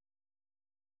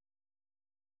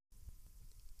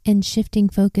 And shifting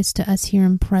focus to us here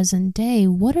in present day,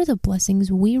 what are the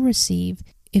blessings we receive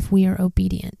if we are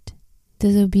obedient?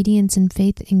 Does obedience and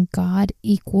faith in God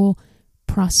equal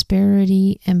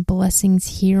prosperity and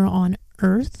blessings here on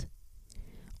earth?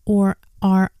 Or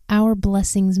are our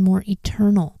blessings more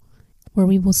eternal, where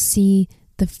we will see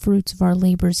the fruits of our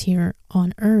labors here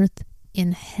on earth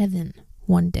in heaven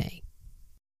one day?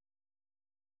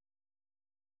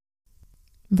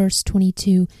 Verse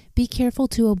 22, be careful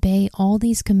to obey all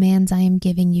these commands I am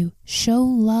giving you. Show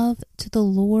love to the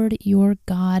Lord your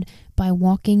God by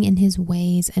walking in his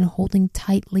ways and holding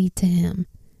tightly to him.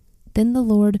 Then the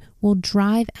Lord will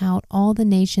drive out all the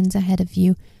nations ahead of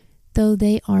you though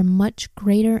they are much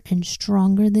greater and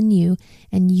stronger than you,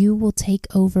 and you will take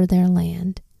over their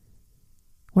land.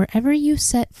 Wherever you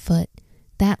set foot,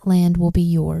 that land will be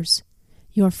yours.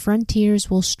 Your frontiers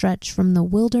will stretch from the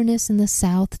wilderness in the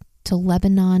south to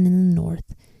Lebanon in the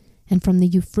north, and from the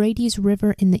Euphrates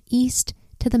River in the east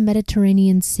to the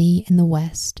Mediterranean Sea in the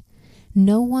west.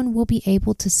 No one will be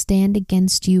able to stand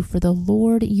against you, for the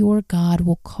Lord your God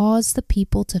will cause the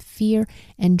people to fear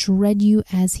and dread you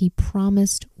as he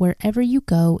promised wherever you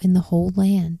go in the whole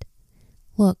land.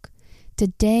 Look,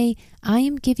 today I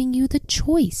am giving you the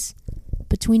choice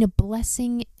between a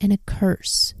blessing and a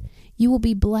curse. You will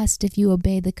be blessed if you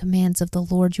obey the commands of the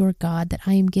Lord your God that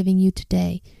I am giving you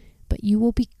today, but you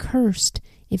will be cursed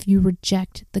if you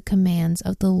reject the commands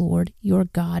of the Lord your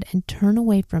God and turn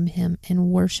away from him and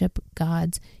worship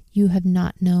gods you have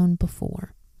not known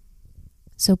before.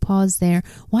 So pause there.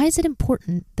 Why is it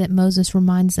important that Moses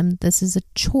reminds them that this is a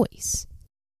choice?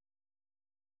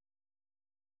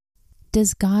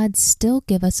 Does God still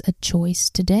give us a choice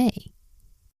today?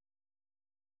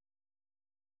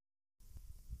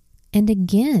 And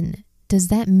again, does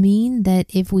that mean that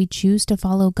if we choose to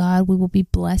follow God, we will be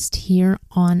blessed here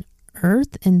on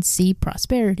earth and see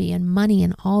prosperity and money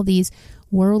and all these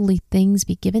worldly things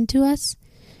be given to us?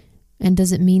 And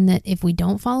does it mean that if we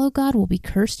don't follow God, we'll be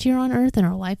cursed here on earth and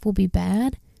our life will be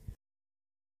bad?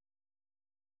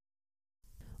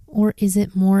 Or is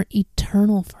it more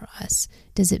eternal for us?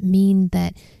 Does it mean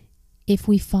that if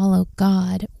we follow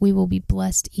God, we will be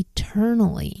blessed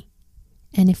eternally?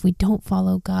 And if we don't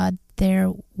follow God,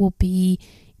 there will be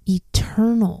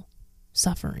eternal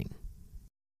suffering.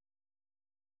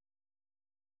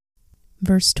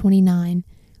 Verse 29,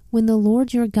 when the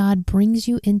Lord your God brings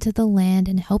you into the land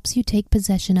and helps you take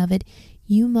possession of it,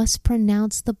 you must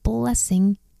pronounce the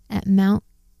blessing at Mount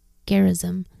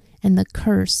Gerizim and the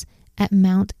curse at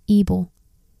Mount Ebal.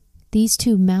 These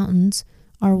two mountains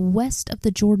are west of the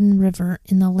Jordan River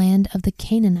in the land of the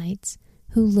Canaanites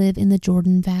who live in the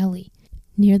Jordan Valley,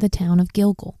 near the town of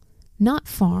Gilgal, not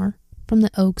far from the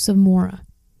oaks of Moreh.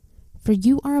 For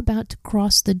you are about to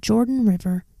cross the Jordan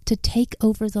River to take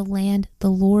over the land the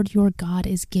Lord your God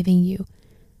is giving you.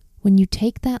 When you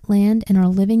take that land and are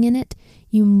living in it,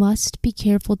 you must be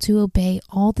careful to obey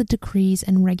all the decrees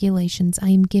and regulations I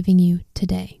am giving you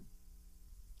today.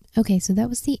 Okay, so that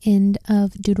was the end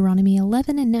of Deuteronomy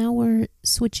 11, and now we're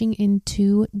switching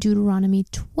into Deuteronomy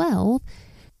 12,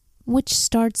 which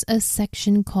starts a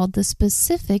section called the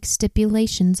specific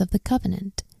stipulations of the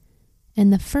covenant.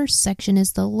 And the first section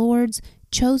is the Lord's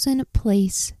chosen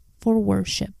place for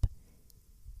worship.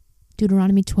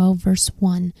 Deuteronomy 12, verse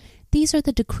 1. These are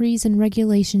the decrees and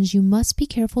regulations you must be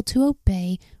careful to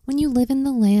obey when you live in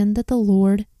the land that the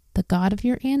Lord, the God of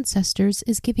your ancestors,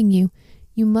 is giving you.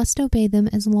 You must obey them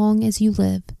as long as you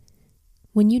live.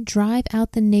 When you drive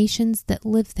out the nations that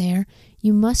live there,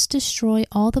 you must destroy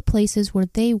all the places where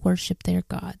they worship their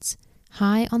gods,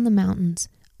 high on the mountains,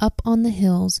 up on the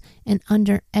hills, and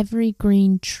under every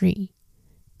green tree.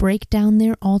 Break down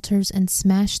their altars and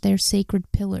smash their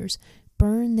sacred pillars,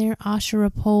 burn their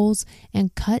Asherah poles,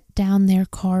 and cut down their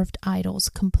carved idols.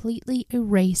 Completely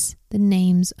erase the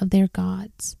names of their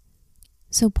gods.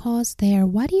 So pause there.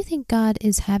 Why do you think God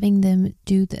is having them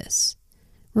do this?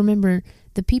 Remember,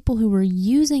 the people who were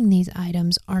using these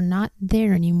items are not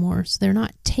there anymore, so they're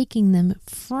not taking them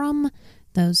from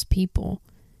those people.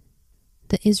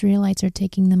 The Israelites are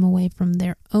taking them away from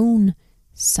their own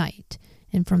site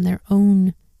and from their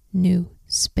own new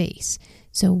space.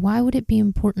 So why would it be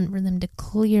important for them to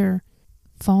clear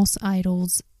false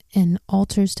idols and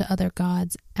altars to other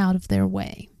gods out of their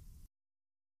way?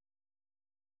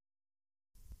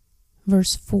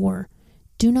 Verse 4.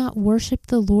 Do not worship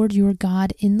the Lord your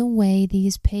God in the way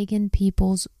these pagan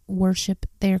peoples worship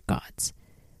their gods.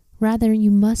 Rather, you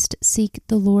must seek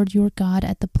the Lord your God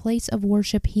at the place of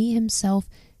worship he himself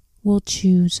will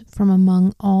choose from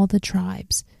among all the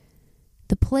tribes,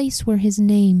 the place where his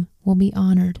name will be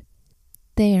honored.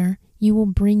 There you will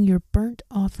bring your burnt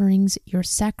offerings, your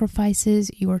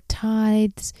sacrifices, your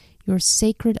tithes, your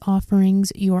sacred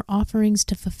offerings, your offerings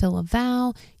to fulfill a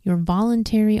vow, your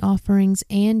voluntary offerings,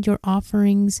 and your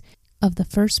offerings of the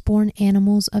firstborn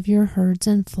animals of your herds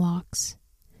and flocks.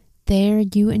 There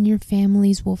you and your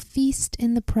families will feast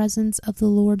in the presence of the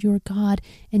Lord your God,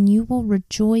 and you will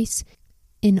rejoice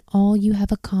in all you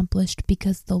have accomplished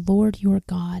because the Lord your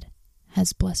God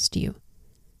has blessed you.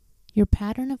 Your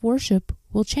pattern of worship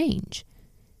will change.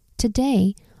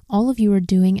 Today, all of you are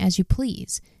doing as you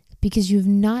please, because you have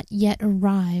not yet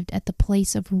arrived at the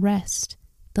place of rest,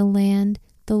 the land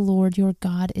the Lord your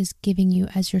God is giving you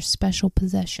as your special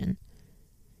possession.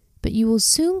 But you will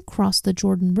soon cross the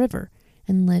Jordan River,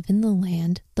 and live in the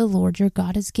land the Lord your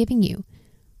God is giving you.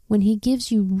 When he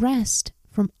gives you rest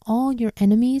from all your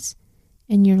enemies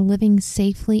and you're living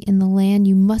safely in the land,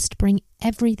 you must bring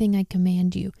everything I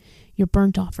command you, your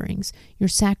burnt offerings, your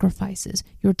sacrifices,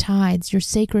 your tithes, your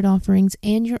sacred offerings,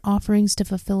 and your offerings to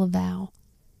fulfill a vow,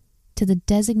 to the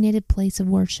designated place of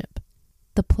worship,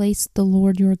 the place the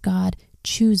Lord your God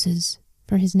chooses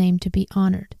for his name to be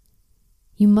honored.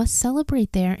 You must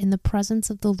celebrate there in the presence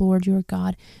of the Lord your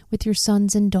God with your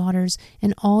sons and daughters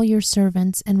and all your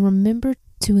servants, and remember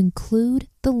to include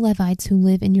the Levites who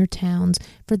live in your towns,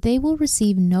 for they will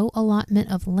receive no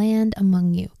allotment of land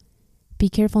among you. Be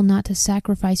careful not to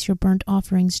sacrifice your burnt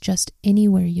offerings just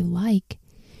anywhere you like.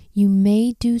 You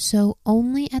may do so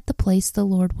only at the place the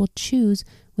Lord will choose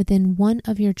within one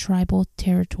of your tribal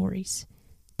territories.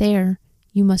 There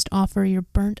you must offer your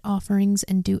burnt offerings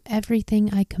and do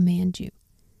everything I command you.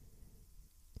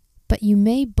 But you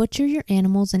may butcher your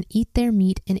animals and eat their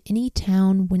meat in any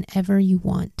town whenever you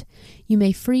want. You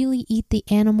may freely eat the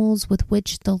animals with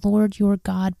which the Lord your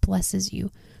God blesses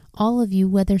you. All of you,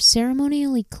 whether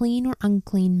ceremonially clean or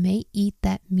unclean, may eat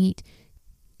that meat,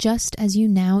 just as you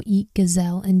now eat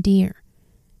gazelle and deer.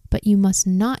 But you must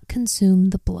not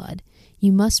consume the blood.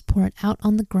 You must pour it out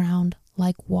on the ground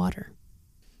like water.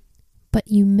 But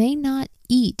you may not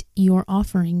eat your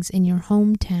offerings in your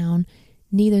hometown,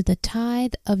 neither the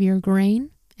tithe of your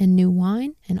grain and new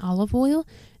wine and olive oil,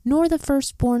 nor the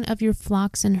firstborn of your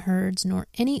flocks and herds, nor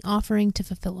any offering to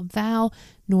fulfill a vow,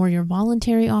 nor your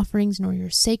voluntary offerings, nor your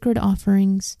sacred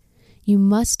offerings. You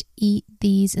must eat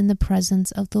these in the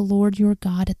presence of the Lord your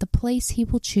God at the place he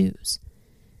will choose.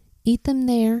 Eat them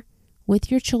there with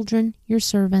your children, your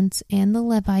servants, and the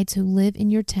Levites who live in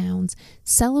your towns,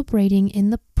 celebrating in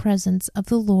the presence of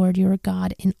the Lord your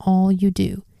God in all you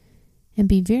do. And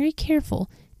be very careful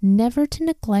never to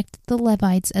neglect the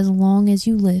Levites as long as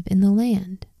you live in the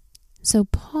land. So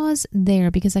pause there,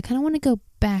 because I kind of want to go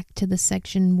back to the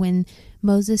section when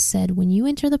Moses said, when you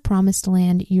enter the promised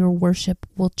land, your worship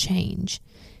will change.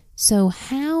 So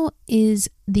how is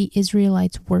the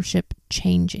Israelites' worship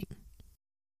changing?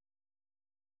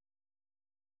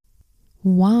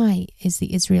 Why is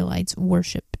the Israelites'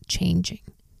 worship changing?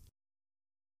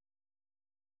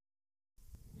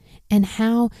 And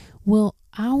how will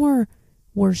our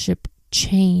worship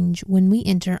change when we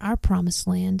enter our promised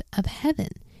land of heaven?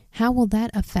 How will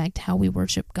that affect how we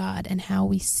worship God and how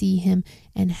we see him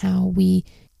and how we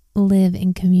live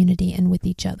in community and with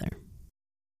each other?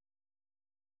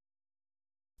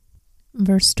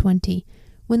 Verse 20,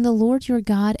 when the Lord your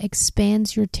God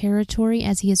expands your territory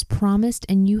as he has promised,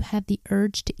 and you have the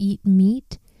urge to eat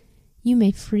meat, you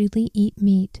may freely eat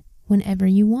meat whenever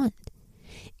you want.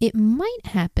 It might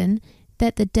happen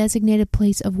that the designated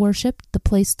place of worship, the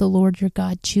place the Lord your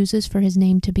God chooses for his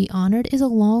name to be honored, is a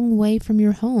long way from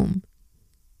your home.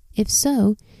 If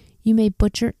so, you may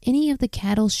butcher any of the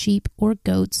cattle, sheep, or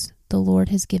goats the Lord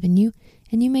has given you,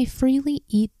 and you may freely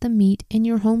eat the meat in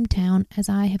your hometown as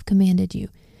I have commanded you.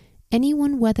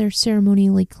 Anyone, whether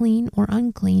ceremonially clean or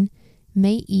unclean,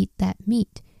 may eat that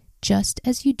meat, just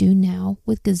as you do now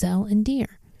with gazelle and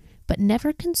deer. But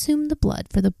never consume the blood,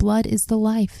 for the blood is the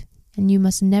life, and you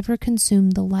must never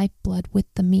consume the lifeblood with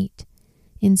the meat.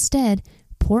 Instead,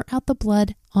 pour out the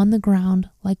blood on the ground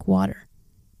like water.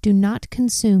 Do not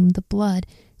consume the blood,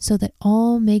 so that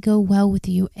all may go well with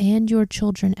you and your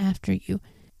children after you,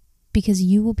 because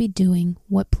you will be doing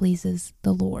what pleases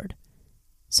the Lord.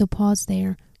 So pause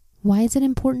there. Why is it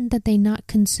important that they not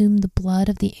consume the blood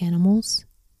of the animals?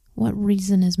 What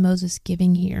reason is Moses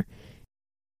giving here?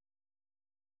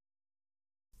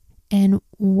 And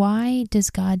why does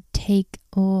God take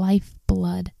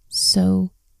lifeblood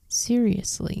so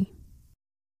seriously?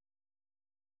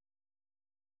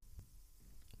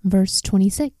 Verse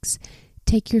 26,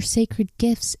 take your sacred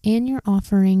gifts and your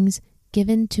offerings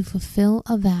given to fulfill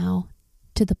a vow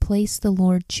to the place the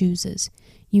Lord chooses.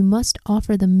 You must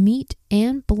offer the meat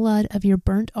and blood of your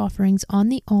burnt offerings on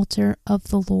the altar of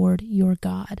the Lord your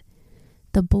God.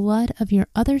 The blood of your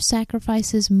other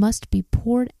sacrifices must be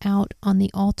poured out on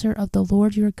the altar of the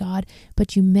Lord your God,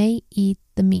 but you may eat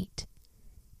the meat.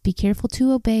 Be careful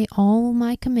to obey all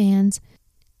my commands,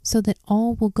 so that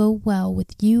all will go well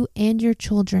with you and your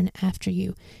children after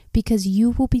you, because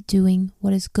you will be doing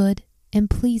what is good and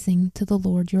pleasing to the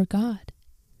Lord your God.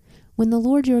 When the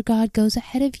Lord your God goes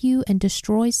ahead of you and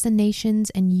destroys the nations,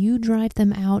 and you drive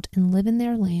them out and live in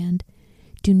their land,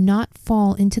 do not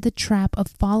fall into the trap of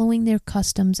following their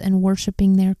customs and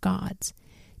worshiping their gods.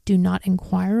 Do not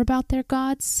inquire about their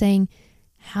gods, saying,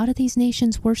 how do these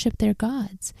nations worship their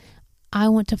gods? I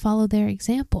want to follow their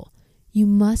example. You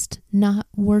must not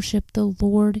worship the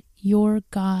Lord your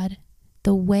God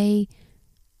the way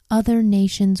other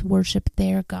nations worship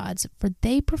their gods, for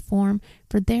they perform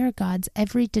for their gods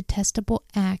every detestable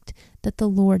act that the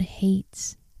Lord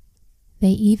hates.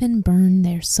 They even burn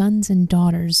their sons and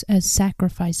daughters as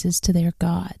sacrifices to their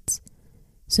gods.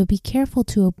 So be careful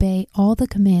to obey all the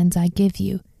commands I give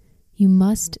you. You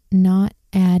must not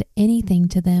add anything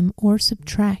to them or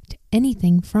subtract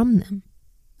anything from them.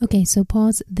 Okay, so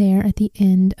pause there at the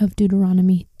end of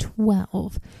Deuteronomy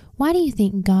 12. Why do you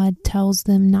think God tells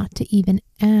them not to even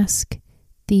ask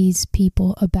these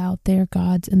people about their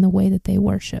gods and the way that they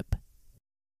worship?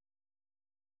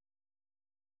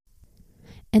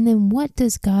 And then what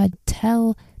does God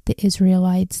tell the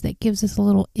Israelites that gives us a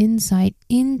little insight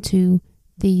into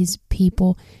these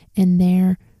people and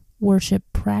their worship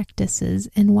practices?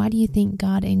 And why do you think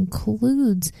God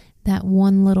includes that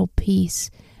one little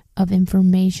piece of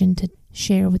information to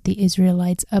share with the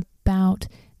Israelites about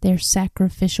their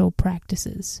sacrificial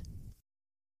practices?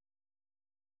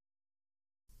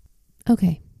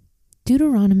 Okay,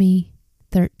 Deuteronomy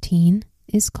 13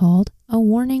 is called a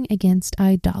warning against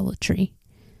idolatry.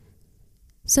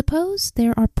 Suppose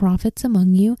there are prophets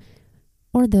among you,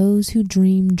 or those who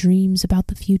dream dreams about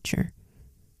the future,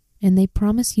 and they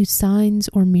promise you signs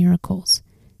or miracles,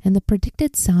 and the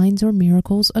predicted signs or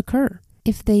miracles occur.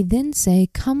 If they then say,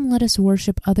 "Come, let us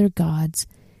worship other gods,"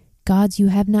 gods you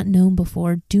have not known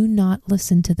before, do not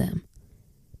listen to them.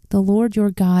 The Lord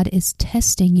your God is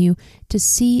testing you to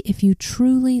see if you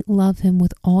truly love him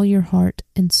with all your heart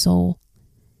and soul.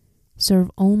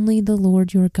 Serve only the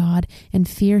Lord your God and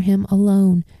fear him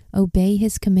alone. Obey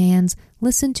his commands,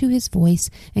 listen to his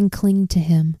voice, and cling to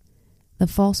him. The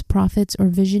false prophets or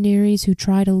visionaries who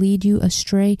try to lead you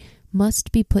astray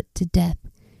must be put to death,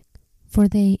 for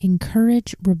they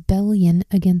encourage rebellion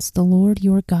against the Lord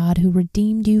your God who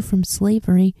redeemed you from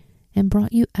slavery and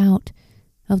brought you out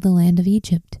of the land of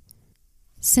Egypt.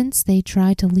 Since they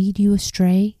try to lead you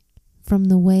astray from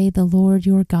the way the Lord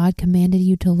your God commanded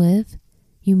you to live,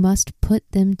 you must put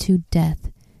them to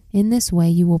death. In this way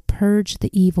you will purge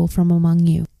the evil from among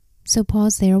you. So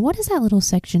pause there. What does that little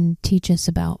section teach us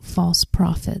about false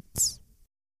prophets?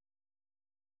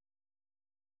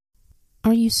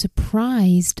 Are you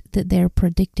surprised that their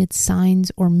predicted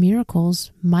signs or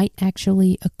miracles might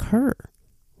actually occur?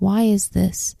 Why is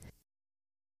this?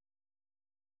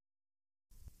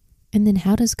 And then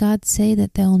how does God say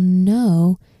that they'll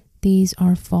know these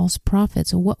are false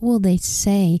prophets? What will they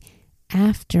say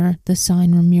after the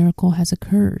sign or miracle has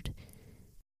occurred?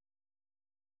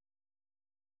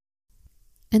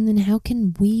 And then how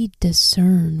can we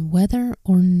discern whether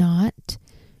or not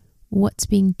what's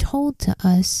being told to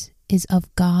us is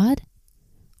of God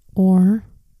or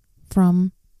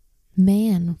from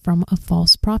man, from a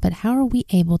false prophet? How are we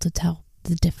able to tell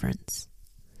the difference?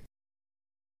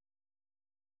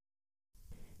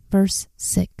 Verse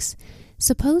 6.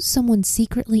 Suppose someone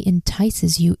secretly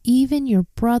entices you, even your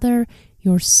brother,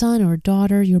 your son or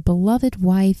daughter, your beloved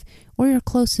wife, or your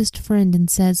closest friend, and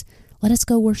says, "Let us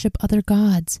go worship other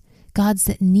gods, gods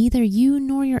that neither you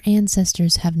nor your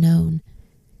ancestors have known."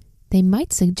 They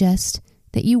might suggest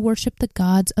that you worship the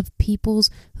gods of peoples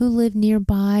who live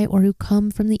nearby or who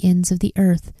come from the ends of the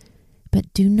earth.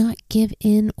 But do not give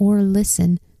in or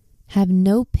listen. Have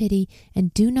no pity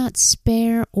and do not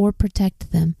spare or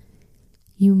protect them.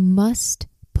 You must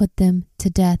put them to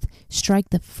death. Strike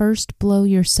the first blow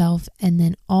yourself, and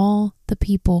then all the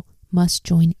people must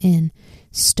join in.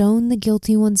 Stone the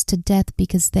guilty ones to death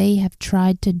because they have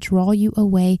tried to draw you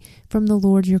away from the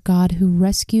Lord your God who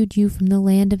rescued you from the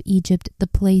land of Egypt, the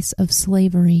place of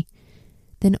slavery.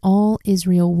 Then all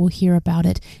Israel will hear about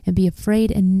it and be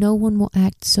afraid, and no one will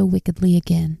act so wickedly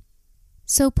again.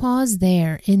 So pause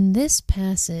there. In this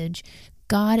passage,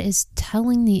 God is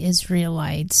telling the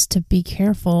Israelites to be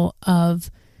careful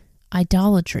of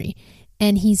idolatry,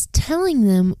 and he's telling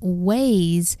them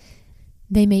ways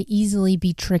they may easily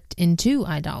be tricked into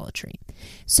idolatry.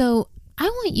 So I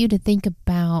want you to think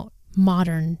about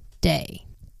modern day,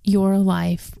 your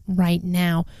life right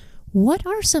now. What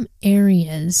are some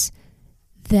areas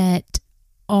that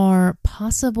are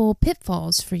possible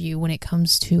pitfalls for you when it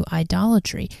comes to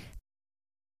idolatry?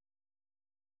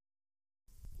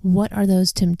 What are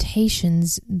those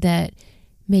temptations that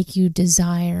make you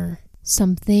desire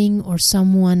something or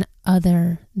someone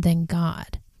other than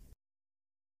God?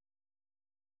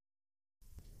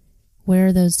 Where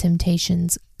are those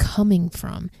temptations coming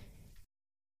from?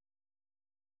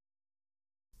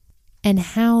 And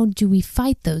how do we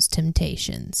fight those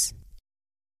temptations?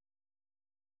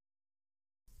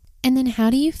 And then how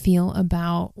do you feel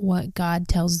about what God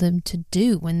tells them to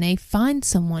do when they find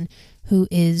someone who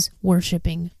is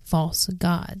worshiping false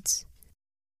gods?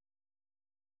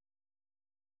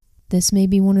 this may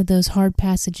be one of those hard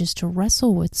passages to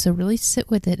wrestle with, so really sit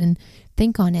with it and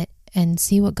think on it and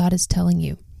see what God is telling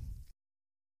you.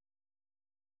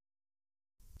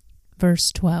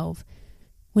 Verse 12.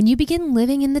 When you begin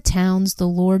living in the towns the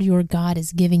Lord your God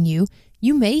is giving you,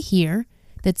 you may hear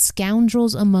that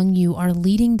scoundrels among you are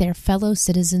leading their fellow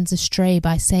citizens astray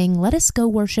by saying, "Let us go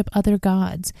worship other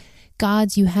gods,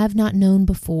 gods you have not known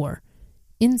before."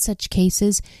 In such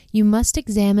cases, you must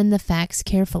examine the facts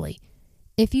carefully.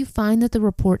 If you find that the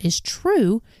report is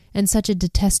true and such a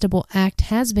detestable act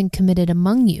has been committed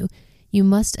among you, you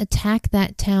must attack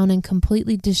that town and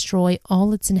completely destroy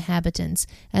all its inhabitants,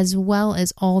 as well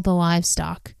as all the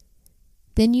livestock.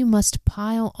 Then you must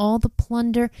pile all the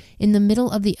plunder in the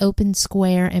middle of the open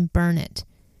square and burn it.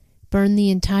 Burn the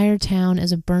entire town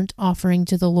as a burnt offering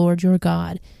to the Lord your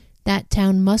God. That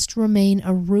town must remain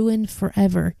a ruin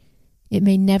forever. It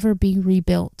may never be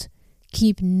rebuilt.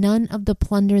 Keep none of the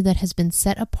plunder that has been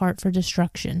set apart for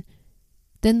destruction.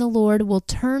 Then the Lord will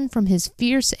turn from his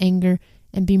fierce anger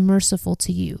and be merciful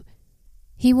to you.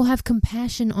 He will have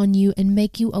compassion on you and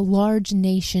make you a large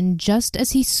nation, just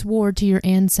as he swore to your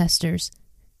ancestors.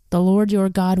 The Lord your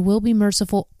God will be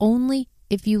merciful only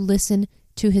if you listen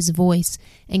to his voice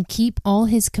and keep all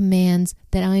his commands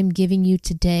that I am giving you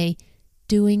today,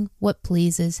 doing what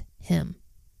pleases him.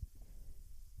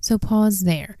 So pause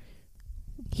there.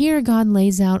 Here God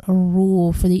lays out a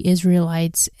rule for the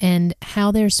Israelites and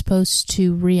how they're supposed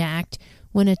to react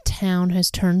when a town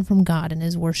has turned from God and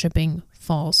is worshiping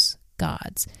false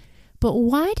gods. But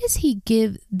why does he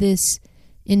give this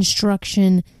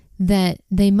instruction that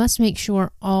they must make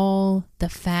sure all the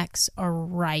facts are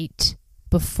right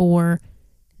before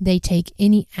they take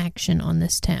any action on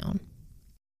this town?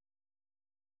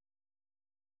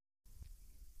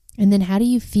 And then how do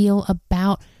you feel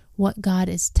about what God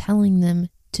is telling them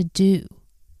to do?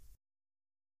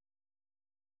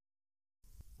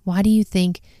 Why do you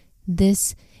think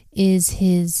this is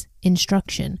his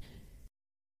instruction?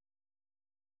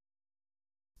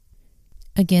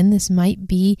 Again, this might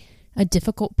be a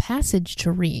difficult passage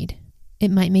to read.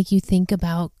 It might make you think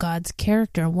about God's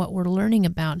character, what we're learning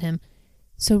about him.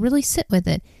 So really sit with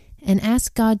it and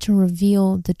ask God to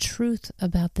reveal the truth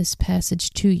about this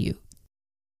passage to you.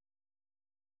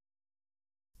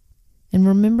 And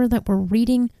remember that we're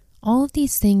reading all of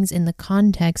these things in the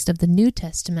context of the New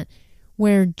Testament,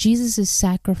 where Jesus'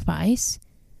 sacrifice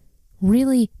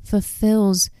really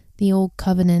fulfills the Old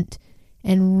Covenant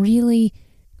and really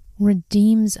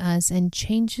redeems us and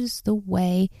changes the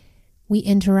way we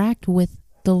interact with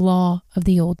the law of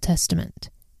the Old Testament.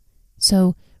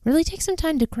 So really take some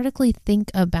time to critically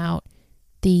think about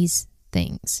these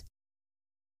things.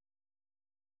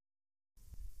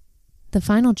 The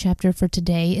final chapter for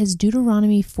today is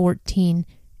Deuteronomy 14,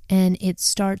 and it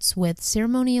starts with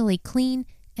ceremonially clean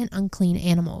and unclean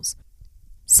animals.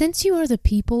 Since you are the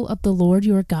people of the Lord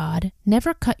your God,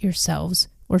 never cut yourselves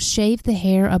or shave the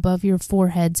hair above your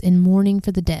foreheads in mourning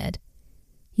for the dead.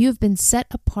 You have been set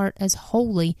apart as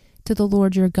holy to the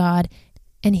Lord your God,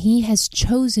 and he has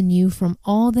chosen you from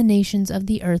all the nations of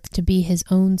the earth to be his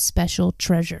own special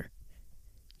treasure.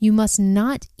 You must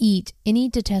not eat any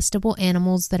detestable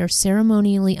animals that are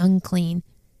ceremonially unclean.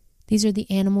 These are the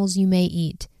animals you may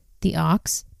eat: the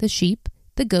ox, the sheep,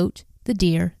 the goat, the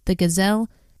deer, the gazelle,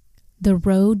 the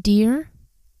roe deer,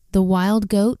 the wild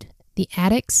goat, the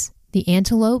addax, the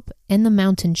antelope, and the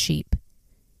mountain sheep.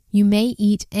 You may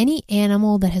eat any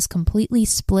animal that has completely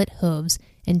split hooves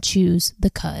and choose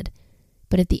the cud.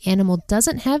 But if the animal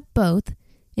doesn't have both,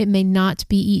 it may not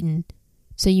be eaten.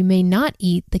 So you may not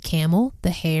eat the camel,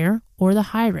 the hare, or the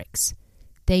hyrax.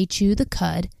 They chew the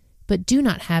cud, but do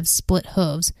not have split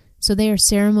hooves, so they are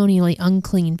ceremonially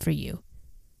unclean for you.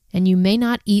 And you may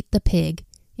not eat the pig.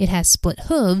 It has split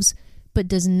hooves, but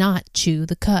does not chew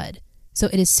the cud, so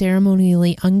it is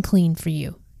ceremonially unclean for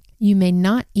you. You may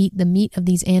not eat the meat of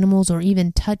these animals or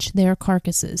even touch their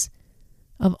carcasses.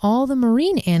 Of all the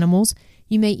marine animals,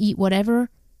 you may eat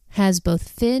whatever has both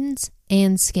fins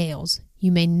and scales.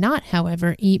 You may not,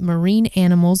 however, eat marine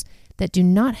animals that do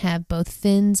not have both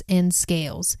fins and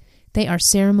scales. They are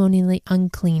ceremonially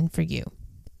unclean for you.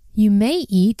 You may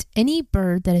eat any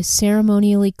bird that is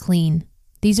ceremonially clean.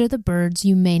 These are the birds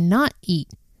you may not eat: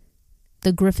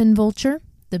 the griffin vulture,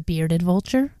 the bearded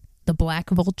vulture, the black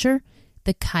vulture,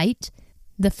 the kite,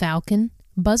 the falcon,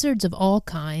 buzzards of all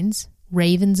kinds,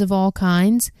 ravens of all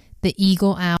kinds, the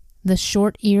eagle owl, the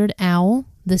short-eared owl,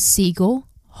 the seagull,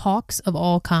 hawks of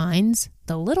all kinds,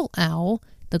 the little owl,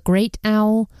 the great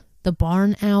owl, the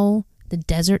barn owl, the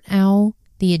desert owl,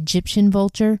 the Egyptian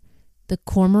vulture, the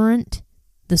cormorant,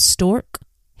 the stork,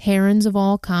 herons of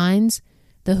all kinds,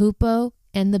 the hoopoe,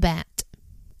 and the bat.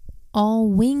 All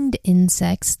winged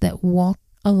insects that walk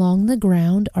along the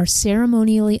ground are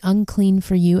ceremonially unclean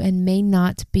for you and may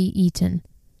not be eaten.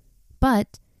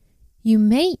 But you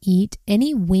may eat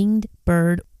any winged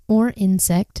bird or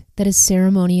insect that is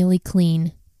ceremonially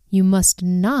clean. You must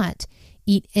not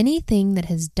eat anything that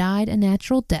has died a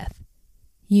natural death.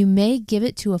 You may give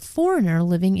it to a foreigner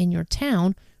living in your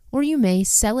town, or you may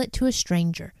sell it to a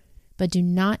stranger, but do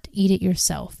not eat it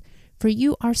yourself, for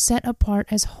you are set apart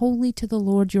as holy to the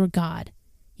Lord your God.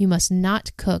 You must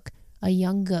not cook a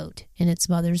young goat in its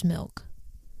mother's milk.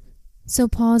 So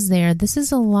pause there. This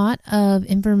is a lot of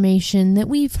information that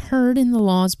we've heard in the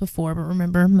laws before, but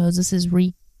remember, Moses is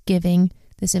re-giving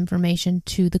this information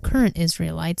to the current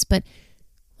Israelites. But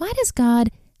why does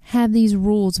God have these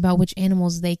rules about which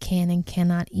animals they can and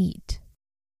cannot eat?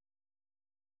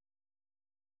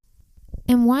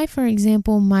 And why, for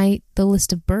example, might the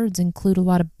list of birds include a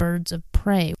lot of birds of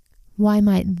prey? Why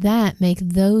might that make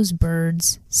those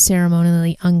birds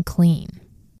ceremonially unclean?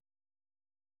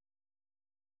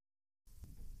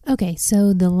 Okay,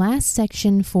 so the last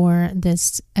section for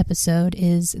this episode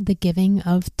is the giving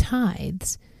of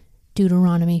tithes.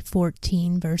 Deuteronomy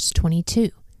 14, verse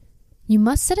 22. You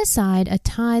must set aside a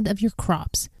tithe of your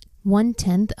crops,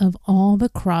 1/10 of all the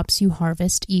crops you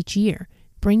harvest each year.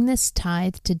 Bring this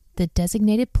tithe to the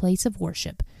designated place of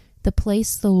worship, the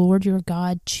place the Lord your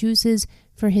God chooses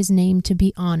for his name to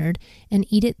be honored, and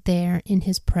eat it there in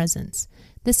his presence.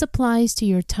 This applies to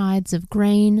your tithes of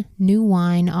grain, new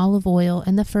wine, olive oil,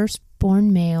 and the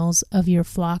firstborn males of your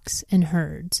flocks and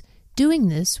herds. Doing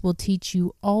this will teach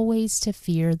you always to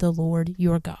fear the Lord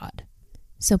your God.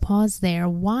 So pause there.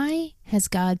 Why has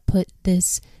God put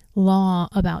this law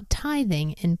about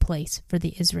tithing in place for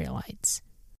the Israelites?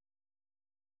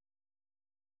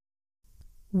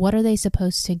 What are they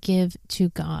supposed to give to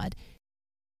God?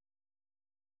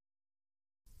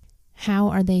 How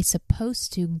are they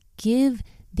supposed to give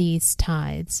these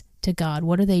tithes to God?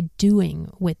 What are they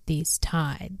doing with these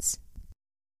tithes?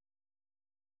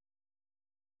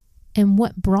 And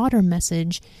what broader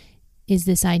message is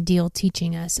this ideal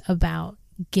teaching us about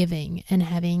giving and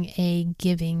having a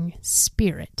giving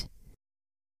spirit?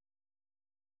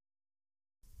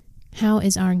 How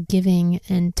is our giving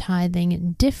and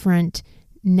tithing different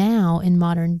now in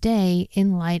modern day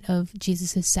in light of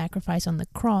Jesus' sacrifice on the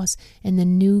cross and the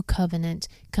new covenant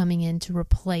coming in to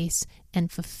replace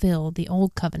and fulfill the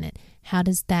old covenant? How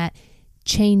does that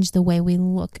change the way we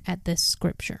look at this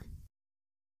scripture?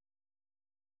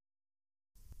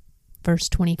 Verse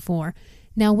 24.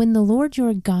 Now when the Lord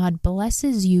your God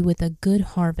blesses you with a good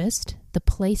harvest, the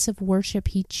place of worship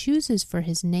he chooses for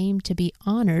his name to be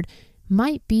honored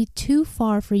might be too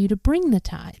far for you to bring the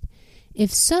tithe.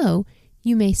 If so,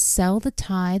 you may sell the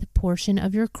tithe portion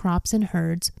of your crops and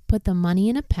herds, put the money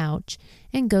in a pouch,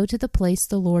 and go to the place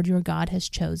the Lord your God has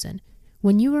chosen.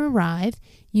 When you arrive,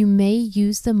 you may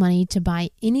use the money to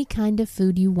buy any kind of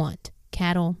food you want: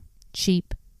 cattle,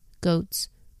 sheep, goats,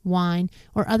 wine,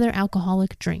 or other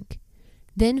alcoholic drink.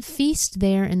 Then feast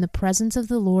there in the presence of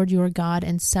the Lord your God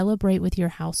and celebrate with your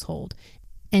household.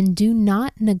 And do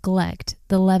not neglect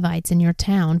the Levites in your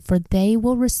town, for they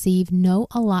will receive no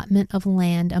allotment of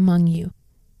land among you.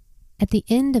 At the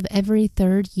end of every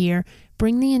third year,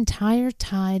 bring the entire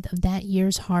tithe of that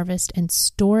year's harvest and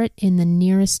store it in the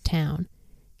nearest town.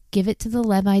 Give it to the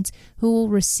Levites, who will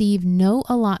receive no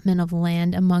allotment of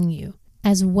land among you,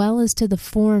 as well as to the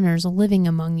foreigners living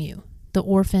among you, the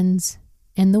orphans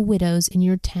and the widows in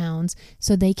your towns,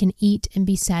 so they can eat and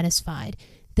be satisfied.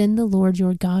 Then the Lord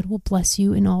your God will bless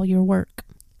you in all your work.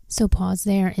 So pause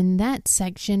there. In that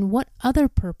section, what other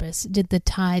purpose did the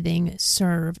tithing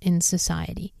serve in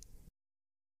society?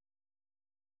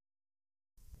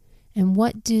 And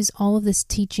what does all of this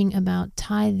teaching about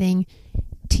tithing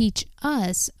teach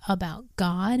us about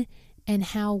God and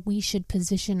how we should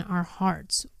position our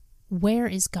hearts? Where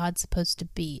is God supposed to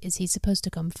be? Is he supposed to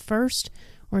come first,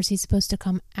 or is he supposed to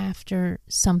come after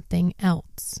something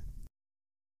else?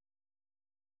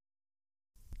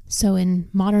 So in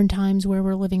modern times where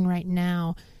we're living right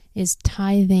now, is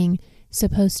tithing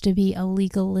supposed to be a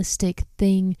legalistic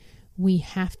thing we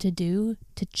have to do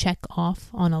to check off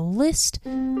on a list?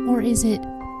 Or is it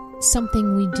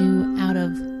something we do out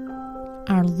of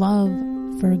our love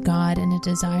for God and a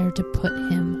desire to put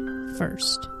him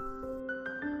first?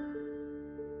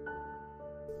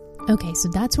 Okay, so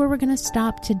that's where we're going to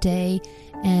stop today.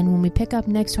 And when we pick up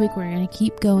next week, we're going to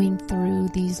keep going through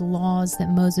these laws that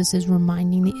Moses is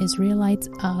reminding the Israelites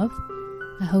of.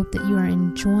 I hope that you are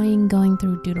enjoying going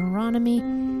through Deuteronomy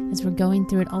as we're going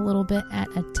through it a little bit at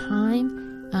a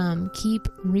time. Keep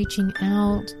reaching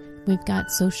out. We've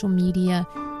got social media,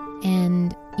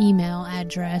 and email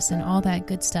address and all that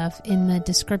good stuff in the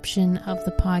description of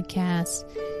the podcast.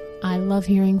 I love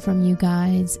hearing from you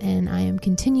guys, and I am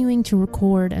continuing to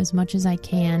record as much as I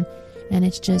can, and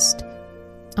it's just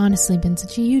honestly been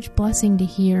such a huge blessing to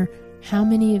hear how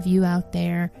many of you out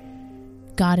there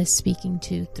God is speaking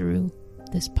to through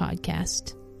this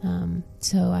podcast.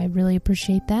 So I really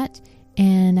appreciate that,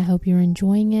 and I hope you're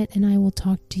enjoying it, and I will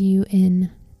talk to you in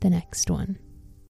the next one.